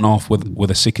feel like up north with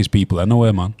the sickest people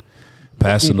anywhere, man.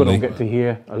 Personally, people don't get to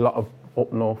hear a lot of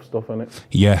up north stuff, innit?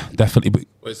 Yeah, definitely. But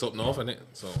Well, it's up north, isn't it?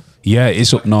 So yeah,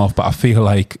 it's up north. But I feel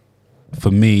like for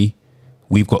me,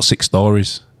 we've got 6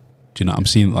 stories. Do you know what I'm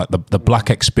seeing? Like the black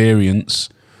experience.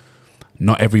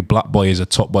 Not every black boy is a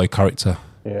top boy character.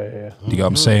 Yeah. Do you get what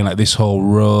I'm saying? Like this whole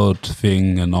road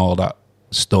thing and all that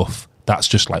stuff. That's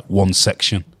just like one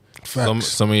section. some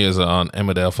of you are on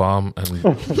Emmerdale Farm and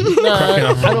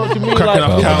I know what you mean. Cracking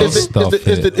Like, up it's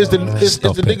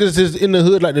the niggas that's in the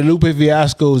hood, like the Lupe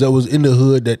Fiascos that was in the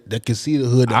hood that can see the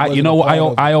hood. That You know what? wasn't a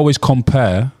part of I always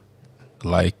compare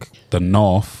like the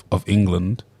north of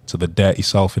England to the dirty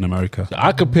south in America.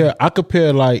 I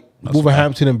compare like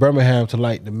Wolverhampton and Birmingham to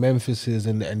like the Memphises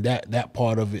and that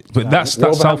part of it. But that's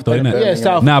south though, isn't it? Yeah,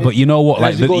 south. Nah, but you know what?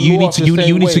 Like As you go you need north to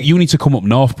the same you need to come up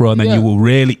north, bro, and then Yeah. you will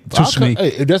really trust me. Hey,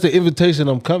 if that's the invitation,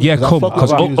 I'm coming. Yeah, come fuck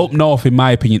because with up music. north, in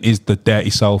my opinion, is the dirty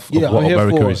south Yeah, of what I'm here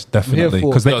America for is it. I'm here definitely. for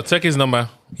Because Yo, check his number.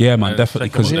 yeah, man, Yeah, definitely.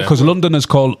 check him out Because there. Londoners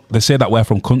they say that we're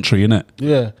from country, innit?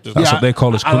 Yeah, That's what they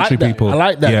call us, I like country that. people. I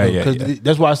like that. Yeah, Because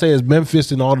that's why I say it's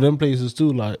Memphis and all of them places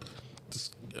too. Like,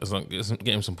 Get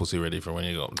him some pussy ready for when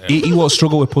you go up there. He won't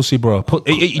struggle with pussy, bro. Do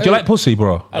you like pussy,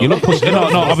 bro? You love pussy? No,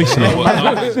 obviously.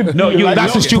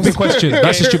 That's a stupid question.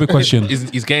 That's a stupid question.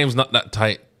 His game's not that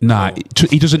tight. Nah,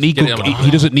 he doesn't need Get good. it on.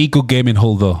 He doesn't need good game in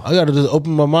Hull though. I gotta just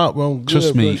open my mouth, bro. I'm good,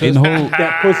 Trust me, bro.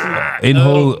 in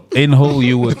Hull, in Hull,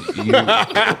 you would.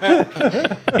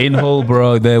 In Hull,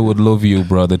 bro, they would love you,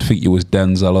 bro. They'd think you was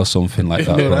Denzel or something like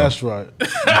that, Yeah, bro. that's right.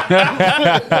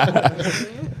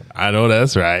 I know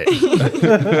that's right.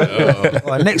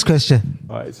 All right, next question.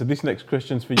 All right, so this next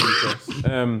question's for you, Jess.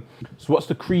 So what's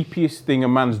the creepiest thing a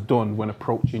man's done when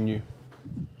approaching you?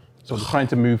 So they're trying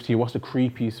to move to you. What's the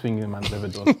creepiest thing a man's ever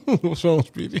done? What's wrong,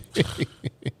 Speedy?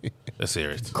 Let's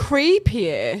hear it.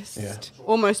 Creepiest. Yeah.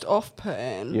 Almost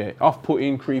off-putting. Yeah,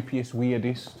 off-putting, creepiest,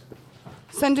 weirdest.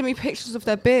 Sending me pictures of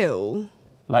their bill.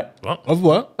 Like, Of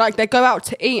what? Like they go out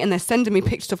to eat and they're sending me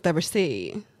pictures of their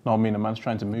receipt. no, I mean a man's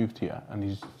trying to move to you and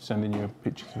he's sending you a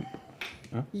picture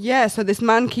Yeah, so this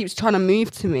man keeps trying to move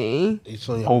to me. It's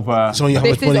on over. It's on you how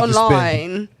This much money is you can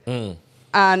spend. online.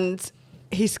 And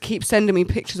he keeps sending me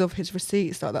pictures of his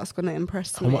receipts. Like that's going to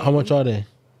impress me. How much are they?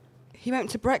 He went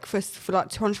to breakfast for like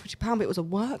 £250, but it was a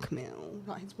work meal.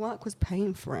 Like his work was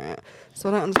paying for it. So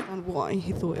I don't understand why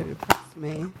he thought it would impress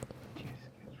me.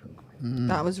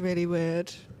 That was really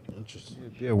weird.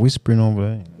 Yeah, whispering over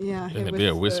there. Yeah, he Gonna be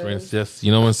a whispering. whispers. Yes,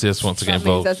 you know when CS wants to get That means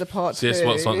involved. there's a part CS two.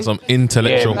 wants some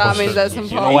intellectual That means questions. there's some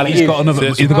You know what part it He's is? got another.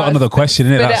 Yes. He's got another question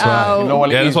in it. Spit That's it why. out. You know what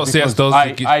it Yeah, is? that's what CS Because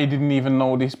does. I didn't even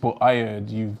know this, but I heard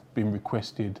you've been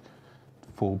requested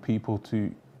for people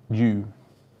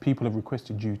have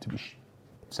requested you to be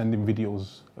sending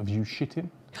videos of you shitting.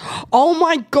 Oh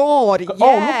my god! Oh, look,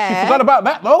 you forgot about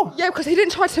that though. Yeah, because he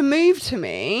didn't try to move to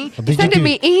me. did He's you sending do?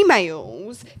 me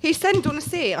emails. He sent, want to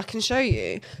see? I can show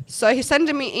you. So he's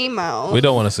sending me emails. We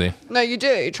don't want to see. No, you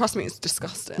do. Trust me, it's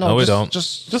disgusting. No, we don't.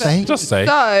 Just Just say.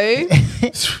 say.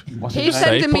 So What's he's his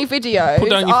name? sending me videos put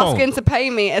down your phone. asking to pay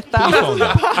me phone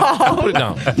 £1,000. Put it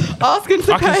down. Asking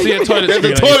to I can pay see a me. toilet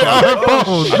screen. on your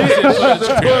phone. I can see a toilet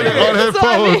screen on your phone. So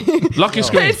I mean, Lock your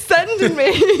screen. he's sending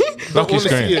me. Lock your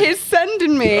screen. He's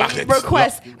sending me Lock it.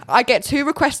 requests. I get 2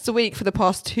 requests a week for the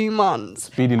past 2 months,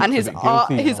 Speedy and looks a bit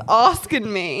guilty he's now.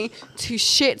 asking me to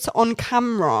shit on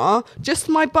camera, just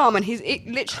my bum, and he's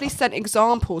literally sent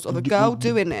examples of a girl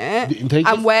doing it did you take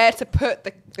and it? where to put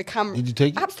the camera. Did you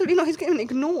take it? Absolutely not. He's getting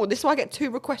ignored. This is why I get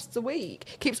 2 requests a week.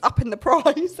 Keeps upping the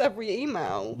price every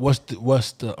email. What's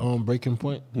the breaking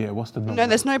point? Yeah, what's the number? No,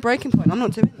 there's no breaking point. I'm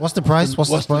not doing it. What's the price? What's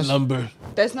the price? number?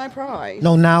 There's no price.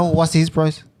 No, now what's his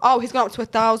price? Oh, he's gone up to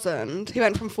 1,000. He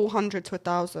went from 400 to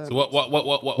 1,000. What?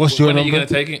 What's your when are you number? going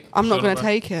to take it? I'm not What's your going to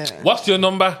number? take it. What's your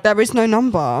number? There is no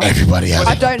number. Everybody has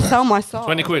I don't sell my soul.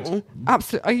 20 quid.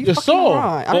 Absolutely. Are you Your fucking soul?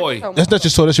 right? I don't Boy. sell my That's not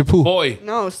your soul. That's your poo. Boy.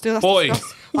 No, still that's Boy.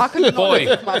 disgusting. I could not Boy. live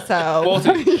with myself. 40.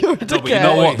 You're a but you dickhead.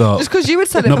 know what though? Just because you would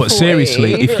sell it No, for but 40.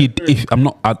 seriously, if I'm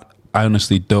not, I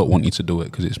honestly don't want you to do it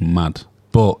because it's mad.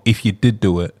 But if you did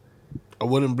do it, I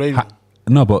wouldn't blame you.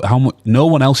 no, but how much? No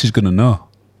one else is gonna know.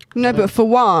 No, but for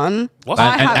one, What's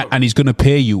I have. And he's going to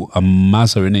pay you a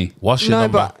mazza, isn't he? What's your No,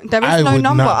 number? but there is I no would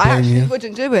number. not I pay actually you.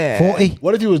 wouldn't do it. 40.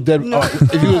 What if he was dead? No,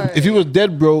 if he was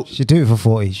dead broke, She'd do it for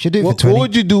 40. She'd do it for what 20.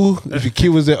 would you do if your kid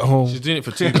was at home? She's doing it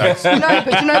for 2 bags. No, but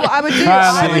do you know what I would do?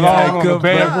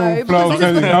 I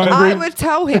would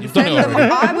tell him.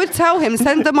 I would tell him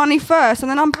send the money first,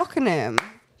 and then I'm blocking him.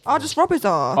 I'll just rob his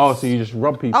ass. Oh, so you just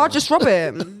rob people? I'll just rob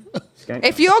him.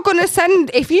 If you want to send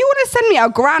me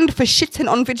 $1,000 for shitting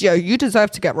on video, you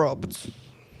deserve to get robbed.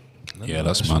 Yeah,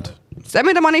 that's mad. Send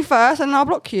me the money first, and I'll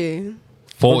block you.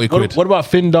 40 quid. What about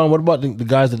Findon? What about the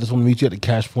guys that just want to meet you at the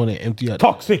cash point and empty out?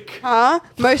 Toxic. Huh?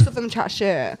 Most of them chat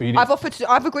shit. Really?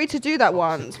 I've agreed to do that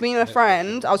once. Me and a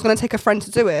friend. I was going to take a friend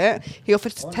to do it. He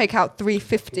offered to take out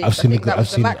 $350. I've seen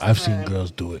I've seen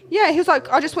girls do it. Yeah, he was like,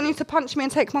 I just want you to punch me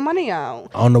and take my money out.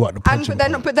 I don't know about the And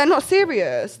punching. but they're not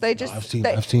serious. They just. I've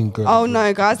seen girls. Oh do no,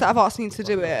 it. guys that have asked me to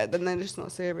do it, then they're just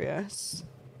not serious.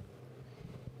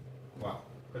 Wow.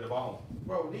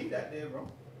 Bro, leave that there, bro.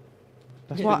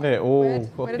 That's What? it there. Oh, Where did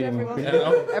fucking. everyone,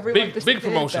 Yeah. everyone Big disappeared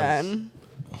promotions.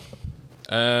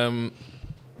 then?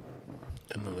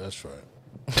 No, that's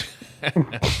right.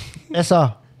 Yes,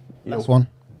 sir. Last one.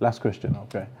 Last question.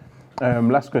 Okay.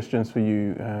 Last question's for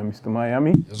you, Mr.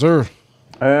 Miami. Yes, sir.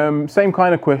 Same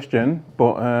kind of question,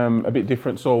 but a bit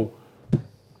different. So,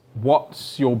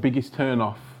 what's your biggest turn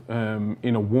off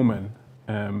in a woman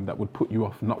that would put you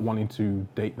off not wanting to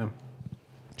date them?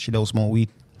 She don't smoke weed.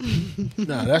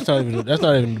 Nah, that's not even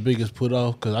the biggest put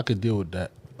off because I could deal with that.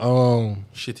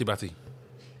 Shitty batty.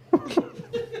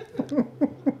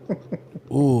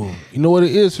 Ooh, you know what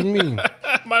it is for me?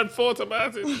 Man thought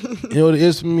about it. You know what it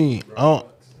is for me?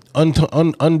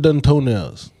 Undone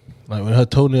toenails. Like when her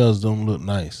toenails don't look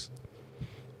nice.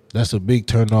 That's a big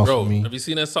turn off Bro, for me. have you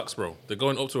seen her socks, bro? They're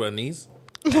going up to her knees.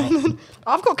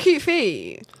 I've got cute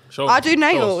feet. Show I me. do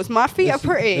nails. My feet are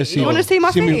pretty. You want to see my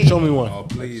feet? Show me one. Oh,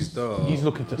 please, dog. He's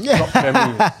looking to stop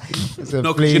them.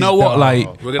 No, 'cause you know what?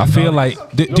 Like, We're gonna I feel start like,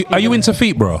 are you into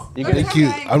feet, bro? You get cute.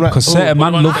 I'm not. Because certain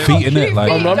man love feet, innit?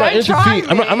 Like, I'm not into feet.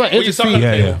 I'm not Put your into sock on feet. the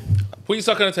Yeah, table. yeah. Put your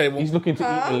sock on the table. He's looking to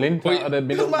eat the lint Wait, out of their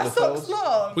middle My of the socks toes.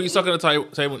 long. Put your sock on the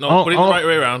table. No, Oh, put it the oh. right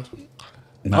way around.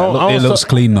 nah, I don't it looks suck-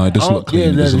 clean, though. It does look clean.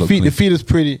 It does the look feet. clean. The feet is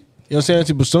pretty. You know what I'm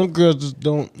saying? But some girls just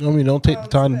don't. I mean, don't take the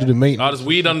time to do the maintenance. There's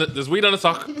weed on the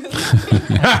sock.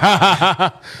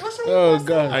 Oh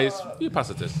god. Hey, you pass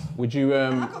it this. Would you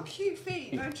I've got cute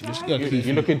feet. Don't try.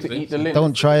 you're looking to eat the lint?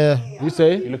 Don't try her. You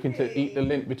say? You're looking to eat the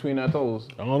lint between her toes?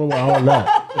 I don't know about all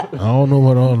that. I don't know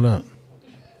about all that.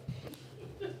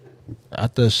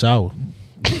 After a shower.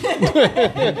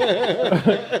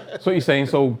 So you're saying,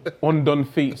 so undone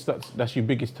feet, that's your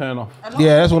biggest turn off?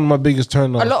 Yeah, that's one of my biggest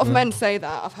turn offs. A lot of men say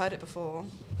that. I've heard it before.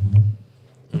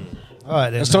 All right,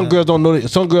 then. And some girls don't know.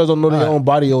 Some girls don't know their own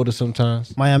body odor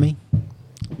sometimes. Miami.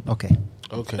 Okay.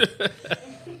 Okay.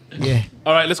 Yeah.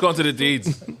 All right, let's go on to the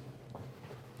deeds.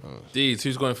 Deeds,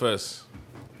 who's going first?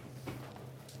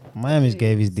 Miami's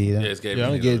gave his D. Yeah, it's Gabe. Yeah,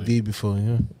 I get D before.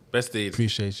 Yeah. Best deed.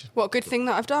 Appreciate you. What good thing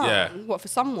that I've done? Yeah. What for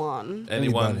someone?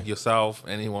 Anyone, Anybody. yourself,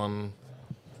 anyone.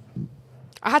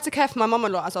 I had to care for my mum a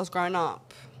lot as I was growing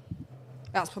up.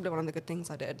 That's probably one of the good things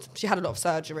I did. She had a lot of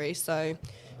surgery, so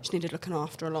she needed looking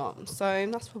after a lot. So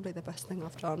that's probably the best thing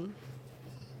I've done.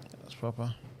 That's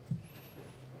proper.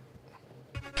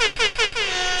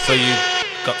 So you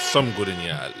got some good in you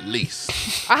at least.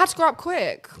 I had to grow up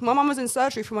quick. My mum was in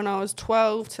surgery from when I was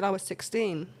 12 till I was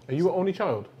 16. Are you an only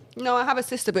child? No, I have a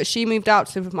sister, but she moved out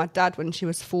to live with my dad when she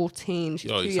was 14. She's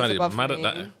Yo, 2 you years sounded above mad me.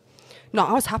 at that. No,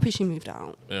 I was happy she moved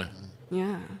out. Yeah.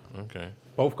 Yeah. Okay.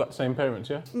 Both got the same parents,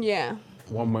 yeah? Yeah.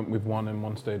 One went with one and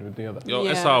one stayed with the other. Yo,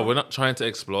 Yeah. SR, we're not trying to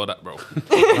explore that, bro.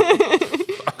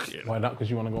 Why not? Because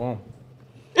you want to go home.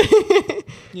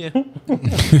 Yeah.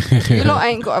 You lot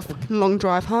ain't got a long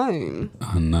drive home.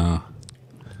 Oh, no.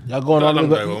 Y'all going Got all a long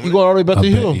the drive way? home, You going all the way back I to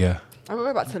bet, Hill? yeah. I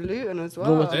go back to Luton as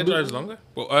well. Their drive's longer.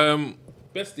 But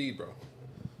best deed, bro.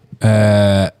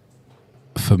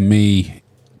 For me,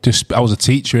 just I was a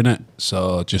teacher in it,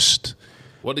 so just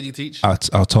What did you teach? I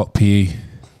taught PE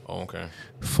Oh, okay.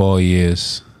 4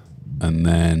 years, and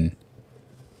then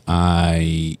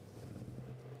I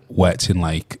worked in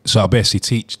so I basically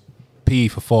teach PE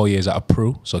for 4 years at a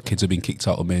PRU, so kids have been kicked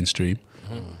out of mainstream,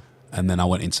 and then I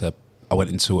went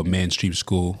into a mainstream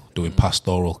school doing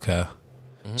pastoral care,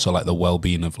 so like the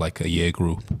well-being of like a year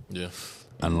group. Yeah.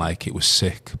 And like it was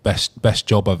sick. Best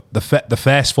job of the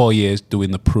first 4 years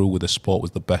doing the PRU with the sport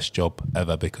was the best job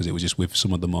ever, because it was just with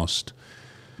some of the most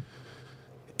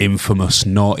infamous,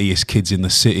 naughtiest kids in the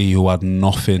city who had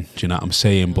nothing. Do you know what I'm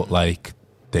saying? But like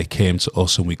they came to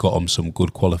us and we got them some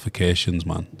good qualifications,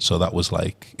 man. So that was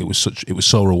like it was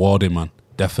so rewarding, man.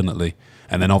 definitely.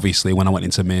 And then obviously when I went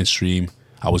into mainstream,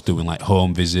 I was doing like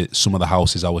home visits. Some of the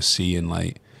houses I was seeing,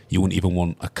 like you wouldn't even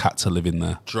want a cat to live in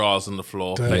there. Drawers on the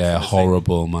floor. Yeah,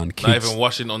 horrible, man. Not Kids, even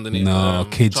washing underneath. no,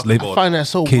 kids chopping live. board. I find that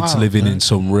so Kids wild, living man. in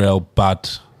some real bad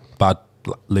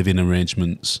living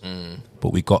arrangements. But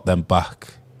we got them back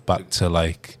to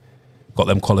like, got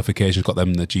them qualifications, got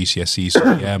them the GCSEs.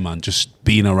 So yeah, man, just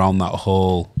being around that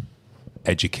whole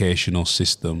educational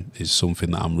system is something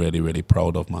that I'm really, really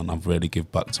proud of, man. I've really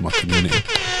give back to my community.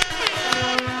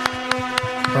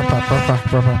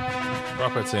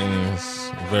 Proper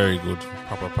things. Very good.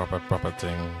 Proper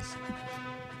things.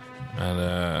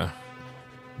 And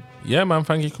yeah, man,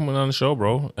 thank you for coming on the show,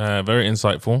 bro. Very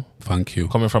insightful. Thank you.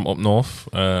 Coming from up north.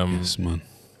 Yes, man.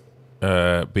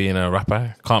 Being a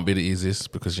rapper can't be the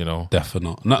easiest because, you know,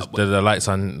 Definitely. No, the lights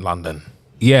on London.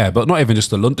 yeah, but not even just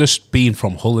the London, just being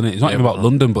from Hull, innit? It's not even about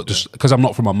London, but just because I'm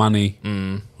not from a Manny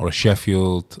or a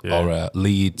Sheffield or a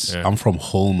Leeds. Yeah. I'm from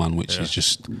Hull, man, which is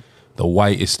just the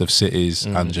whitest of cities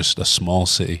and just a small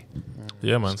city.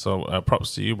 Yeah, man. So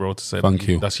props to you, bro, to say Thank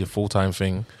you. that's your full-time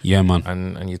thing. Yeah, man.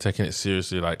 And you're taking it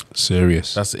seriously. Like,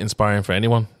 Serious. that's inspiring for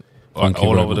anyone Thank you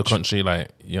all very over the much. country. Like,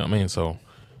 you know what I mean? So,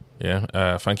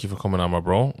 yeah. Thank you for coming on, my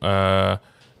bro.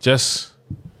 Jess,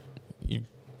 you've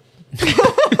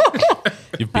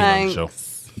been on the show.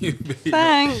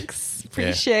 Thanks.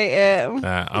 Appreciate it.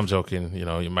 I'm joking. You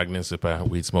know, you're Magnum Sipper,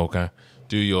 weed smoker.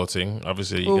 Do your thing.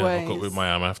 Obviously, you're going to hook up Always. with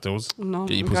Miami afterwards. No,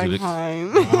 Get your I'm pussy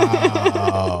going licked. home.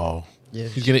 Wow. Yeah.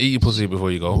 You're going to eat your pussy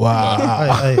before you go.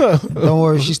 Wow. Hey, don't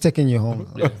worry, she's taking you home.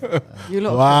 You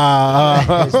look Wow.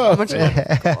 how much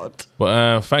God.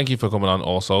 But thank you for coming on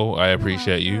also. I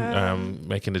appreciate you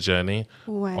making the journey.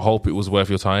 Always. I hope it was worth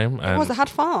your time. I And had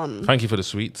fun. thank you for the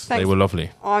sweets. They Thanks. were lovely.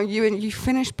 Oh, you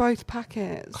finished both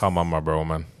packets. Come on, my bro,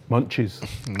 man. Munchies.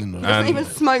 He doesn't even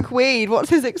smoke weed. What's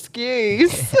his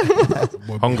excuse?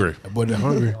 Hungry. Boy, they're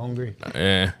hungry. Hungry.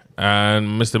 Yeah.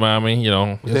 And Mr. Miami, you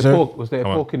know, Was Yes, there sir. pork? Was there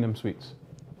Come on. pork in them sweets?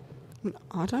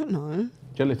 I don't know.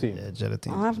 Gelatine. Yeah,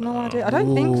 gelatin. I have no idea. I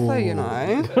don't think so, you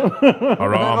know. Don't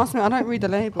haram. ask me. I don't read the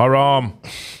label. Haram.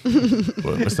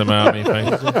 But Mr. Miami,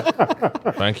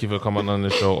 thank you for coming on the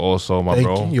show also, my Thank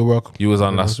bro. you. You're welcome. You was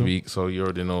on You're last welcome. week, so you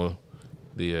already know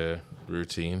the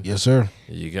routine. Yes, sir.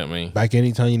 You get me? Back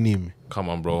anytime you need me. Come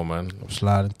on, bro, man. I'm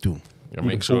sliding through. You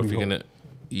make sure if you're gonna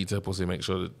eat a pussy, make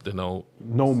sure that they know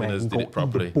No, man. sinners You did go it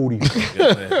properly. eat the booty.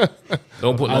 Get me?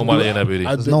 Don't put no Molly in her booty.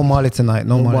 There's no Molly tonight.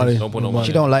 No, Molly. Don't put no Molly.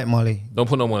 She don't like Molly. Don't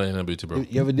put no Molly in her booty, bro.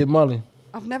 You ever did Molly?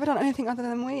 I've never done anything other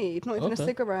than weed. Not even a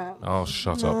cigarette. Oh,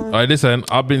 shut up. All right, listen.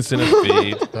 I've been Sinner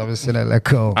Speed, I've seen it let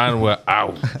go. and we're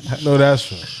out. No, that's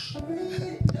true.